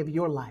last day of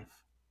your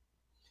life.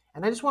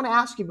 And I just want to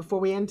ask you before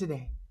we end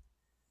today,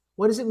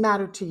 what does it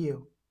matter to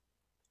you?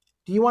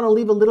 Do you want to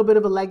leave a little bit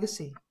of a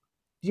legacy?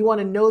 Do you want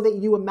to know that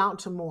you amount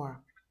to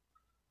more?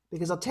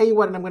 Because I'll tell you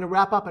what, and I'm going to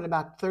wrap up in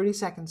about 30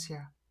 seconds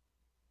here.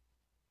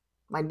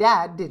 My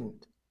dad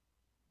didn't.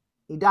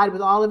 He died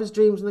with all of his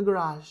dreams in the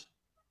garage,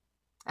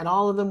 and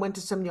all of them went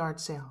to some yard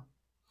sale.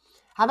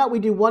 How about we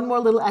do one more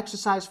little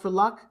exercise for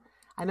luck?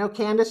 I know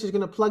Candace is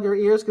going to plug her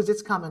ears because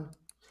it's coming.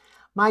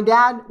 My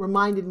dad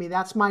reminded me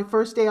that's my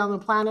first day on the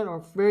planet,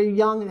 or very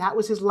young, and that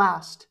was his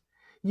last.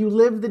 You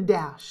live the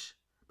dash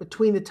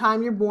between the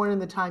time you're born and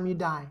the time you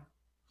die.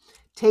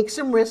 Take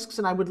some risks,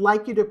 and I would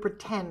like you to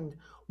pretend.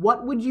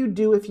 What would you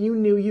do if you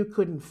knew you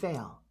couldn't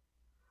fail?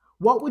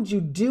 What would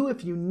you do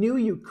if you knew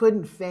you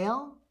couldn't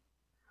fail?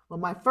 Well,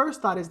 my first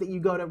thought is that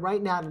you go to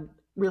right now to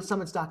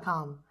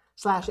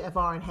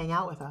realsummits.com/FR and hang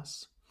out with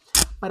us.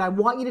 But I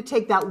want you to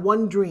take that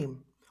one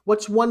dream.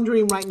 What's one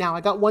dream right now?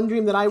 I got one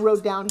dream that I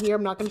wrote down here.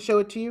 I'm not going to show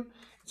it to you.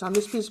 It's on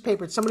this piece of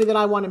paper. It's somebody that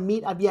I want to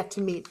meet. I've yet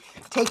to meet.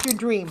 Take your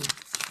dream.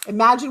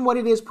 Imagine what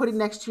it is. Put it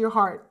next to your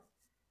heart.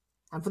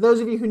 And for those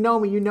of you who know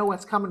me, you know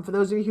what's coming. For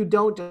those of you who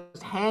don't,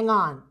 just hang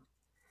on.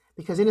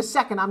 Because in a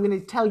second, I'm going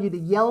to tell you to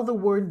yell the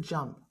word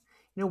jump.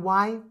 You know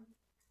why?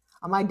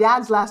 On my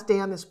dad's last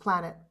day on this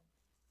planet,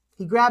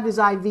 he grabbed his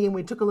IV and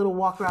we took a little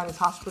walk around his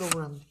hospital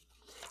room.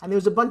 And there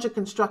was a bunch of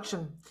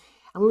construction.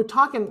 And we were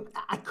talking,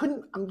 I'm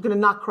going to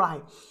not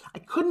cry. I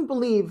couldn't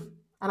believe,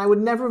 and I would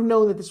never have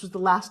known that this was the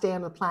last day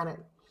on the planet.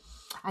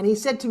 And he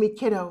said to me,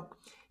 kiddo,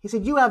 he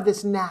said, you have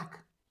this knack.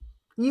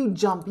 You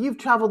jump, you've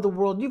traveled the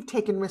world, you've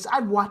taken risks.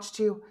 I've watched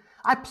you.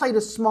 I played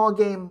a small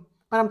game,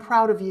 but I'm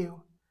proud of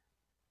you.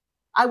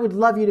 I would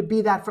love you to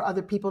be that for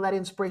other people, that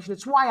inspiration.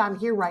 It's why I'm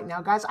here right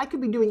now, guys. I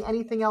could be doing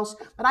anything else,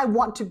 but I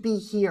want to be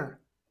here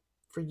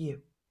for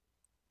you.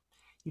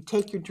 You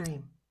take your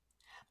dream.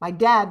 My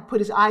dad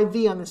put his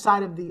IV on the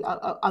side of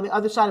on the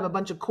other side of a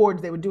bunch of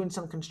cords. They were doing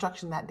some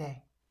construction that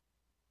day.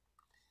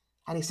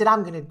 And he said,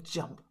 I'm going to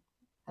jump.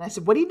 And I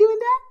said, what are you doing,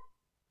 Dad?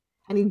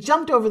 And he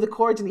jumped over the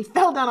cords and he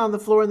fell down on the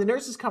floor and the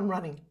nurses come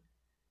running.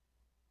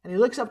 And he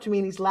looks up to me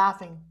and he's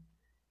laughing.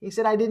 He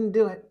said, I didn't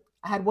do it.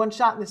 I had one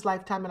shot in this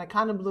lifetime and I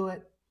kind of blew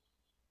it.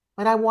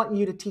 But I want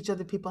you to teach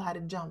other people how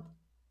to jump.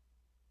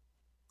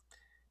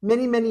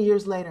 Many, many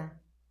years later,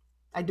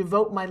 I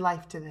devote my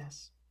life to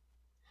this.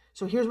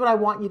 So here's what I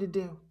want you to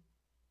do.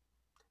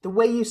 The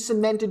way you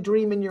cement a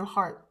dream in your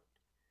heart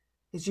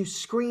is you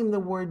scream the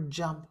word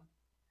jump.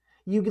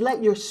 You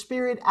let your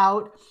spirit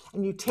out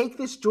and you take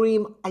this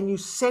dream and you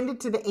send it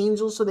to the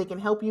angels so they can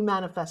help you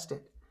manifest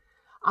it.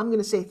 I'm going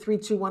to say 3,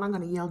 2, 1. I'm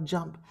going to yell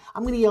jump.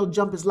 I'm going to yell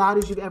jump as loud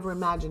as you've ever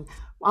imagined.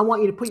 I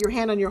want you to put your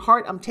hand on your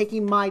heart. I'm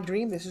taking my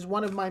dream. This is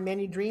one of my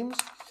many dreams.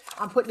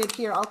 I'm putting it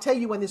here. I'll tell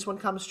you when this one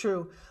comes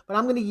true, but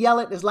I'm going to yell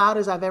it as loud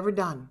as I've ever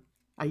done.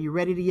 Are you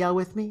ready to yell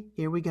with me?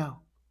 Here we go.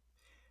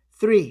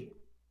 3,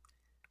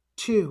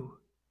 2,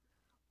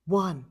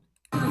 1.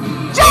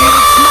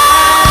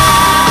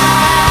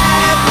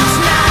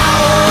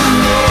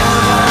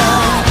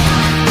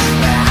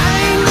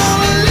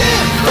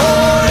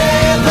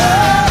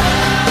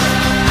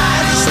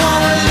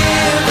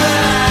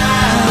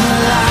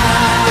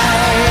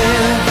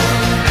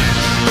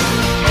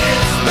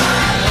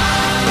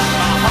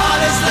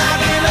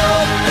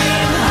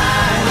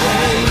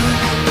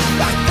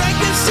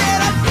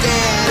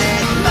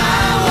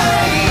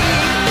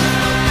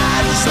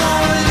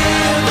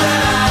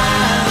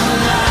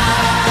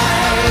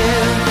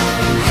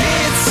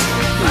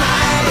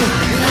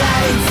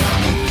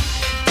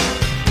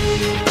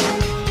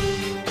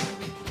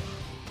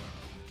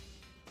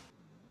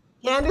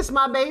 Candace,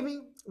 my baby,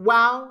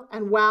 wow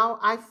and wow.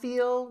 I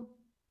feel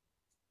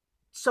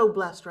so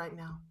blessed right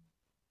now.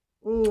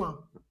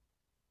 Mwah.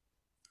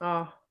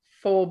 Oh,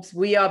 Forbes,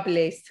 we are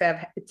blessed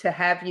to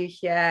have you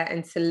here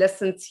and to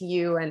listen to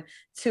you and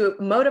to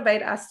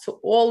motivate us to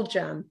all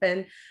jump.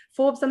 And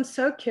Forbes, I'm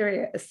so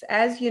curious,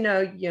 as you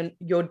know,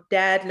 your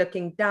dad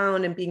looking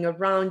down and being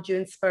around you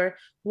and Spur,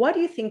 what do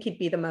you think he'd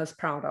be the most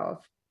proud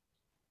of?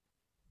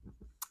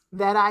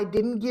 That I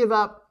didn't give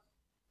up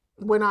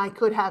when I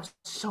could have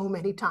so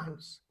many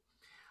times.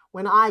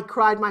 When I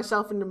cried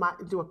myself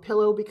into a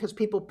pillow because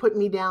people put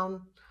me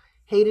down,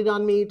 hated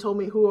on me, told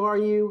me, who are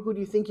you? Who do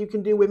you think you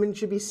can do? Women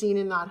should be seen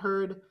and not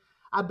heard.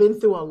 I've been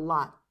through a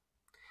lot.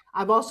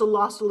 I've also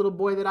lost a little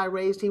boy that I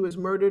raised. He was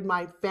murdered.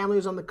 My family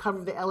was on the cover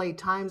of the LA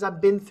Times.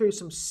 I've been through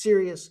some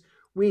serious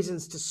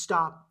reasons to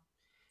stop.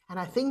 And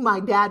I think my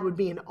dad would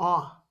be in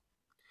awe.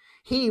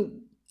 He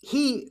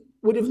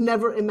would have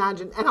never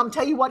imagined. And I'll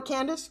tell you what,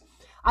 Candace,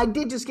 I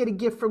did just get a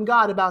gift from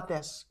God about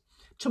this.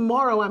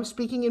 Tomorrow, I'm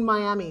speaking in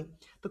Miami.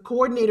 The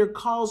coordinator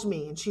calls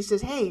me and she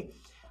says, hey,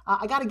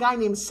 I got a guy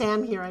named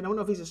Sam here. I don't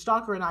know if he's a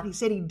stalker or not. He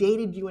said he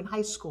dated you in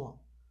high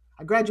school.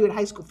 I graduated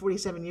high school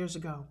 47 years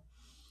ago.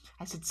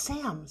 I said,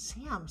 Sam.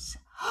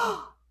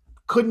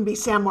 Couldn't be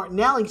Sam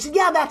Martinelli. He said,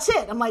 yeah, that's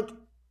it. I'm like,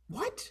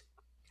 what?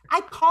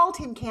 I called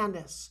him,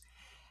 Candace.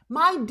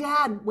 My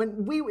dad,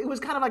 it was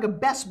kind of like a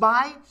Best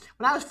Buy.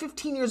 When I was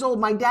 15 years old,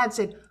 my dad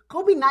said,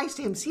 go be nice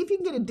to him. See if you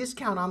can get a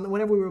discount on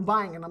whatever we were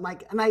buying. And I'm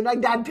like, my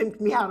dad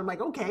pimped me out. I'm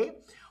like, okay.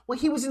 Well,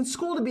 he was in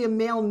school to be a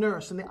male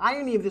nurse. And the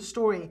irony of this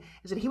story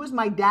is that he was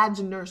my dad's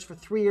nurse for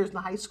 3 years in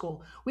the high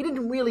school. We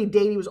didn't really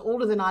date. He was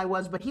older than I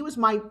was, but he was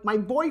my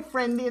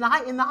boyfriend in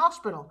the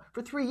hospital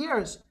for 3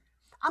 years.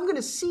 I'm going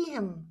to see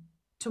him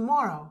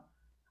tomorrow.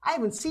 I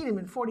haven't seen him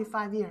in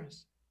 45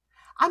 years.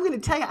 I'm going to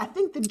tell you, I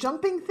think the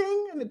jumping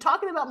thing and the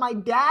talking about my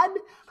dad,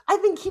 I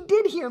think he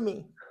did hear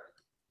me.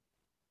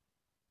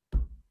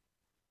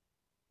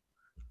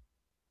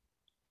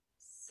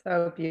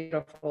 So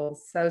beautiful.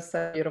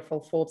 So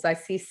beautiful, Forbes. I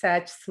see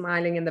Sach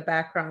smiling in the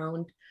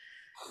background.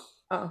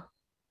 Oh.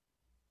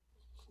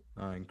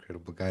 Oh,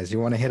 incredible, guys. You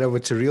want to head over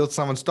to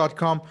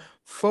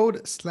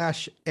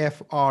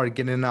realsummits.com/FR.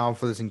 Get in now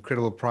for this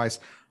incredible price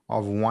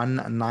of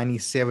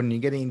 $197. You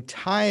get an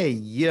entire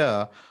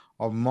year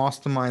of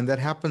mastermind that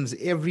happens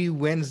every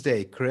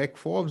Wednesday, correct,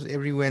 Forbes?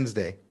 Every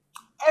Wednesday.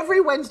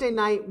 Every Wednesday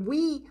night,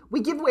 we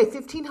give away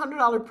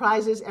 $1,500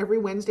 prizes every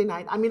Wednesday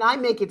night. I mean, I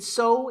make it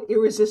so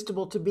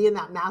irresistible to be in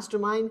that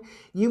mastermind.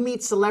 You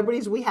meet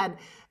celebrities. We had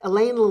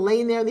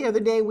Elaine there the other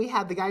day. We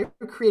had the guy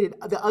who created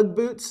the Ugg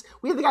boots.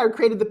 We had the guy who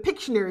created the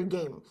Pictionary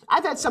game.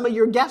 I've had some of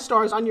your guest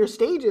stars on your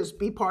stages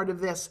be part of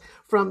this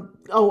from,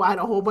 I had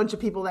a whole bunch of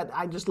people that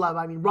I just love.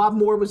 I mean, Rob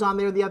Moore was on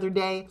there the other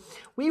day.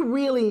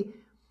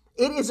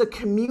 It is a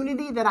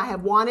community that I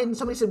have wanted. And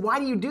somebody said, why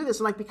do you do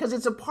this? I'm like, because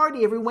it's a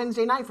party every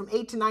Wednesday night from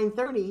 8 to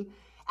 9:30.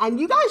 And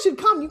you guys should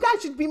come. You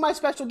guys should be my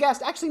special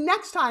guest. Actually,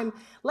 next time,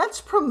 let's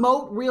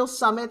promote Real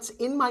Summits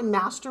in my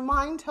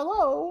mastermind.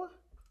 Hello.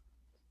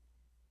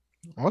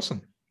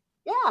 Awesome.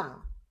 Yeah.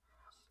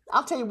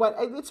 I'll tell you what,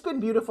 it's been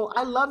beautiful.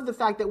 I love the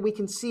fact that we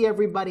can see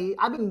everybody.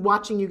 I've been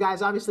watching you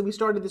guys. Obviously, we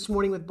started this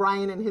morning with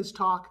Brian and his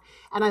talk,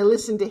 and I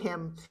listened to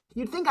him.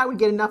 You'd think I would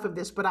get enough of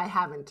this, but I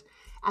haven't.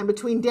 And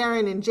between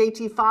Darren and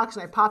JT Fox,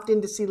 and I popped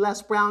in to see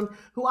Les Brown,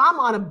 who I'm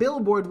on a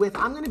billboard with.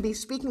 I'm going to be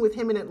speaking with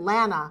him in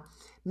Atlanta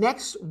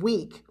next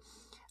week.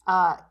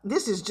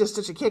 This is just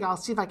such a kick. I'll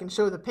see if I can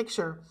show the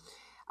picture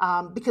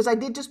because I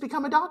did just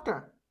become a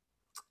doctor.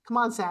 Come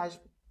on, Saj.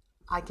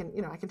 I can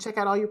check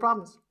out all your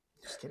problems.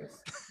 Just kidding.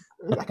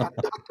 I got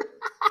a doctor.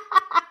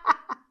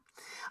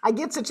 I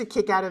get such a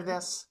kick out of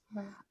this.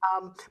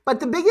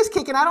 But the biggest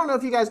kick, and I don't know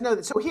if you guys know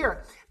that. So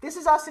here, this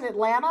is us in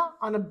Atlanta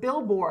on a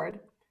billboard.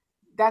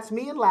 That's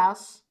me and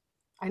Les.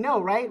 I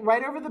know, right?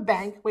 Right over the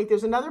bank. Wait,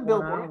 there's another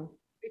billboard. Wow.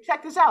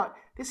 Check this out.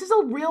 This is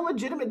a real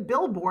legitimate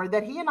billboard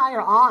that he and I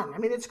are on. I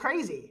mean, it's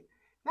crazy. Isn't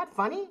that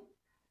funny?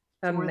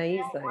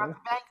 Amazing.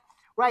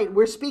 Right.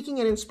 We're speaking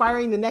and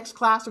inspiring the next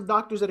class of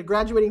doctors that are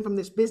graduating from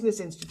this business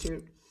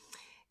institute.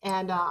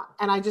 And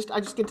I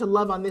just get to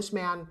love on this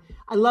man.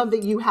 I love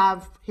that you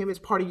have him as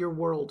part of your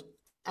world.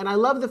 And I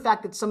love the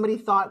fact that somebody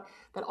thought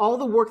that all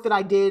the work that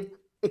I did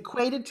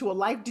equated to a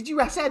life. Did you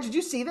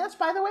see this,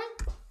 by the way?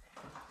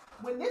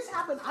 When this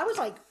happened, I was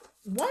like,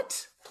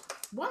 what?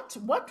 The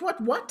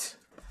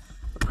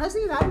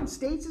President of the United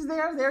States is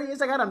there. There he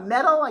is. I got a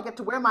medal. I get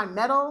to wear my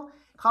medal.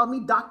 Called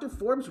me Dr.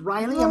 Forbes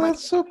Riley. Oh,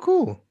 that's so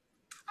cool.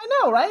 I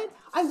know, right?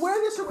 I wear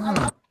this.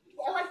 I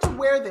like to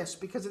wear this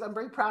because I'm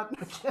very proud.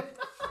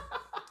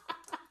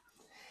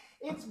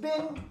 It's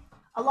been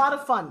a lot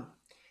of fun.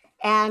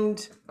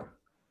 And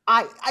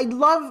I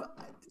love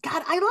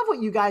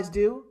what you guys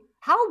do.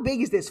 How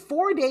big is this?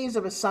 4 days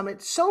of a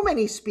summit, so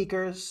many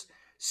speakers,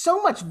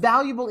 so much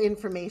valuable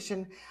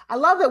information. I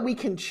love that we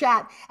can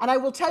chat. And I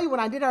will tell you,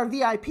 when I did our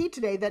VIP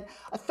today, that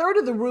a third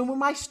of the room were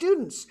my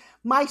students.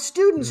 My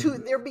students who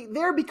they're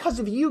there because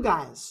of you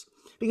guys.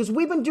 Because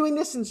we've been doing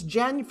this since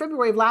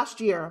February of last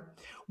year.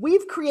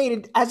 We've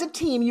created, as a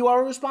team, you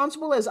are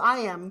responsible as I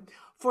am,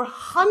 for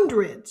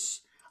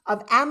hundreds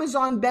of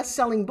Amazon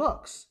best-selling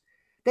books.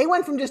 They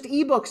went from just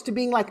ebooks to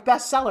being like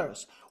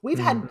bestsellers. We've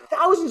had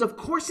thousands of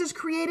courses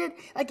created.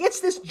 Like, it's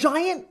this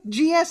giant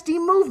GSD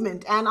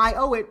movement, and I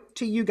owe it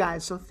to you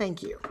guys. So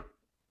thank you.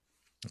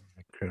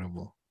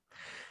 Incredible.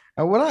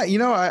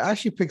 And I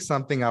actually picked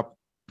something up.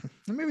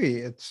 Maybe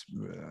it's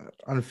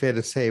unfair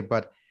to say,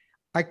 but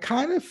I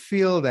kind of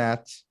feel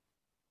that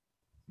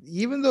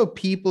even though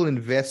people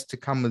invest to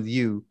come with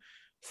you,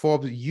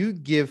 Forbes, you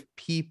give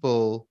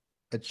people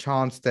a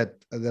chance that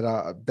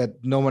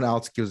no one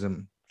else gives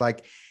them.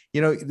 Like,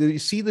 you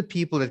see the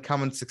people that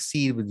come and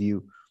succeed with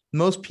you.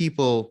 Most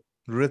people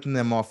written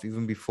them off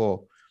even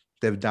before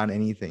they've done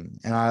anything.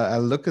 And I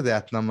look at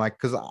that and I'm like,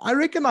 because I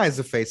recognize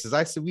the faces.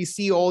 We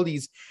see all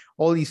these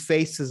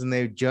faces and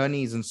their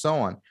journeys and so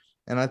on.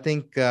 And I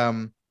think,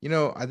 I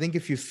think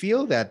if you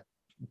feel that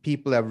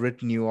people have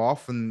written you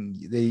off and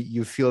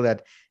you feel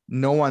that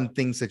no one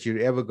thinks that you're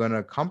ever going to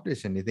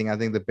accomplish anything, I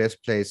think the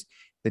best place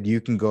that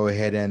you can go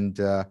ahead and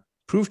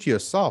prove to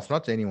yourself,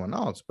 not to anyone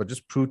else, but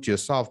just prove to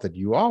yourself that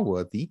you are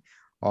worthy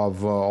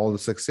of all the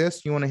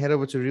success. You want to head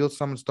over to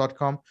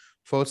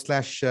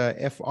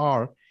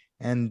realsummits.com/FR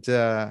and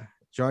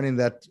joining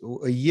that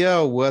a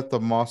year worth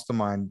of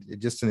mastermind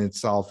just in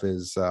itself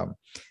is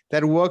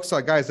that works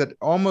out, guys, that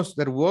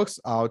works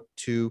out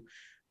to,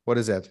 what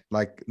is that?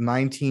 Like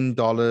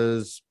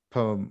 $19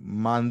 per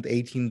month,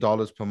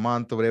 $18 per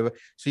month or whatever.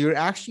 So you're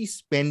actually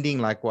spending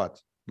like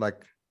what?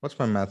 Like, what's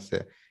my math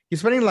there? You're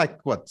spending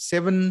like what?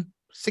 $6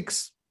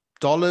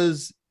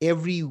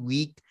 every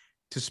week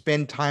to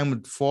spend time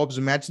with Forbes.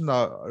 Imagine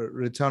the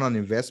return on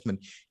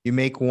investment. You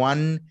make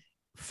one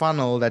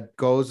funnel that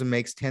goes and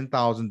makes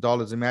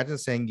 $10,000. Imagine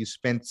saying you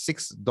spent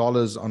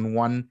 $6 on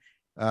one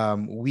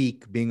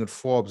week being with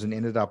Forbes and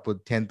ended up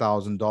with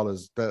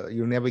 $10,000.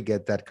 You'll never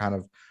get that kind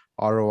of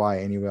ROI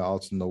anywhere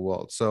else in the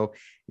world. So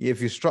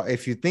if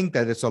you think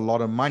that it's a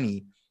lot of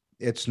money,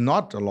 it's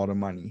not a lot of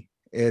money.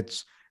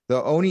 It's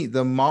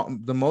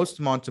the most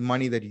amount of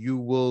money that you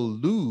will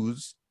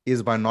lose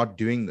is by not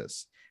doing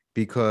this,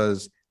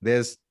 because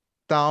there's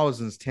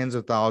thousands, tens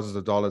of thousands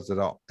of dollars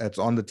that's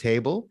on the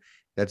table,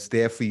 that's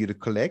there for you to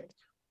collect.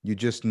 You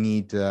just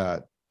need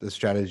the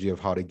strategy of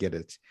how to get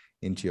it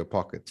into your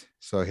pocket.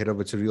 So head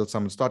over to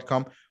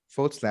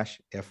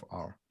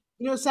realsummits.com/FR.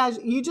 You know, Saj,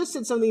 you just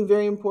said something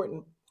very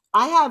important.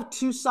 I have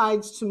two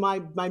sides to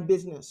my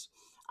business.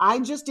 I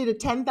just did a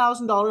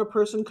 $10,000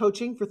 person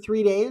coaching for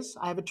 3 days.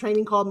 I have a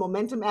training called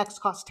Momentum X,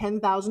 costs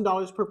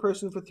 $10,000 per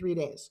person for 3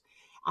 days.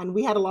 And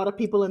we had a lot of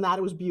people in that.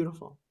 It was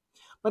beautiful.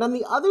 But on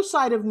the other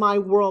side of my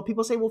world,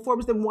 people say, well,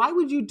 Forbes, then why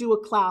would you do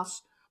a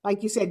class,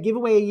 like you said, give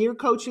away a year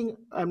coaching,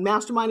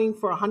 masterminding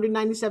for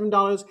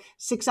 $197,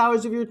 6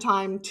 hours of your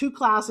time, 2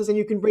 classes, and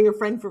you can bring a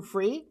friend for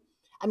free?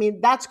 I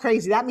mean, that's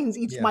crazy. That means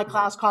each of my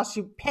class costs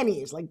you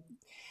pennies. And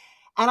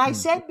I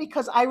said,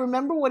 because I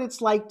remember what it's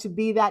like to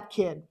be that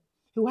kid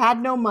who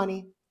had no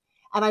money,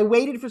 and I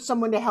waited for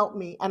someone to help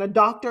me, and a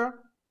doctor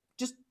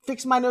just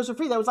fixed my nose for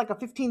free. That was like a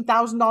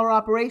 $15,000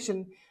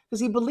 operation because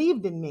he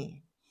believed in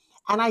me.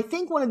 And I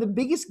think one of the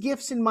biggest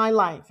gifts in my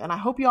life, and I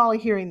hope you all are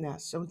hearing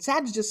this, and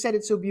Saj just said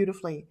it so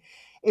beautifully,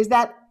 is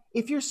that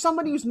if you're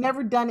somebody who's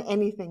never done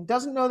anything,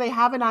 doesn't know they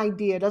have an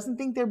idea, doesn't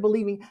think they're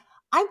believing,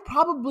 I'm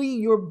probably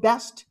your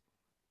best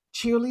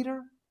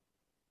cheerleader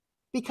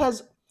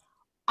because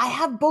I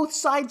have both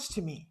sides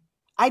to me.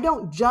 I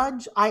don't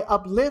judge, I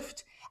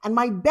uplift. And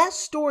my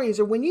best stories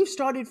are when you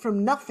started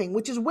from nothing,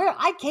 which is where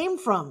I came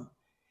from,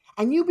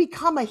 and you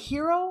become a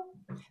hero.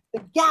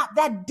 The gap,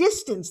 that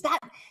distance, that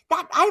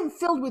I'm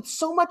filled with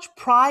so much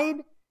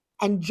pride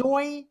and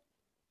joy.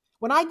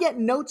 When I get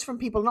notes from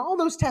people and all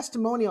those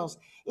testimonials,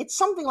 it's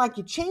something like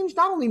you changed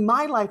not only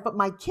my life, but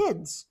my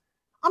kids.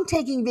 I'm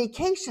taking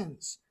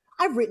vacations.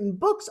 I've written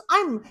books.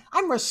 I'm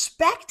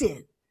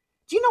respected.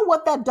 Do you know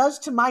what that does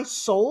to my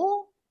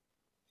soul?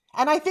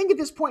 And I think at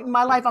this point in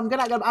my life, I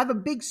have a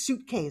big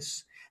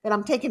suitcase that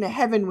I'm taking to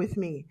heaven with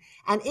me.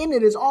 And in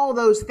it is all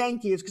those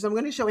thank yous, because I'm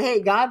going to show, hey,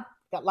 God,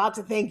 got lots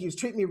of thank yous.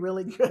 Treat me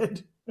really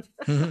good.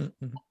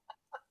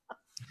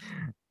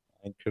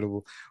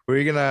 Incredible.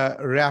 We're going to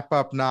wrap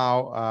up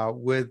now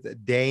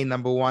with day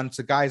number 1.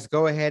 So guys,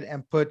 go ahead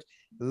and put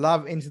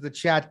love into the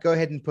chat. Go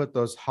ahead and put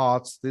those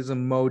hearts, these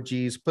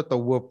emojis, put the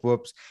whoop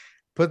whoops,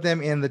 put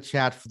them in the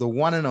chat for the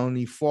one and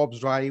only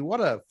Forbes Riley. What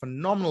a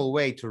phenomenal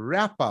way to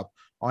wrap up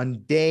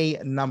on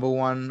day number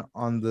 1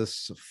 on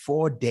this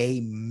 4-day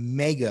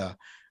mega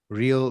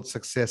Real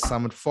Success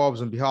Summit.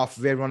 Forbes, on behalf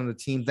of everyone on the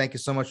team, thank you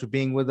so much for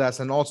being with us.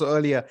 And also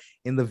earlier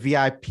in the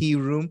VIP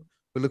room,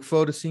 we look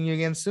forward to seeing you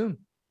again soon.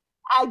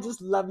 I just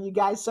love you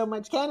guys so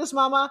much. Candace,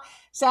 Mama,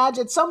 Saj,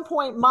 at some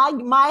point,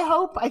 my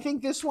hope, I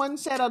think this one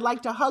said I'd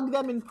like to hug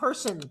them in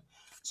person.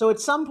 So at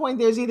some point,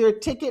 there's either a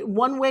ticket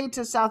one way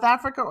to South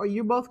Africa or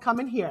you're both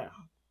coming here.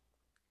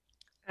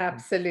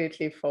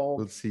 Absolutely, Forbes.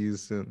 We'll see you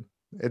soon.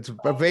 It's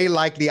very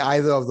likely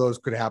either of those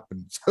could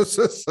happen.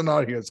 So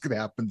scenarios could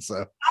happen.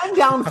 So I'm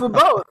down for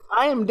both.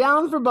 I am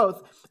down for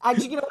both.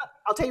 Actually, you know what?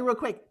 I'll tell you real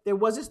quick.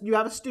 You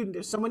have a student,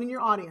 there's someone in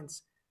your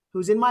audience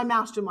who's in my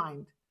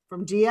mastermind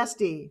from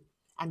GSD,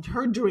 and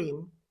her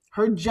dream,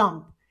 her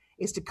jump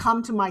is to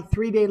come to my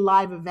 3-day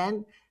live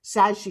event.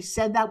 Saj, she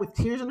said that with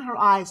tears in her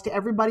eyes to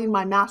everybody in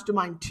my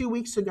mastermind 2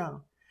 weeks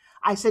ago.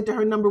 I said to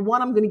her, number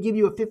 1, I'm going to give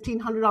you a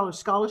 $1,500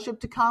 scholarship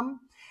to come.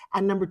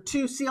 And number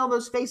 2, see all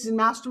those faces in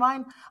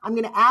mastermind? I'm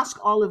going to ask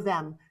all of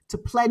them to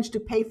pledge to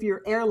pay for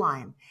your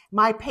airline.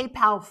 My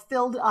PayPal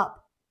filled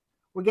up.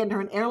 We're getting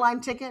her an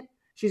airline ticket.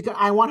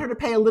 I want her to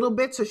pay a little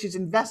bit, so she's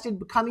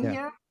invested coming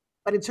here.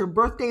 But it's her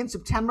birthday in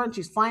September, and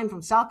she's flying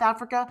from South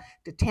Africa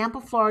to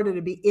Tampa, Florida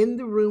to be in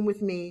the room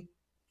with me.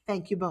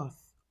 Thank you both.